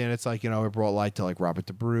 absolutely. And it's like, it brought light to like Robert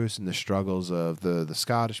the Bruce and the struggles of the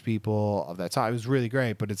Scottish people of that time. It was really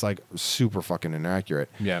great, but it's like super fucking inaccurate.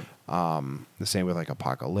 Yeah. The same with like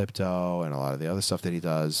Apocalypto and a lot of the other stuff that he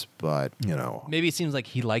does, but maybe it seems like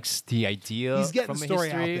he likes the idea. He's getting from the story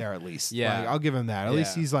history out there at least. Yeah, like, I'll give him that. At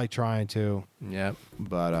least he's like trying to. Yeah,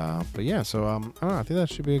 but yeah. So I don't know. I think that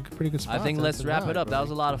should be a pretty good spot. I think let's wrap it up. That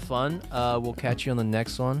was a lot of fun. We'll catch you on the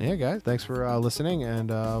next one. Yeah, guys. Thanks for listening, and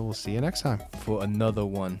we'll see you next time for another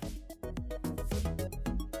one.